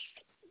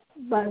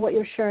by what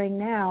you're sharing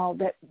now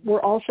that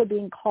we're also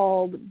being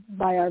called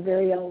by our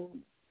very own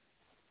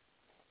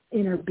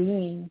inner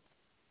being,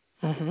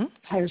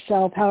 higher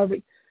self, however.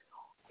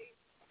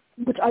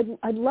 Which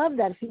I love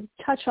that if you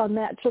touch on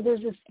that. So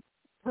there's this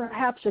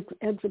perhaps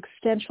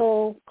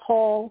existential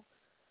call.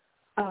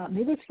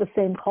 Maybe it's the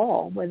same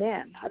call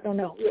within. I don't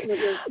know.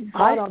 Your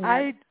thought on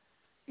that.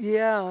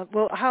 Yeah,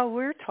 well, how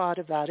we're taught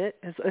about it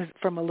is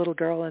from a little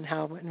girl, and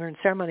how when we're in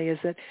ceremony is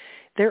that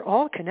they're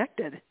all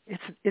connected.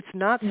 It's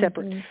not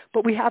separate,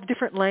 but we have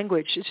different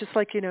language. It's just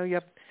like you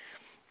have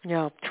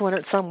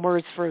 200 some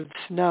words for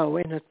snow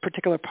in a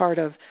particular part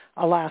of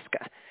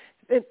Alaska,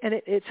 and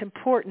it's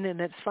important and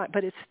it's fine,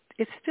 but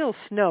it's still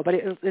snow, but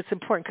it's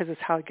important because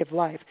it's how it gives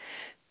life.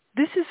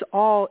 This is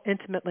all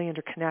intimately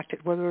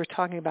interconnected, whether we're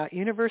talking about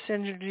universe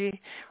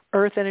energy,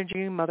 earth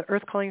energy, Mother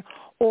Earth calling,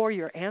 or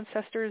your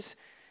ancestors,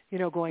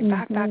 going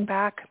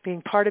back,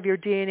 being part of your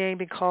DNA,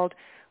 being called.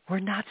 We're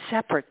not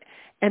separate.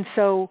 And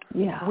so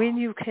when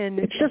you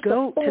can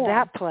go to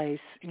that place,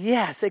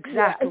 yes,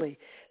 exactly.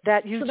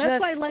 That's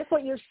why I like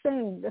what you're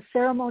saying, the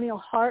ceremonial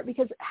heart,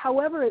 because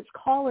however it's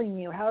calling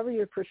you, however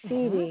you're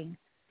perceiving,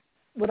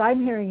 what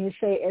I'm hearing you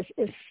say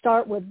is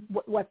start with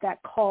what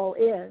that call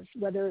is,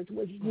 whether it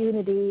was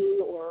unity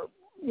or,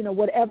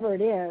 whatever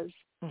it is.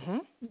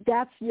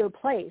 That's your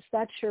place.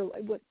 That's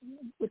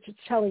which is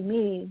telling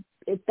me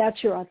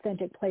that's your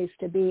authentic place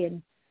to be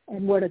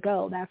and where to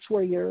go. That's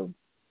where your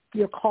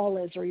call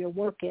is or your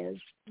work is.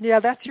 Yeah,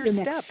 that's your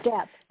next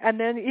step. And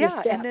then,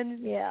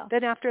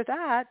 then after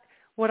that,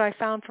 what I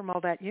found from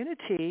all that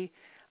unity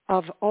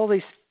of all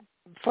these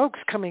folks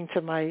coming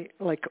to my,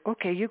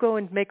 okay, you go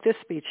and make this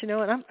speech, and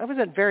I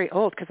wasn't very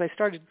old because I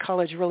started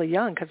college really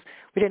young because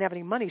we didn't have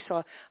any money,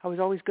 so I was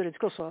always good in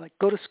school, so I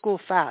go to school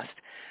fast.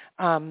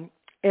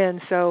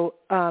 And so,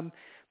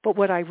 but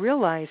what I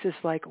realized is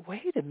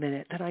wait a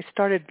minute, then I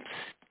started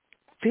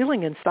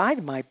feeling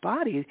inside my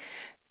body,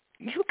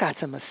 you got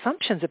some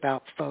assumptions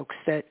about folks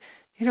that,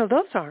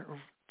 those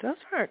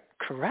aren't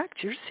correct.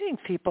 You're seeing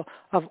people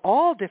of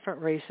all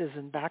different races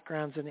and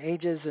backgrounds and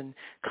ages and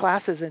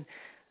classes, and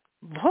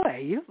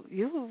boy,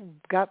 you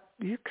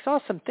saw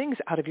some things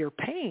out of your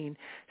pain.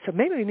 So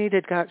maybe we need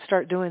to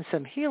start doing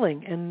some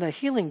healing, and the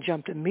healing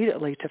jumped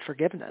immediately to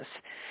forgiveness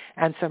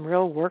and some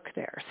real work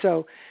there.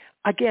 So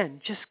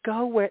again, just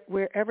go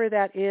wherever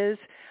that is.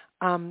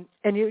 And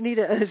you need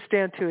to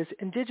understand too, as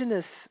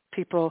Indigenous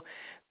people,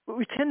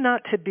 we tend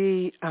not to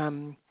be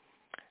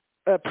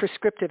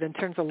prescriptive in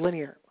terms of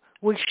linear.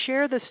 We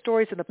share the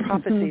stories and the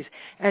prophecies,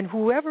 and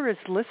whoever is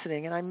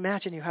listening, and I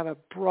imagine you have a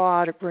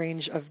broad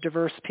range of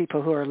diverse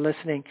people who are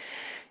listening,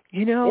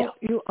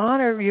 you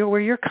honor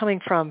where you're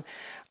coming from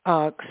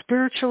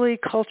spiritually,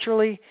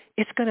 culturally.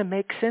 It's going to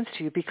make sense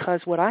to you, because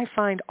what I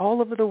find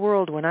all over the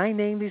world when I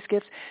name these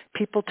gifts,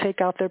 people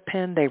take out their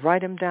pen, they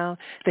write them down,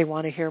 they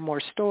want to hear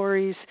more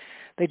stories,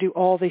 they do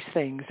all these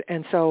things.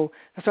 And so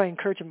that's why I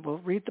encourage them, well,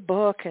 read the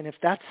book, and if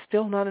that's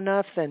still not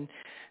enough, then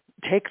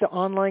take the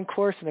online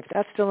course, and if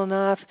that's still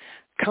enough,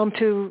 come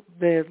to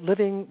the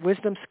Living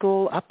Wisdom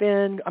School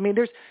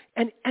there's,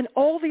 and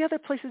all the other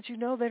places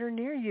that are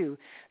near you.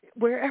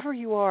 Wherever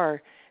you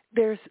are,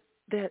 there's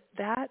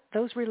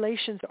those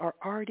relations are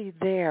already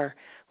there.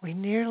 We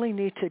merely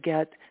need to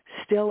get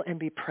still and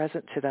be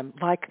present to them.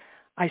 Like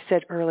I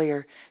said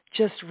earlier,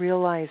 just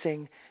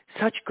realizing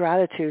such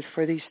gratitude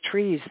for these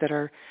trees that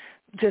are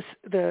just,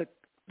 the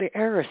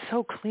air is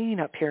so clean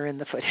up here in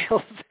the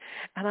foothills,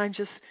 and I'm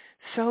just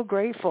so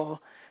grateful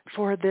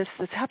for this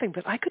that's happening.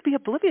 But I could be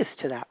oblivious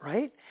to that,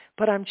 right?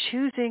 But I'm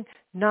choosing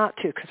not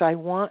to, because I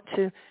want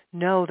to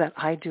know that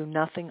I do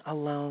nothing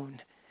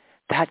alone.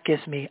 That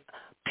gives me,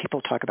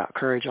 people talk about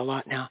courage a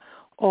lot now.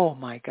 Oh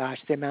my gosh,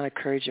 the amount of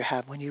courage you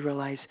have when you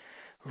realize,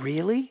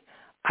 really?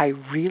 I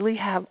really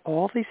have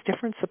all these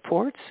different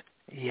supports?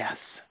 Yes.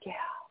 Yeah.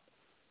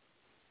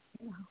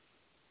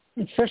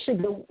 Especially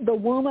the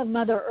womb of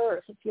Mother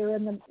Earth. If you're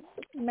in the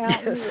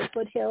mountains or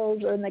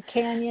foothills or in the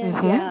canyon,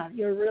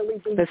 you're really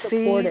being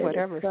supported. Sea,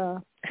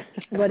 whatever.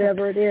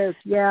 Whatever it is,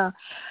 yeah.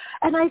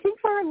 And I think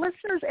for our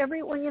listeners,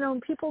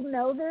 everyone, people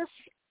know this,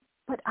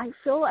 but I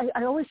feel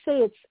I always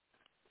say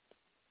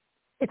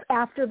it's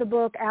after the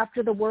book,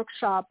 after the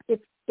workshop.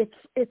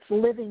 It's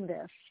living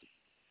this.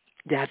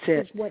 That's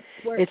it.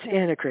 It's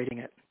integrating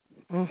it.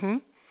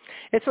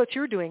 It's what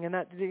you're doing, and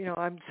that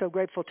I'm so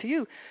grateful to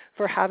you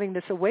for having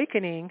this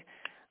awakening.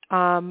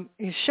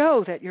 You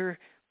show that you're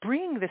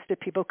bringing this to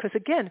people, because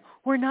again,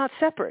 we're not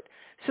separate.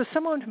 So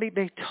someone may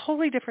be a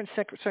totally different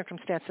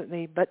circumstance than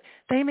me, but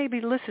they may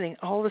be listening.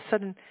 All of a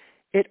sudden,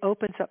 it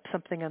opens up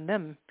something in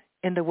them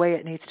in the way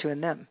it needs to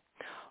in them.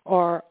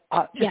 Or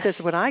just as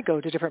when I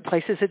go to different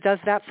places, it does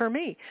that for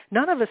me.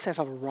 None of us have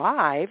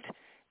arrived.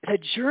 The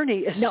journey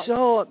is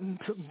so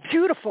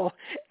beautiful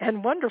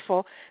and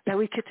wonderful that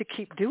we get to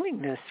keep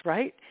doing this,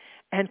 right?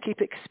 And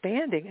keep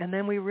expanding. And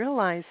then we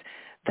realize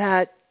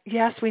that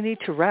yes, we need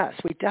to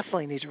rest. We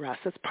definitely need to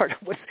rest. That's part of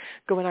what's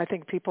going on. I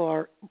think people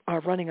are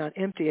running on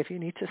empty. If you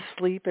need to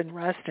sleep and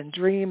rest and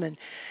dream and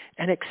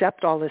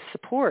accept all this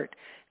support.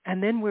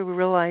 And then we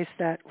realize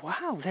that,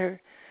 wow,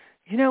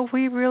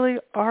 we really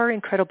are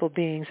incredible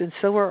beings, and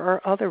so are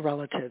our other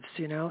relatives,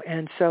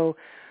 And so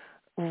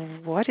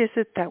what is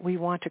it that we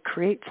want to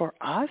create for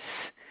us,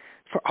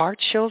 for our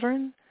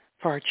children,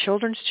 for our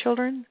children's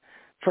children,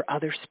 for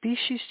other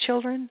species'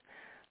 children?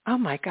 Oh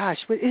my gosh,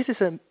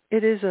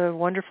 it is a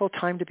wonderful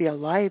time to be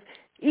alive,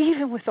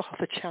 even with all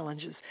the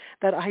challenges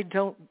that I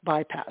don't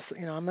bypass.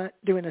 I'm not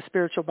doing a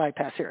spiritual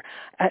bypass here.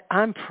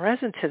 I'm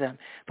present to them,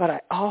 but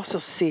I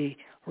also see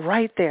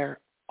right there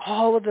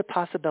all of the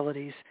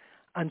possibilities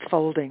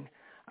unfolding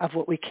of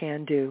what we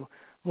can do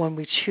when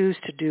we choose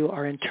to do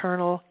our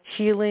internal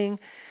healing,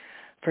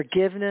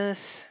 forgiveness,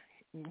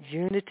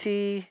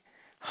 unity,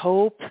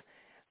 hope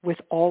with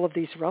all of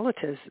these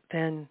relatives.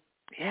 Then,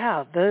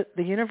 yeah, the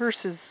universe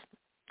is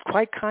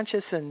quite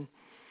conscious and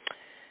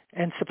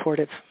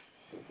supportive.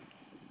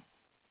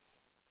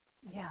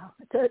 Yeah,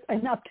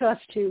 and up to us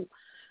to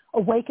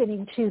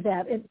awakening to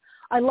that. And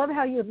I love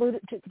how you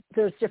alluded to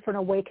there's different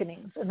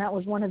awakenings, and that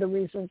was one of the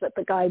reasons that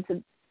the guides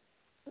had,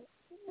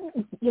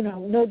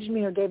 nudged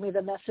me or gave me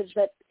the message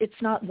that it's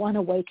not one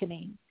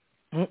awakening,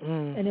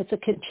 and it's a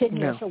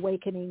continuous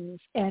awakening,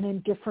 and in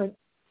different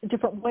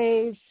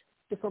ways,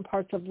 different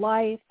parts of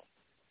life,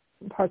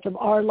 parts of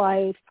our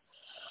life.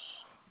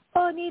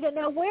 Oh, Anita,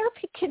 now where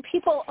can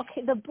people?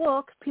 Okay, the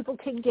book people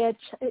can get.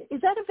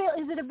 Is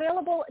it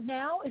available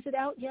now? Is it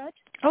out yet?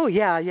 Oh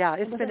yeah,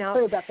 it's been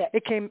out. About that.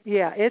 It came.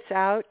 Yeah, it's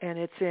out and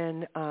it's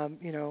in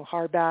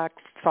hardback,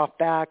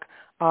 softback,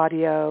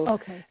 audio.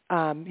 Okay.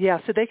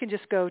 So they can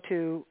just go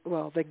to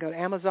they can go to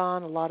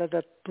Amazon. A lot of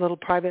the little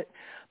private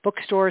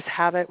bookstores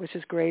have it, which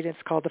is great. It's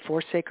called The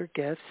Four Sacred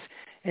Gifts: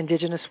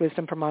 Indigenous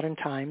Wisdom for Modern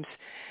Times.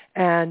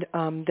 And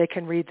they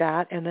can read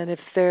that. And then if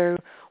they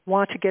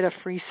want to get a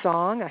free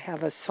song, I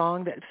have a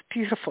song that's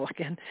beautiful.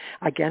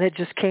 Again, it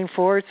just came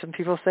forward. Some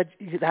people said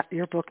that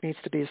your book needs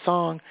to be a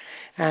song.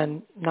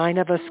 And 9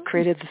 of us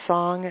created the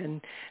song,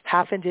 and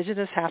half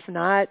indigenous, half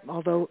not.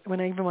 Although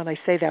when I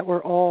say that,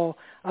 we're all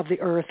of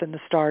the earth and the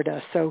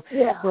stardust. So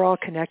we're all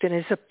connected. And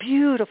it's a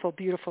beautiful,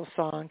 beautiful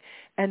song.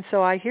 And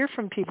so I hear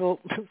from people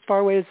far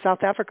away in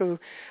South Africa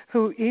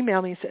who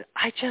email me and said,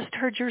 I just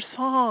heard your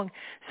song.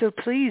 So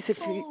please, if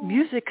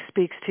music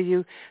speaks to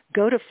you,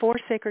 go to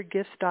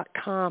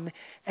foursacredgifts.com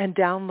and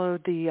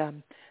download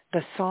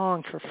the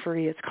song for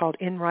free. It's called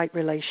In Right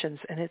Relations,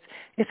 and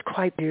it's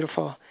quite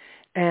beautiful.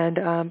 And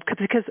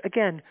because,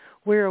 again,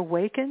 we're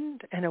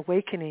awakened and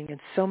awakening in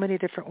so many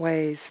different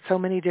ways, so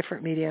many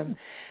different mediums.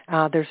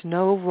 There's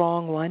no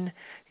wrong one.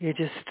 You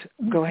just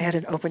go ahead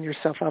and open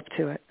yourself up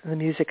to it. And the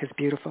music is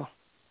beautiful.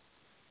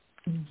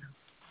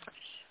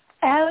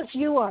 As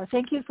you are.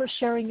 Thank you for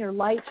sharing your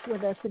light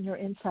with us and your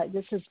insight.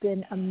 This has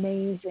been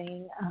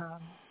amazing.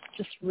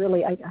 Just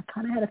really, I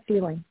kind of had a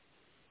feeling.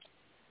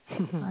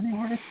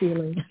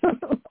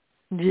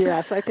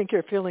 Yes, I think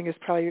your feeling is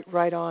probably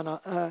right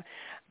on.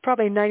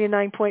 Probably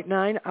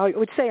 99.9. I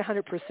would say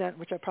 100%,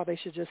 which I probably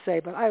should just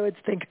say, but I would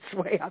think it's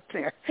way up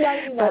there.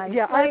 99. But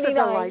yeah, I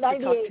would like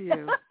to talk to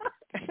you.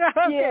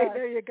 Okay,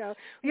 there you go.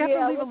 You have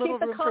to leave a little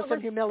room for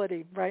some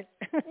humility, right?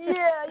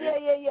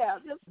 Yeah.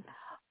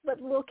 But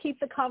we'll keep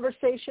the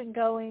conversation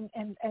going,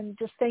 and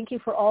just thank you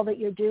for all that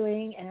you're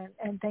doing,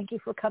 and thank you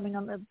for coming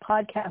on the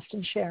podcast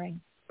and sharing.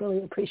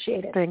 Really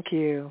appreciate it. Thank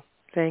you.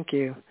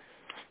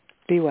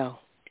 Be well.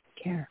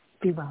 Take care.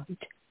 Be well.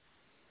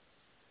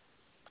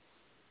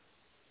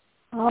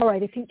 All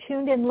right. If you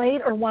tuned in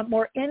late or want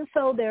more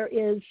info, there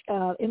is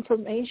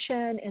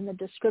information in the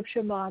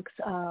description box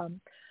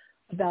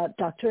about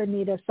Dr.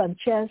 Anita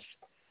Sanchez.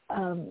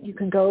 You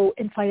can go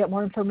and find out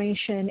more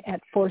information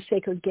at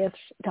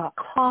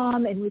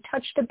foursacredgifts.com. And we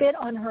touched a bit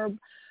on her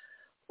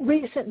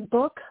recent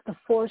book, The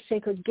Four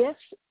Sacred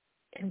Gifts,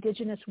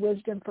 Indigenous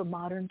Wisdom for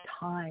Modern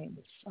Times.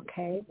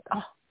 Okay?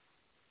 Oh,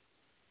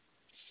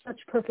 such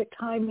perfect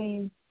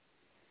timing.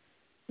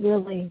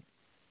 Really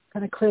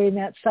kind of clearing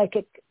that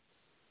psychic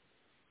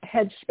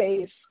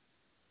headspace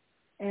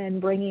and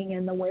bringing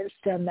in the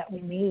wisdom that we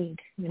need,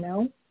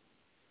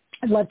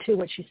 I love, too,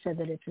 what she said,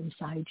 that it's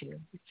inside you.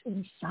 It's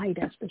inside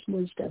us, this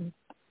wisdom.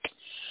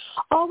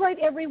 All right,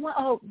 everyone.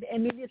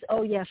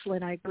 Yes,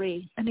 Lynn, I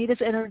agree.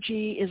 Anita's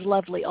energy is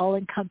lovely,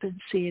 all-encompassing,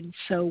 and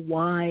so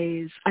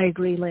wise. I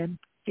agree, Lynn.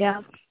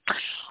 Yeah.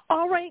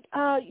 All right.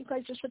 You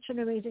guys are such an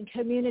amazing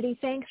community.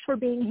 Thanks for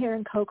being here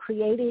and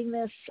co-creating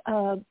this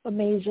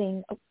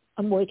amazing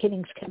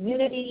Awakenings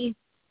community.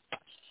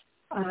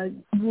 I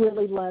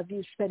really love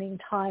you spending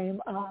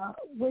time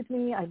with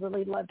me. I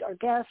really loved our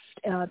guest.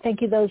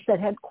 Thank you those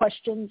that had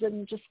questions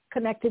and just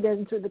connected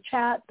in through the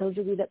chat, those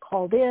of you that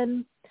called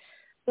in,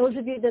 those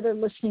of you that are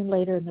listening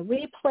later in the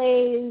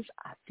replays.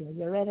 I feel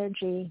your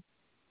energy.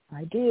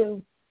 I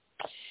do.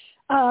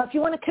 If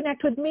you want to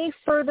connect with me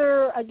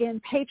further, again,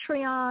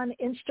 Patreon,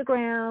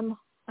 Instagram,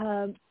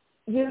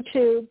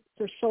 YouTube,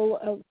 there's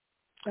Soul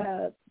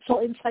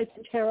Insights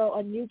and Tarot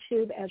on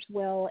YouTube, as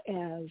well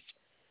as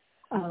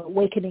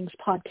Awakenings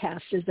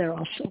podcast is there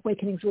also.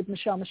 Awakenings with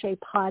Michelle Mache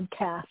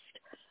podcast.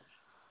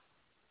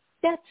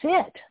 That's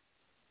it.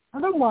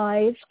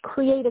 Otherwise,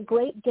 create a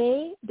great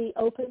day. Be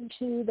open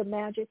to the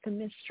magic, the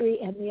mystery,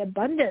 and the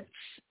abundance.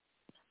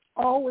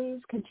 Always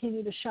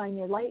continue to shine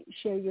your light,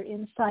 share your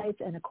insights,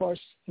 and of course,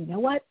 you know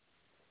what?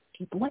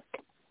 Keep awake.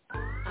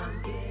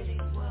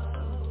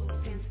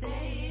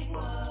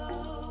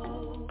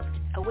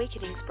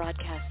 Awakenings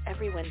broadcast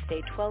every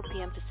Wednesday, 12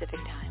 p.m. Pacific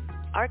Time.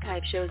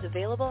 Archive shows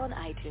available on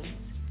iTunes.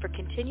 For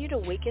continued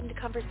awakened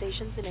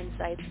conversations and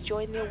insights,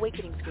 join the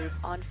Awakenings group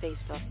on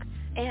Facebook.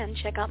 And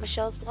check out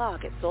Michelle's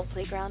blog at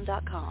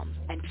soulplayground.com.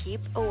 And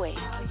keep awake.